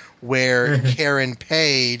 24, where Karen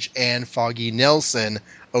Page and Foggy Nelson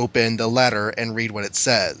open the letter and read what it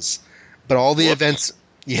says. But all the events,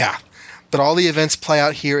 but all the events play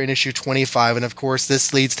out here in issue 25, and of course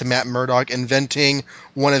this leads to Matt Murdock inventing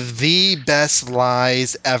one of the best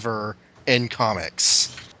lies ever in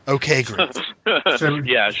comics. Okay, Groot.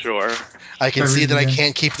 Yeah, sure. I can see that I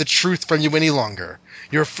can't keep the truth from you any longer.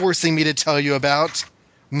 You're forcing me to tell you about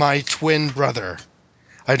my twin brother.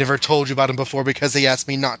 I've never told you about him before because he asked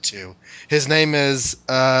me not to. His name is,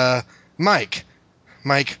 Mike.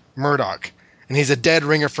 Mike Murdock. And he's a dead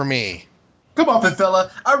ringer for me. Come off it,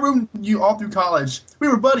 fella. I roomed you all through college. We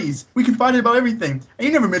were buddies. We confided about everything. And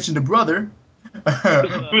you never mentioned a brother.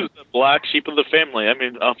 Who's the black sheep of the family? I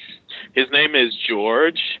mean, his name is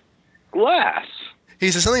George Glass.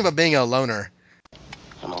 He says something about being a loner.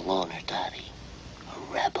 I'm a loner, Daddy.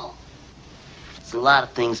 A rebel. There's a lot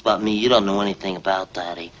of things about me you don't know anything about,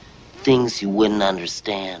 Daddy. Things you wouldn't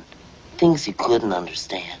understand. Things you couldn't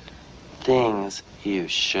understand. Things you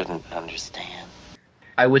shouldn't understand.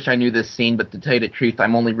 I wish I knew this scene, but to tell you the truth,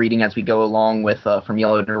 I'm only reading as we go along with From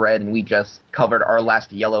Yellow to Red, and we just covered our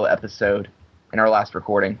last Yellow episode in our last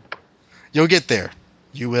recording. You'll get there.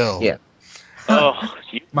 You will. Yeah.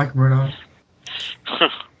 Mike Murdock.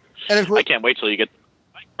 I can't wait till you get.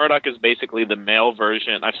 Mike Murdock is basically the male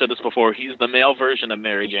version. I've said this before. He's the male version of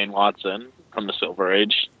Mary Jane Watson from the Silver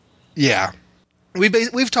Age. Yeah.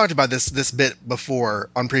 We've talked about this bit before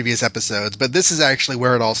on previous episodes, but this is actually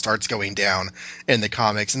where it all starts going down in the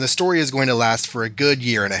comics, and the story is going to last for a good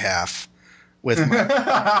year and a half. With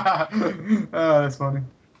that's funny.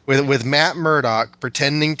 With Matt Murdock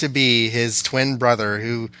pretending to be his twin brother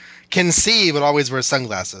who can see but always wears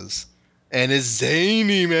sunglasses, and is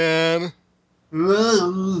zany, man.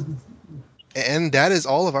 And that is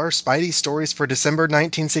all of our Spidey stories for December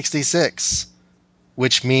 1966,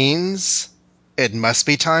 which means it must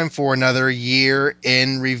be time for another year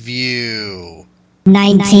in review.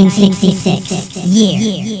 1966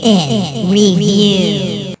 Year in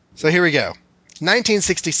Review. So here we go.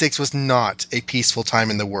 1966 was not a peaceful time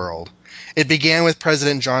in the world. It began with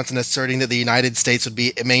President Johnson asserting that the United States would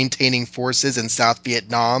be maintaining forces in South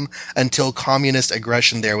Vietnam until communist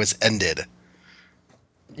aggression there was ended.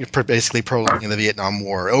 Basically prolonging the Vietnam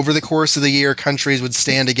War. Over the course of the year, countries would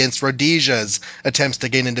stand against Rhodesia's attempts to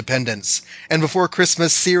gain independence. And before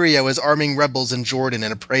Christmas, Syria was arming rebels in Jordan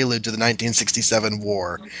in a prelude to the 1967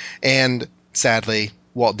 war. And, sadly,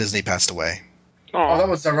 Walt Disney passed away. Oh, that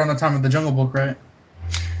was around the time of the Jungle Book, right?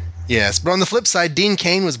 Yes, but on the flip side, Dean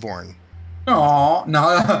Cain was born. Aw, no,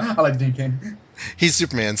 I like Dean Cain. He's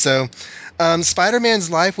Superman. So, Spider-Man's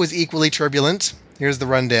life was equally turbulent. Here's the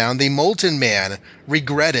rundown. The Molten Man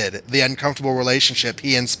regretted the uncomfortable relationship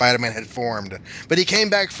he and Spider-Man had formed, but he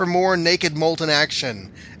came back for more naked molten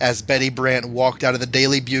action as Betty Brant walked out of the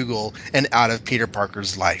Daily Bugle and out of Peter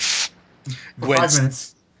Parker's life. For 5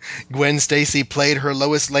 minutes. Gwen Stacy played her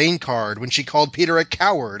Lois Lane card when she called Peter a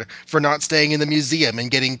coward for not staying in the museum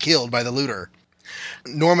and getting killed by the looter.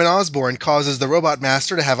 Norman Osborn causes the Robot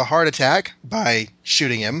Master to have a heart attack by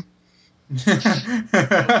shooting him.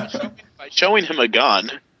 By showing him a gun.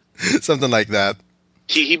 Something like that.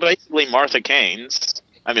 He basically Martha Kane's.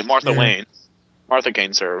 I mean, Martha Wayne. Martha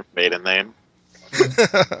Kane's her maiden name.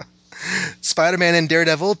 Spider-Man and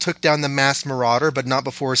Daredevil took down the masked Marauder, but not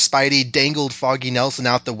before Spidey dangled Foggy Nelson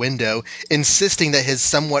out the window, insisting that his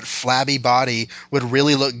somewhat flabby body would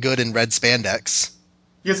really look good in red spandex.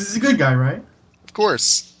 Yes, he's a good guy, right? Of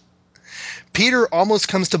course. Peter almost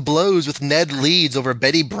comes to blows with Ned Leeds over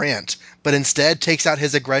Betty Brant, but instead takes out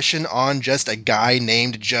his aggression on just a guy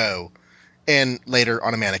named Joe. And later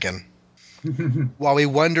on a mannequin. while we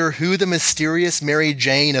wonder who the mysterious Mary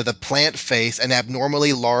Jane of the plant face and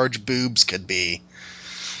abnormally large boobs could be.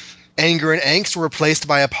 Anger and angst were replaced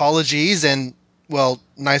by apologies and, well,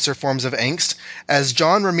 nicer forms of angst, as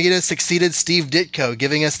John Romita succeeded Steve Ditko,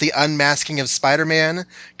 giving us the unmasking of Spider-Man,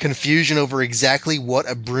 confusion over exactly what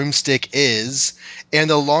a broomstick is, and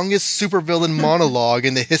the longest supervillain monologue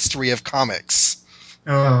in the history of comics.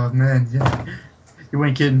 Oh man, yeah, you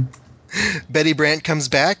ain't kidding. Betty Brant comes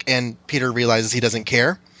back, and Peter realizes he doesn't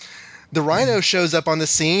care. The Rhino shows up on the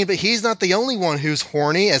scene, but he's not the only one who's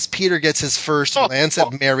horny, as Peter gets his first glance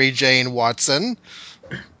at Mary Jane Watson.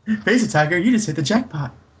 Face attacker, you just hit the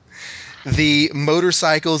jackpot. The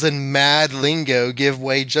motorcycles and mad lingo give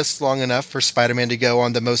way just long enough for Spider-Man to go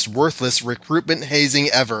on the most worthless recruitment hazing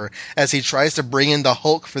ever, as he tries to bring in the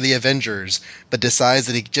Hulk for the Avengers, but decides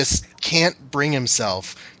that he just can't bring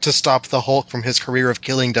himself to stop the Hulk from his career of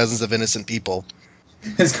killing dozens of innocent people.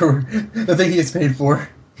 His career, the thing he gets paid for.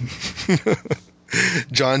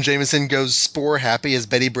 John Jameson goes spore happy as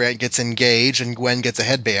Betty Brant gets engaged and Gwen gets a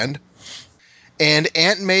headband. And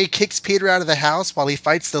Aunt May kicks Peter out of the house while he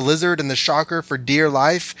fights the Lizard and the Shocker for dear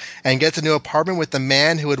life and gets a new apartment with the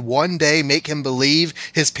man who would one day make him believe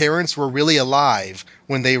his parents were really alive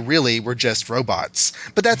when they really were just robots.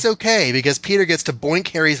 But that's okay, because Peter gets to boink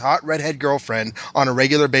Harry's hot redhead girlfriend on a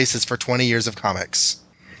regular basis for 20 years of comics.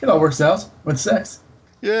 It all works out with sex.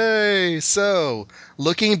 Yay! So,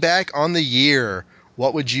 looking back on the year,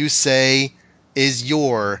 what would you say is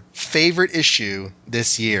your favorite issue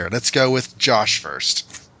this year? Let's go with Josh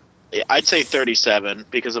first. I'd say 37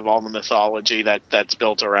 because of all the mythology that's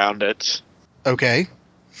built around it. Okay.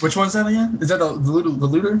 Which one's that again? Is that the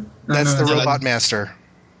looter? No, That's the no, Robot Master.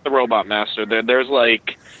 The Robot Master. There's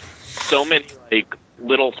like so many like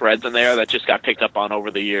little threads in there that just got picked up on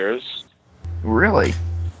over the years. Really?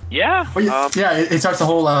 Yeah. Well, yeah, it starts the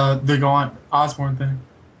whole the Gaunt Osborn thing.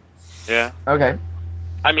 Yeah. Okay.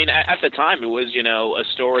 I mean, at the time, it was, a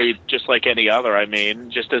story just like any other. I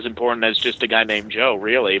mean, just as important as just a guy named Joe,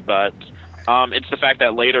 really. But it's the fact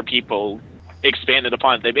that later people expanded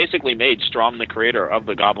upon it. They basically made Strom the creator of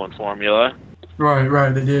the Goblin formula.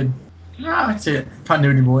 Right, they did. Ah, I see it.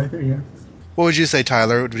 Continuity boy. There you go. What would you say,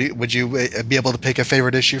 Tyler? Would you be able to pick a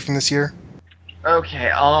favorite issue from this year?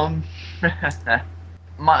 Okay.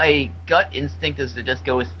 My gut instinct is to just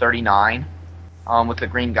go with 39, with the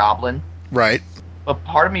Green Goblin. Right. But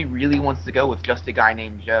part of me really wants to go with just a guy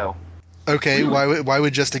named Joe. Okay, why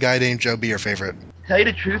would just a guy named Joe be your favorite? Tell you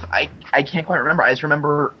the truth, I can't quite remember. I just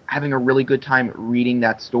remember having a really good time reading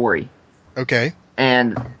that story. Okay.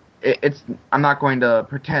 And it's I'm not going to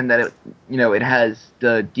pretend that it has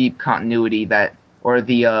the deep continuity that, or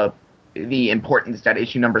the importance that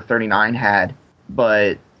issue number 39 had,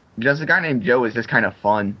 but just a guy named Joe is just kind of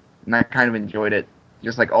fun, and I kind of enjoyed it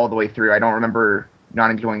just like all the way through. I don't remember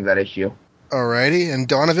not enjoying that issue. Alrighty, and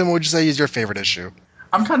Donovan, what would you say is your favorite issue?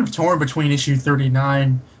 I'm kind of torn between issue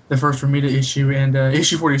 39, the first Romita issue, and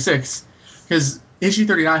issue 46, because issue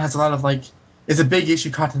 39 has a lot of it's a big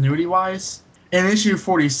issue continuity wise, and issue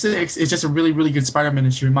 46 is just a really really good Spider-Man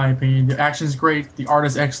issue in my opinion. The action is great, the art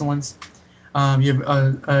is excellent. You have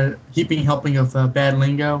a heaping helping of bad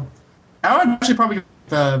lingo. I would actually probably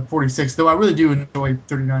go with 46, though I really do enjoy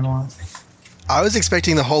 39 a lot. I was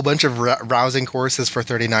expecting the whole bunch of rousing choruses for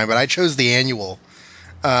 39, but I chose the annual.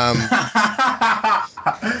 How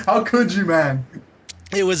could you, man?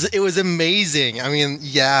 It was amazing. I mean,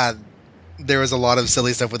 yeah, there was a lot of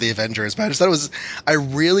silly stuff with the Avengers, but I just thought I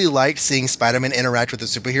really liked seeing Spider-Man interact with the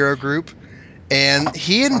superhero group. And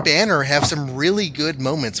he and Banner have some really good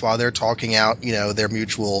moments while they're talking out, their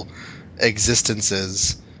mutual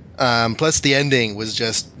existences. Plus, the ending was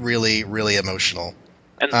just really, really emotional.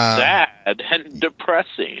 And sad and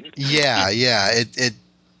depressing. Yeah, it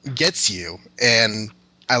gets you, and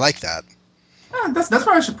I like that. Yeah, that's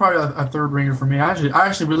why I should probably a third ringer for me. I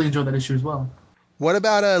actually really enjoyed that issue as well. What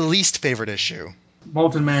about a least favorite issue?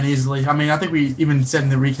 Molten Man easily. I mean, I think we even said in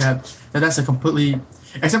the recap that that's a completely,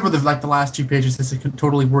 except for the last 2 pages, it's a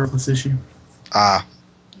totally worthless issue. Ah,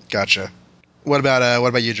 gotcha. What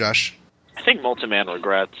about you, Josh? I think Multiman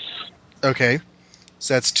regrets. Okay,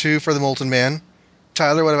 so that's 2 for the Molten Man.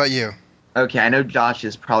 Tyler, what about you? Okay, I know Josh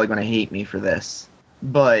is probably going to hate me for this,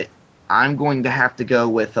 but I'm going to have to go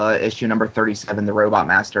with issue number 37, The Robot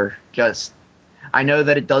Master. I know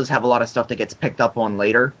that it does have a lot of stuff that gets picked up on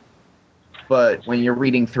later, but when you're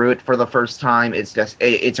reading through it for the first time, it's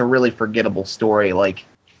a really forgettable story. Like,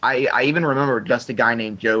 I even remember just a guy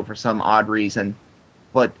named Joe for some odd reason,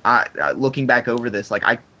 but looking back over this,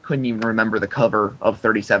 I couldn't even remember the cover of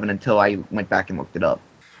 37 until I went back and looked it up.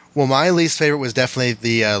 Well, my least favorite was definitely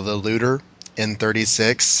the looter in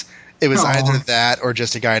 36. It was either Aw. that or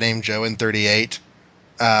just a guy named Joe in 38.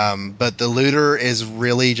 But the looter is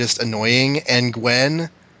really just annoying, and Gwen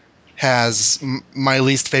has my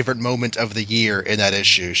least favorite moment of the year in that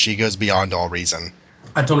issue. She goes beyond all reason.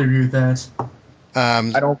 I totally agree with that.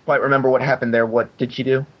 I don't quite remember what happened there. What did she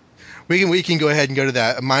do? We can go ahead and go to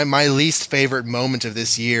that. My least favorite moment of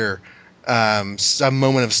this year, some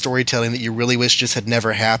moment of storytelling that you really wish just had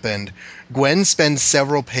never happened. Gwen spends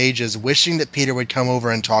several pages wishing that Peter would come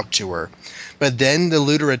over and talk to her, but then the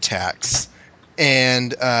looter attacks,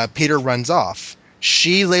 and Peter runs off.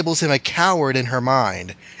 She labels him a coward in her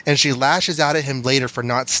mind, and she lashes out at him later for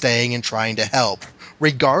not staying and trying to help,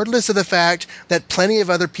 regardless of the fact that plenty of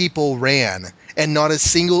other people ran, and not a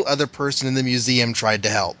single other person in the museum tried to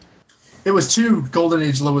help. It was too Golden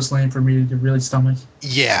Age Lois Lane for me to really stomach.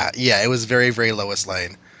 Yeah, it was very, very Lois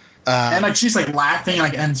Lane. And like she's like laughing,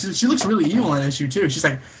 like, and she looks really evil in that issue too. She's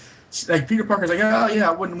like Peter Parker's like, oh yeah,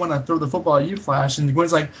 I wouldn't want to throw the football at you, Flash. And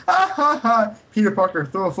Gwen's like, ha ha ha, Peter Parker,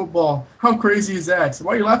 throw a football. How crazy is that?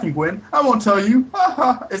 Why are you laughing, Gwen? I won't tell you. Ha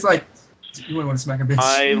ha. It's like you wouldn't want to smack a bitch.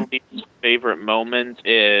 My least favorite moment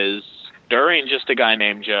is during Just a Guy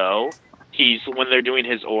Named Joe. He's when they're doing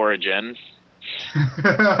his origin. All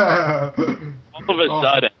of a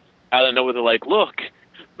sudden, out of nowhere, they're like, look,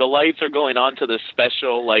 the lights are going on to the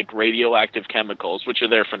special, like, radioactive chemicals, which are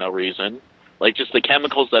there for no reason. Like, just the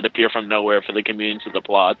chemicals that appear from nowhere for the convenience of the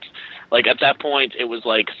plot. Like, at that point, it was,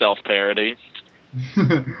 like, self-parody.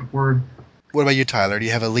 Word. What about you, Tyler? Do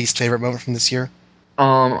you have a least favorite moment from this year?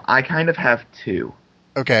 I kind of have two.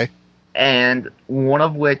 Okay. And one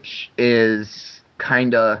of which is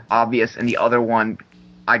kind of obvious, and the other one,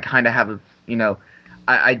 I kind of have,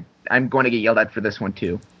 I'm going to get yelled at for this one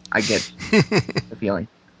too. I get the feeling.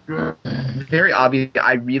 Very obvious.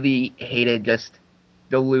 I really hated just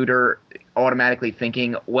the looter automatically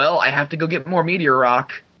thinking, well, I have to go get more meteor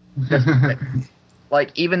rock.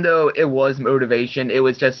 Like, even though it was motivation, it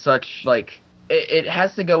was just such, like, it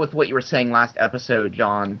has to go with what you were saying last episode,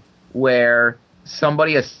 John, where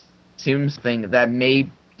somebody assumes thing that may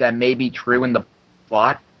be true in the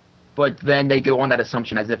plot, but then they go on that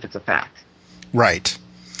assumption as if it's a fact. Right.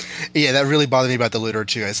 Yeah, that really bothered me about the looter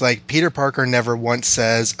too. It's like Peter Parker never once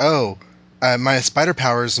says, "Oh, my spider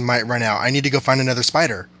powers might run out. I need to go find another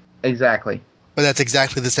spider." Exactly. But that's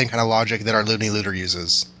exactly the same kind of logic that our loony looter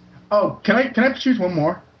uses. Oh, can I choose one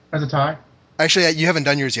more as a tie? Actually, you haven't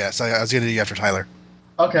done yours yet, so I was going to do you after Tyler.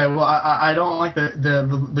 Okay, well, I don't like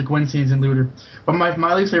the Gwen scenes in Looter, but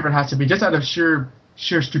my least favorite has to be just out of sheer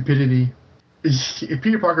stupidity. If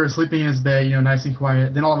Peter Parker is sleeping in his bed, nice and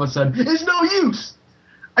quiet, then all of a sudden, it's no use!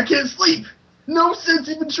 I can't sleep! No sense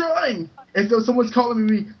even trying! As though someone's calling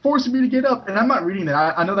me, forcing me to get up, and I'm not reading that.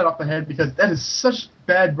 I know that off the head because that is such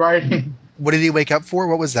bad writing. What did he wake up for?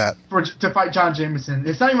 What was that? To fight John Jameson.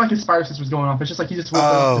 It's not even like his spider sense was going off. It's just like he just woke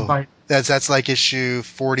up to fight. That's like issue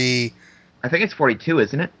 40. I think it's 42,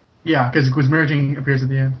 isn't it? Yeah, because Merging appears at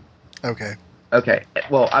the end. Okay. Okay.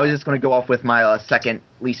 Well, I was just going to go off with my second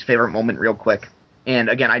least favorite moment real quick. And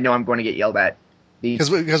again, I know I'm going to get yelled at. Because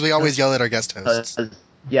we always yell at our guest hosts.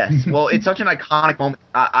 Yes. Well, it's such an iconic moment.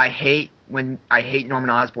 I hate Norman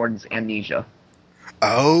Osborn's amnesia.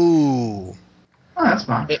 Oh, that's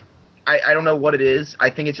fine. I don't know what it is. I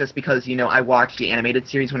think it's just because, I watched the animated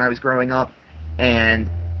series when I was growing up, and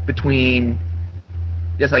between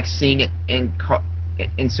just like seeing it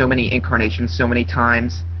in so many incarnations so many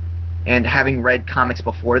times, and having read comics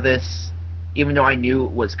before this, even though I knew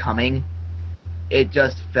it was coming, it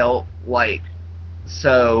just felt like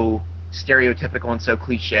so stereotypical and so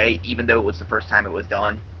cliche, even though it was the first time it was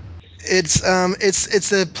done. It's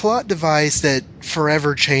a plot device that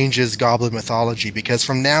forever changes Goblin mythology, because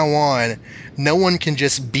from now on, no one can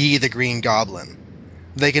just be the Green Goblin.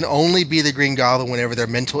 They can only be the Green Goblin whenever their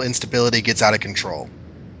mental instability gets out of control.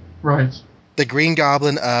 Right. The Green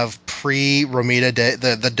Goblin of pre-Romita,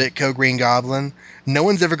 the Ditko Green Goblin, no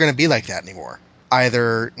one's ever going to be like that anymore.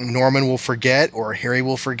 Either Norman will forget, or Harry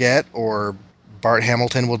will forget, or Bart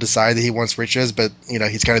Hamilton will decide that he wants riches, but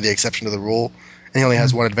he's kind of the exception to the rule. And he only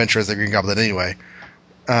has one adventure as the Green Goblin anyway.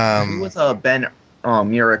 Who was Ben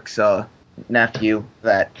Murick's nephew?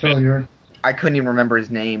 That I couldn't even remember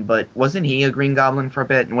his name, but wasn't he a Green Goblin for a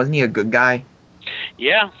bit? And wasn't he a good guy?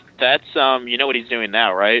 Yeah, that's you know what he's doing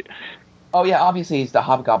now, right? Oh yeah, obviously he's the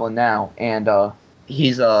Hobgoblin now, and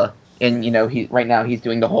he's he right now he's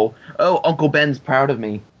doing the whole Uncle Ben's proud of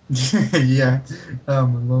me. Yeah. Oh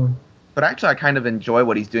my lord. But actually, I kind of enjoy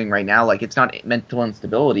what he's doing right now. Like, it's not mental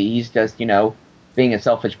instability. He's just, being a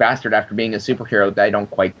selfish bastard after being a superhero that I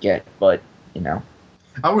don't quite get. But,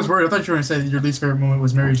 I was worried. I thought you were going to say that your least favorite moment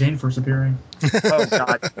was Mary Jane first appearing. Oh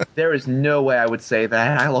God, there is no way I would say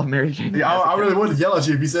that. I love Mary Jane. Yeah, I really would yell at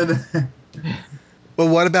you if you said that. Well,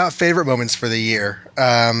 what about favorite moments for the year?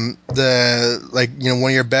 One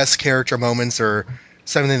of your best character moments, or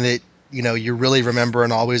something that you really remember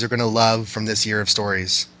and always are going to love from this year of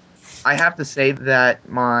stories. I have to say that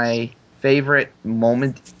my favorite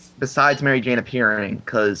moment, besides Mary Jane appearing,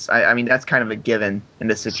 because I mean that's kind of a given in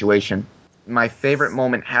this situation. My favorite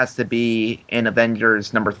moment has to be in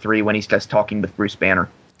Avengers #3 when he's just talking with Bruce Banner.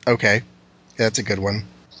 Okay, that's a good one.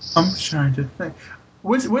 I'm trying to think.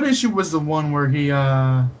 What issue was the one where he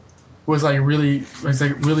was like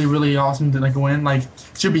really awesome to like win? Like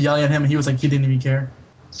she'd be yelling at him and he was like he didn't even care.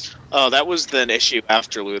 Oh, that was the issue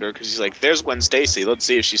after Luthor, because he's like, "There's Gwen Stacy. Let's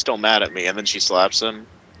see if she's still mad at me," and then she slaps him.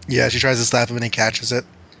 Yeah, she tries to slap him and he catches it.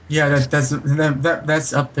 Yeah,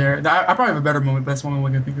 that's up there. I probably have a better moment, but that's one I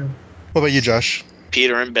can think of. What about you, Josh?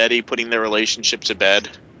 Peter and Betty putting their relationship to bed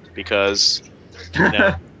because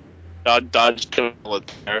dodged a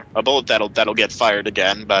bullet there. A bullet that'll get fired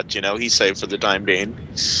again, but he's safe for the time being.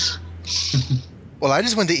 Well, I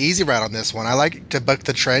just went the easy route on this one. I like to buck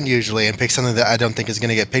the trend usually and pick something that I don't think is going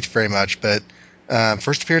to get picked very much. But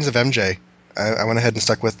first appearance of MJ, I went ahead and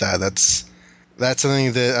stuck with that. That's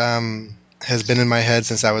something that has been in my head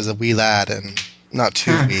since I was a wee lad, and not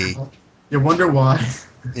too wee. You wonder why.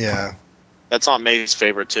 Yeah. That's Aunt May's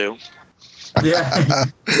favorite too. Yeah.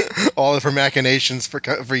 All of her machinations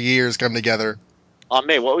for years come together. Aunt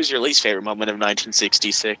May, what was your least favorite moment of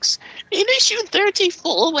 1966? In issue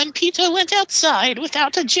 34, when Peter went outside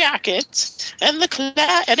without a jacket, and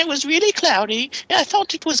and it was really cloudy, and I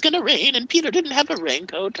thought it was going to rain, and Peter didn't have a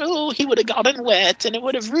raincoat. Oh, he would have gotten wet, and it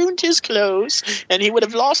would have ruined his clothes, and he would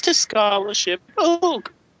have lost his scholarship. Oh,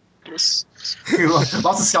 goodness. He lost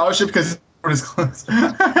a scholarship because he his clothes.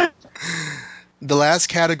 The last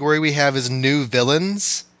category we have is new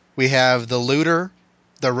villains. We have the Looter,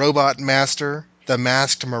 the Robot Master, the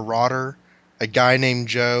Masked Marauder, a guy named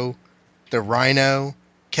Joe, the Rhino,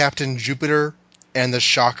 Captain Jupiter, and the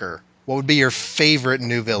Shocker. What would be your favorite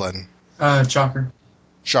new villain? Shocker.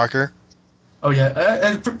 Shocker? Oh yeah,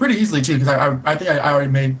 and pretty easily too, because I think I already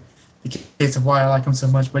made the case of why I like him so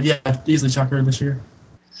much. But yeah, easily Shocker this year.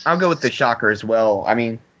 I'll go with the Shocker as well. I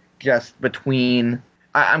mean, just between,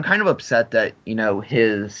 I'm kind of upset that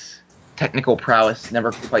his technical prowess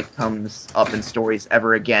never quite comes up in stories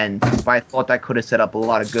ever again. But I thought that could have set up a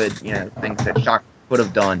lot of good things that Shocker could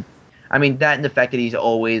have done. I mean, that and the fact that he's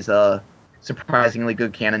always a surprisingly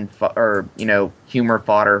good canon humor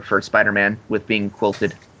fodder for Spider-Man with being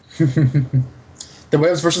quilted. The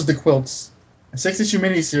Webs versus the Quilts, a 6-issue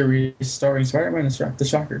miniseries starring Spider-Man and the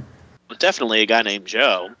Shocker. Well, definitely a guy named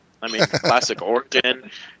Joe. I mean, classic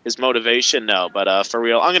origin, his motivation, no. But for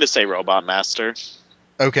real, I'm going to say Robot Master.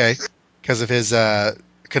 Okay. Because of his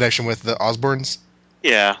connection with the Osborns?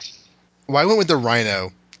 Yeah. Well, I went with the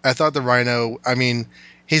Rhino. I thought the Rhino, I mean,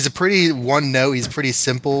 he's a pretty one note, he's pretty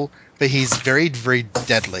simple, but he's very, very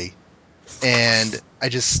deadly. And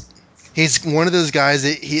he's one of those guys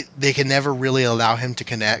that they can never really allow him to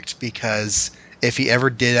connect, because if he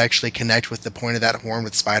ever did actually connect with the point of that horn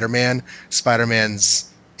with Spider-Man, Spider-Man's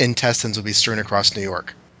intestines would be strewn across New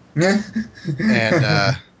York. And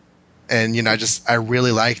I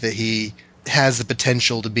really like that he has the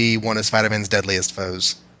potential to be one of Spider-Man's deadliest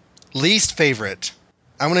foes. Least favorite.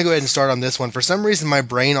 I'm going to go ahead and start on this one. For some reason, my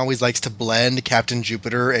brain always likes to blend Captain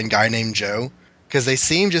Jupiter and Guy Named Joe, because they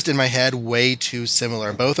seem just in my head way too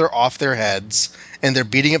similar. Both are off their heads, and they're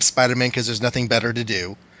beating up Spider-Man because there's nothing better to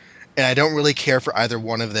do. And I don't really care for either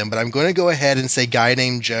one of them, but I'm going to go ahead and say Guy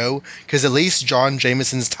Named Joe, because at least John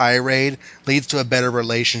Jameson's tirade leads to a better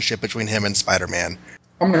relationship between him and Spider-Man.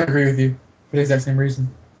 I'm gonna agree with you for the exact same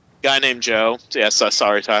reason. Guy named Joe. Yes,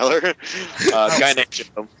 sorry, Tyler. Guy named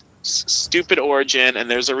Joe. Stupid origin, and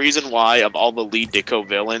there's a reason why of all the lead Ditko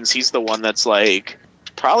villains, he's the one that's like,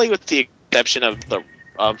 probably with the exception of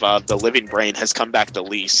the Living Brain, has come back the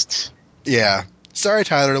least. Yeah. Sorry,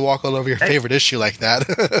 Tyler, to walk all over your favorite issue like that.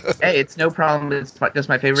 Hey, it's no problem. It's just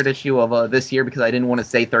my favorite issue of this year because I didn't want to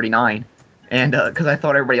say 39, and because I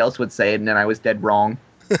thought everybody else would say it, and then I was dead wrong.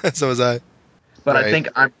 So was I. But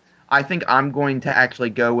Right. I think I'm going to actually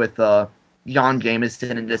go with John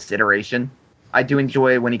Jameson in this iteration. I do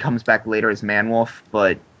enjoy when he comes back later as Manwolf,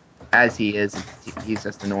 but as he is, he's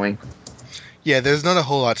just annoying. Yeah, there's not a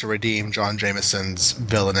whole lot to redeem John Jameson's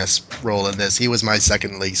villainous role in this. He was my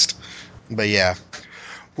second least. But yeah.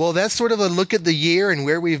 Well, that's sort of a look at the year and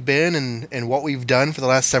where we've been and what we've done for the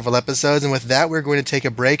last several episodes. And with that, we're going to take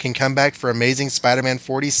a break and come back for Amazing Spider-Man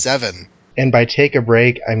 47. And by take a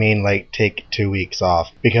break, I mean like take 2 weeks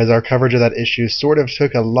off, because our coverage of that issue sort of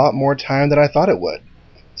took a lot more time than I thought it would.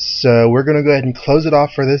 So we're going to go ahead and close it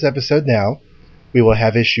off for this episode now. We will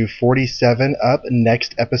have issue 47 up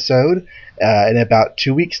next episode in about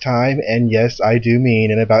 2 weeks' time. And yes, I do mean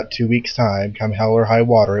in about 2 weeks' time, come hell or high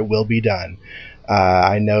water, it will be done.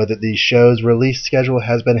 I know that the show's release schedule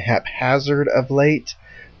has been haphazard of late.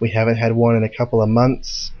 We haven't had one in a couple of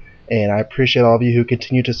months. And I appreciate all of you who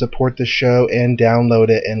continue to support the show and download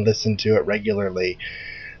it and listen to it regularly.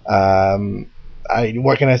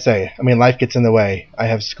 What can I say? I mean, life gets in the way. I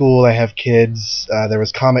have school, I have kids, there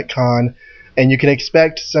was Comic-Con, and you can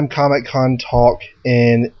expect some Comic-Con talk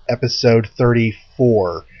in episode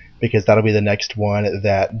 34, because that'll be the next one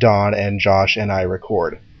that Don and Josh and I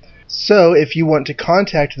record. So, if you want to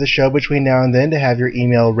contact the show between now and then to have your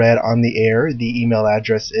email read on the air, the email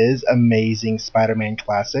address is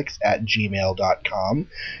amazingspidermanclassics@gmail.com.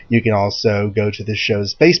 You can also go to the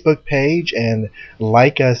show's Facebook page and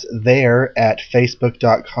like us there at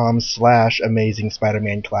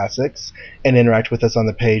facebook.com/amazingspidermanclassics and interact with us on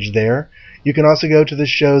the page there. You can also go to the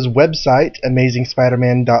show's website,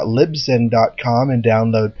 amazingspiderman.libsyn.com, and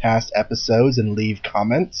download past episodes and leave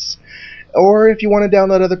comments. Or if you want to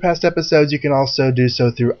download other past episodes, you can also do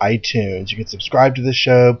so through iTunes. You can subscribe to the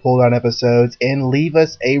show, pull down episodes, and leave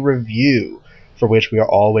us a review, for which we are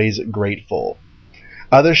always grateful.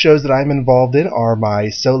 Other shows that I'm involved in are my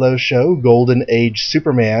solo show, Golden Age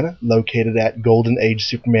Superman, located at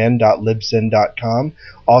goldenagesuperman.libsyn.com.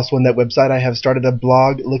 Also on that website, I have started a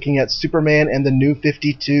blog looking at Superman and the New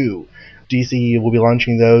 52. DC will be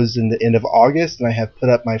launching those in the end of August, and I have put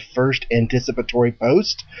up my first anticipatory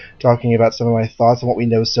post talking about some of my thoughts on what we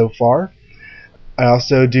know so far. I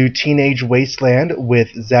also do Teenage Wasteland with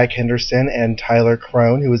Zach Henderson and Tyler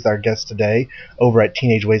Crone, who is our guest today, over at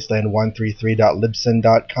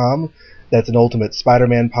teenagewasteland133.libsyn.com. That's an Ultimate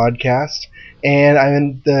Spider-Man podcast. And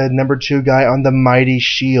I'm the number 2 guy on The Mighty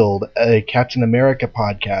Shield, a Captain America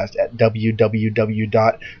podcast at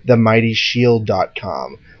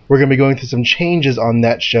www.themightyshield.com. We're going to be going through some changes on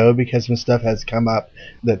that show because some stuff has come up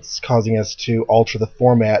that's causing us to alter the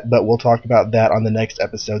format, but we'll talk about that on the next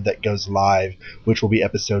episode that goes live, which will be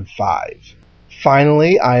episode 5.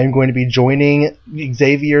 Finally, I am going to be joining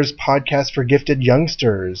Xavier's podcast for Gifted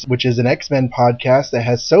Youngsters, which is an X-Men podcast that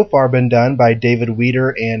has so far been done by David Weeder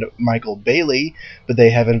and Michael Bailey, but they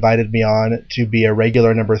have invited me on to be a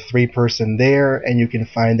regular number 3 person there, and you can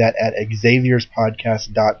find that at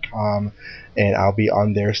xavierspodcast.com, and I'll be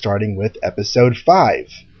on there starting with episode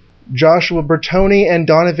 5. Joshua Bertoni and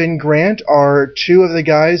Donovan Grant are 2 of the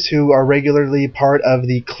guys who are regularly part of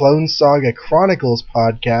the Clone Saga Chronicles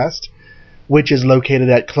podcast, which is located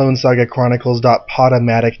at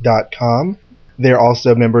clonesagachronicles.podomatic.com. They're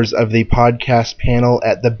also members of the podcast panel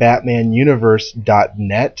at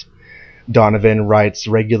thebatmanuniverse.net. Donovan writes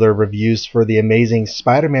regular reviews for the Amazing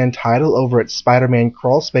Spider-Man title over at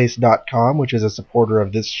spidermancrawlspace.com, which is a supporter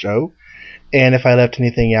of this show. And if I left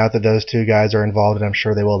anything out that those 2 guys are involved in, I'm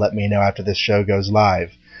sure they will let me know after this show goes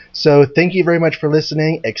live. So thank you very much for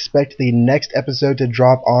listening. Expect the next episode to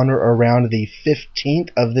drop on or around the 15th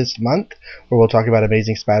of this month, where we'll talk about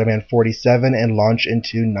Amazing Spider-Man 47 and launch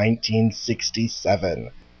into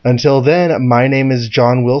 1967. Until then, my name is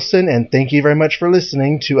John Wilson, and thank you very much for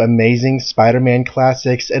listening to Amazing Spider-Man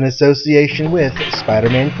Classics in association with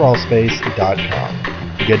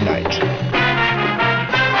SpidermanCrawlspace.com. Good night.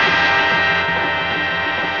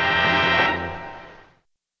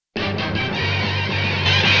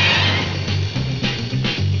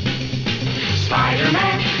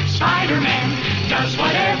 Spider-Man does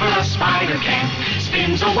whatever a spider can.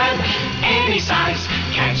 Spins a web any size,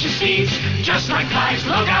 catches thieves just like flies.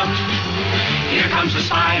 Look out, here comes the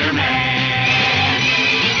Spider-Man.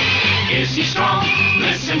 Is he strong?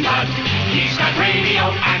 Listen, bud, he's got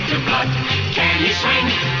radioactive blood. Can he swing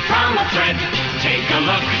from a thread? Take a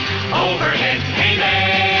look overhead. Hey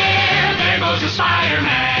there goes the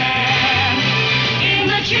Spider-Man. In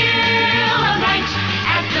the chill of night,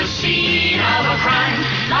 at the scene of a crime,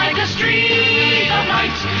 like a streak of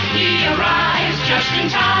light, he arrives just in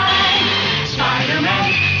time.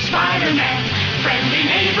 Spider-Man, Spider-Man, friendly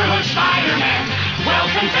neighborhood Spider-Man.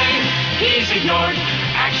 Wealth and fame, he's ignored.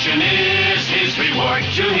 Action is his reward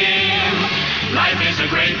to him. Life is a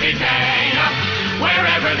great big hang-up.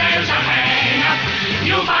 Wherever there's a hang-up,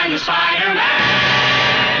 you'll find the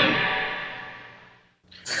Spider-Man.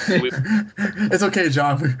 It's okay,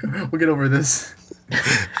 John. We'll get over this.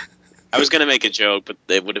 I was going to make a joke, but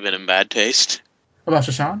it would have been in bad taste. About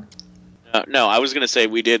Shashan? No, I was going to say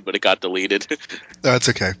we did, but it got deleted. No, it's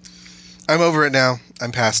okay. I'm over it now.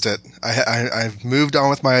 I'm past it. I've moved on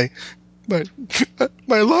with my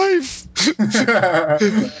My life. Just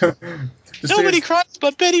Nobody take cries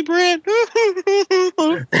but Betty Brant.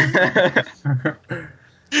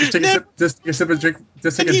 just take a sip. Just take a sip of drink.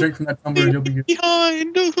 Just take a drink from that tumbler, and you'll be good.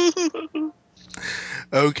 behind.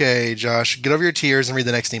 Okay, Josh, get over your tears and read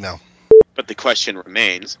the next email. But the question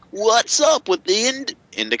remains: what's up with the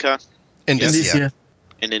Indica? Indicia.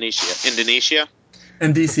 Indonesia?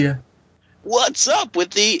 Indicia. What's up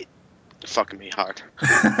with the... Fucking me hard.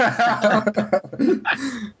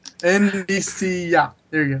 Indicia.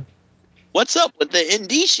 There you go. What's up with the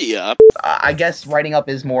Indicia? I guess writing up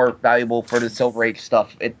is more valuable for the Silver Age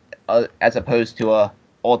stuff, as opposed to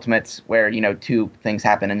Ultimates, where 2 things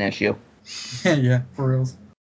happen in an issue. Yeah, for reals.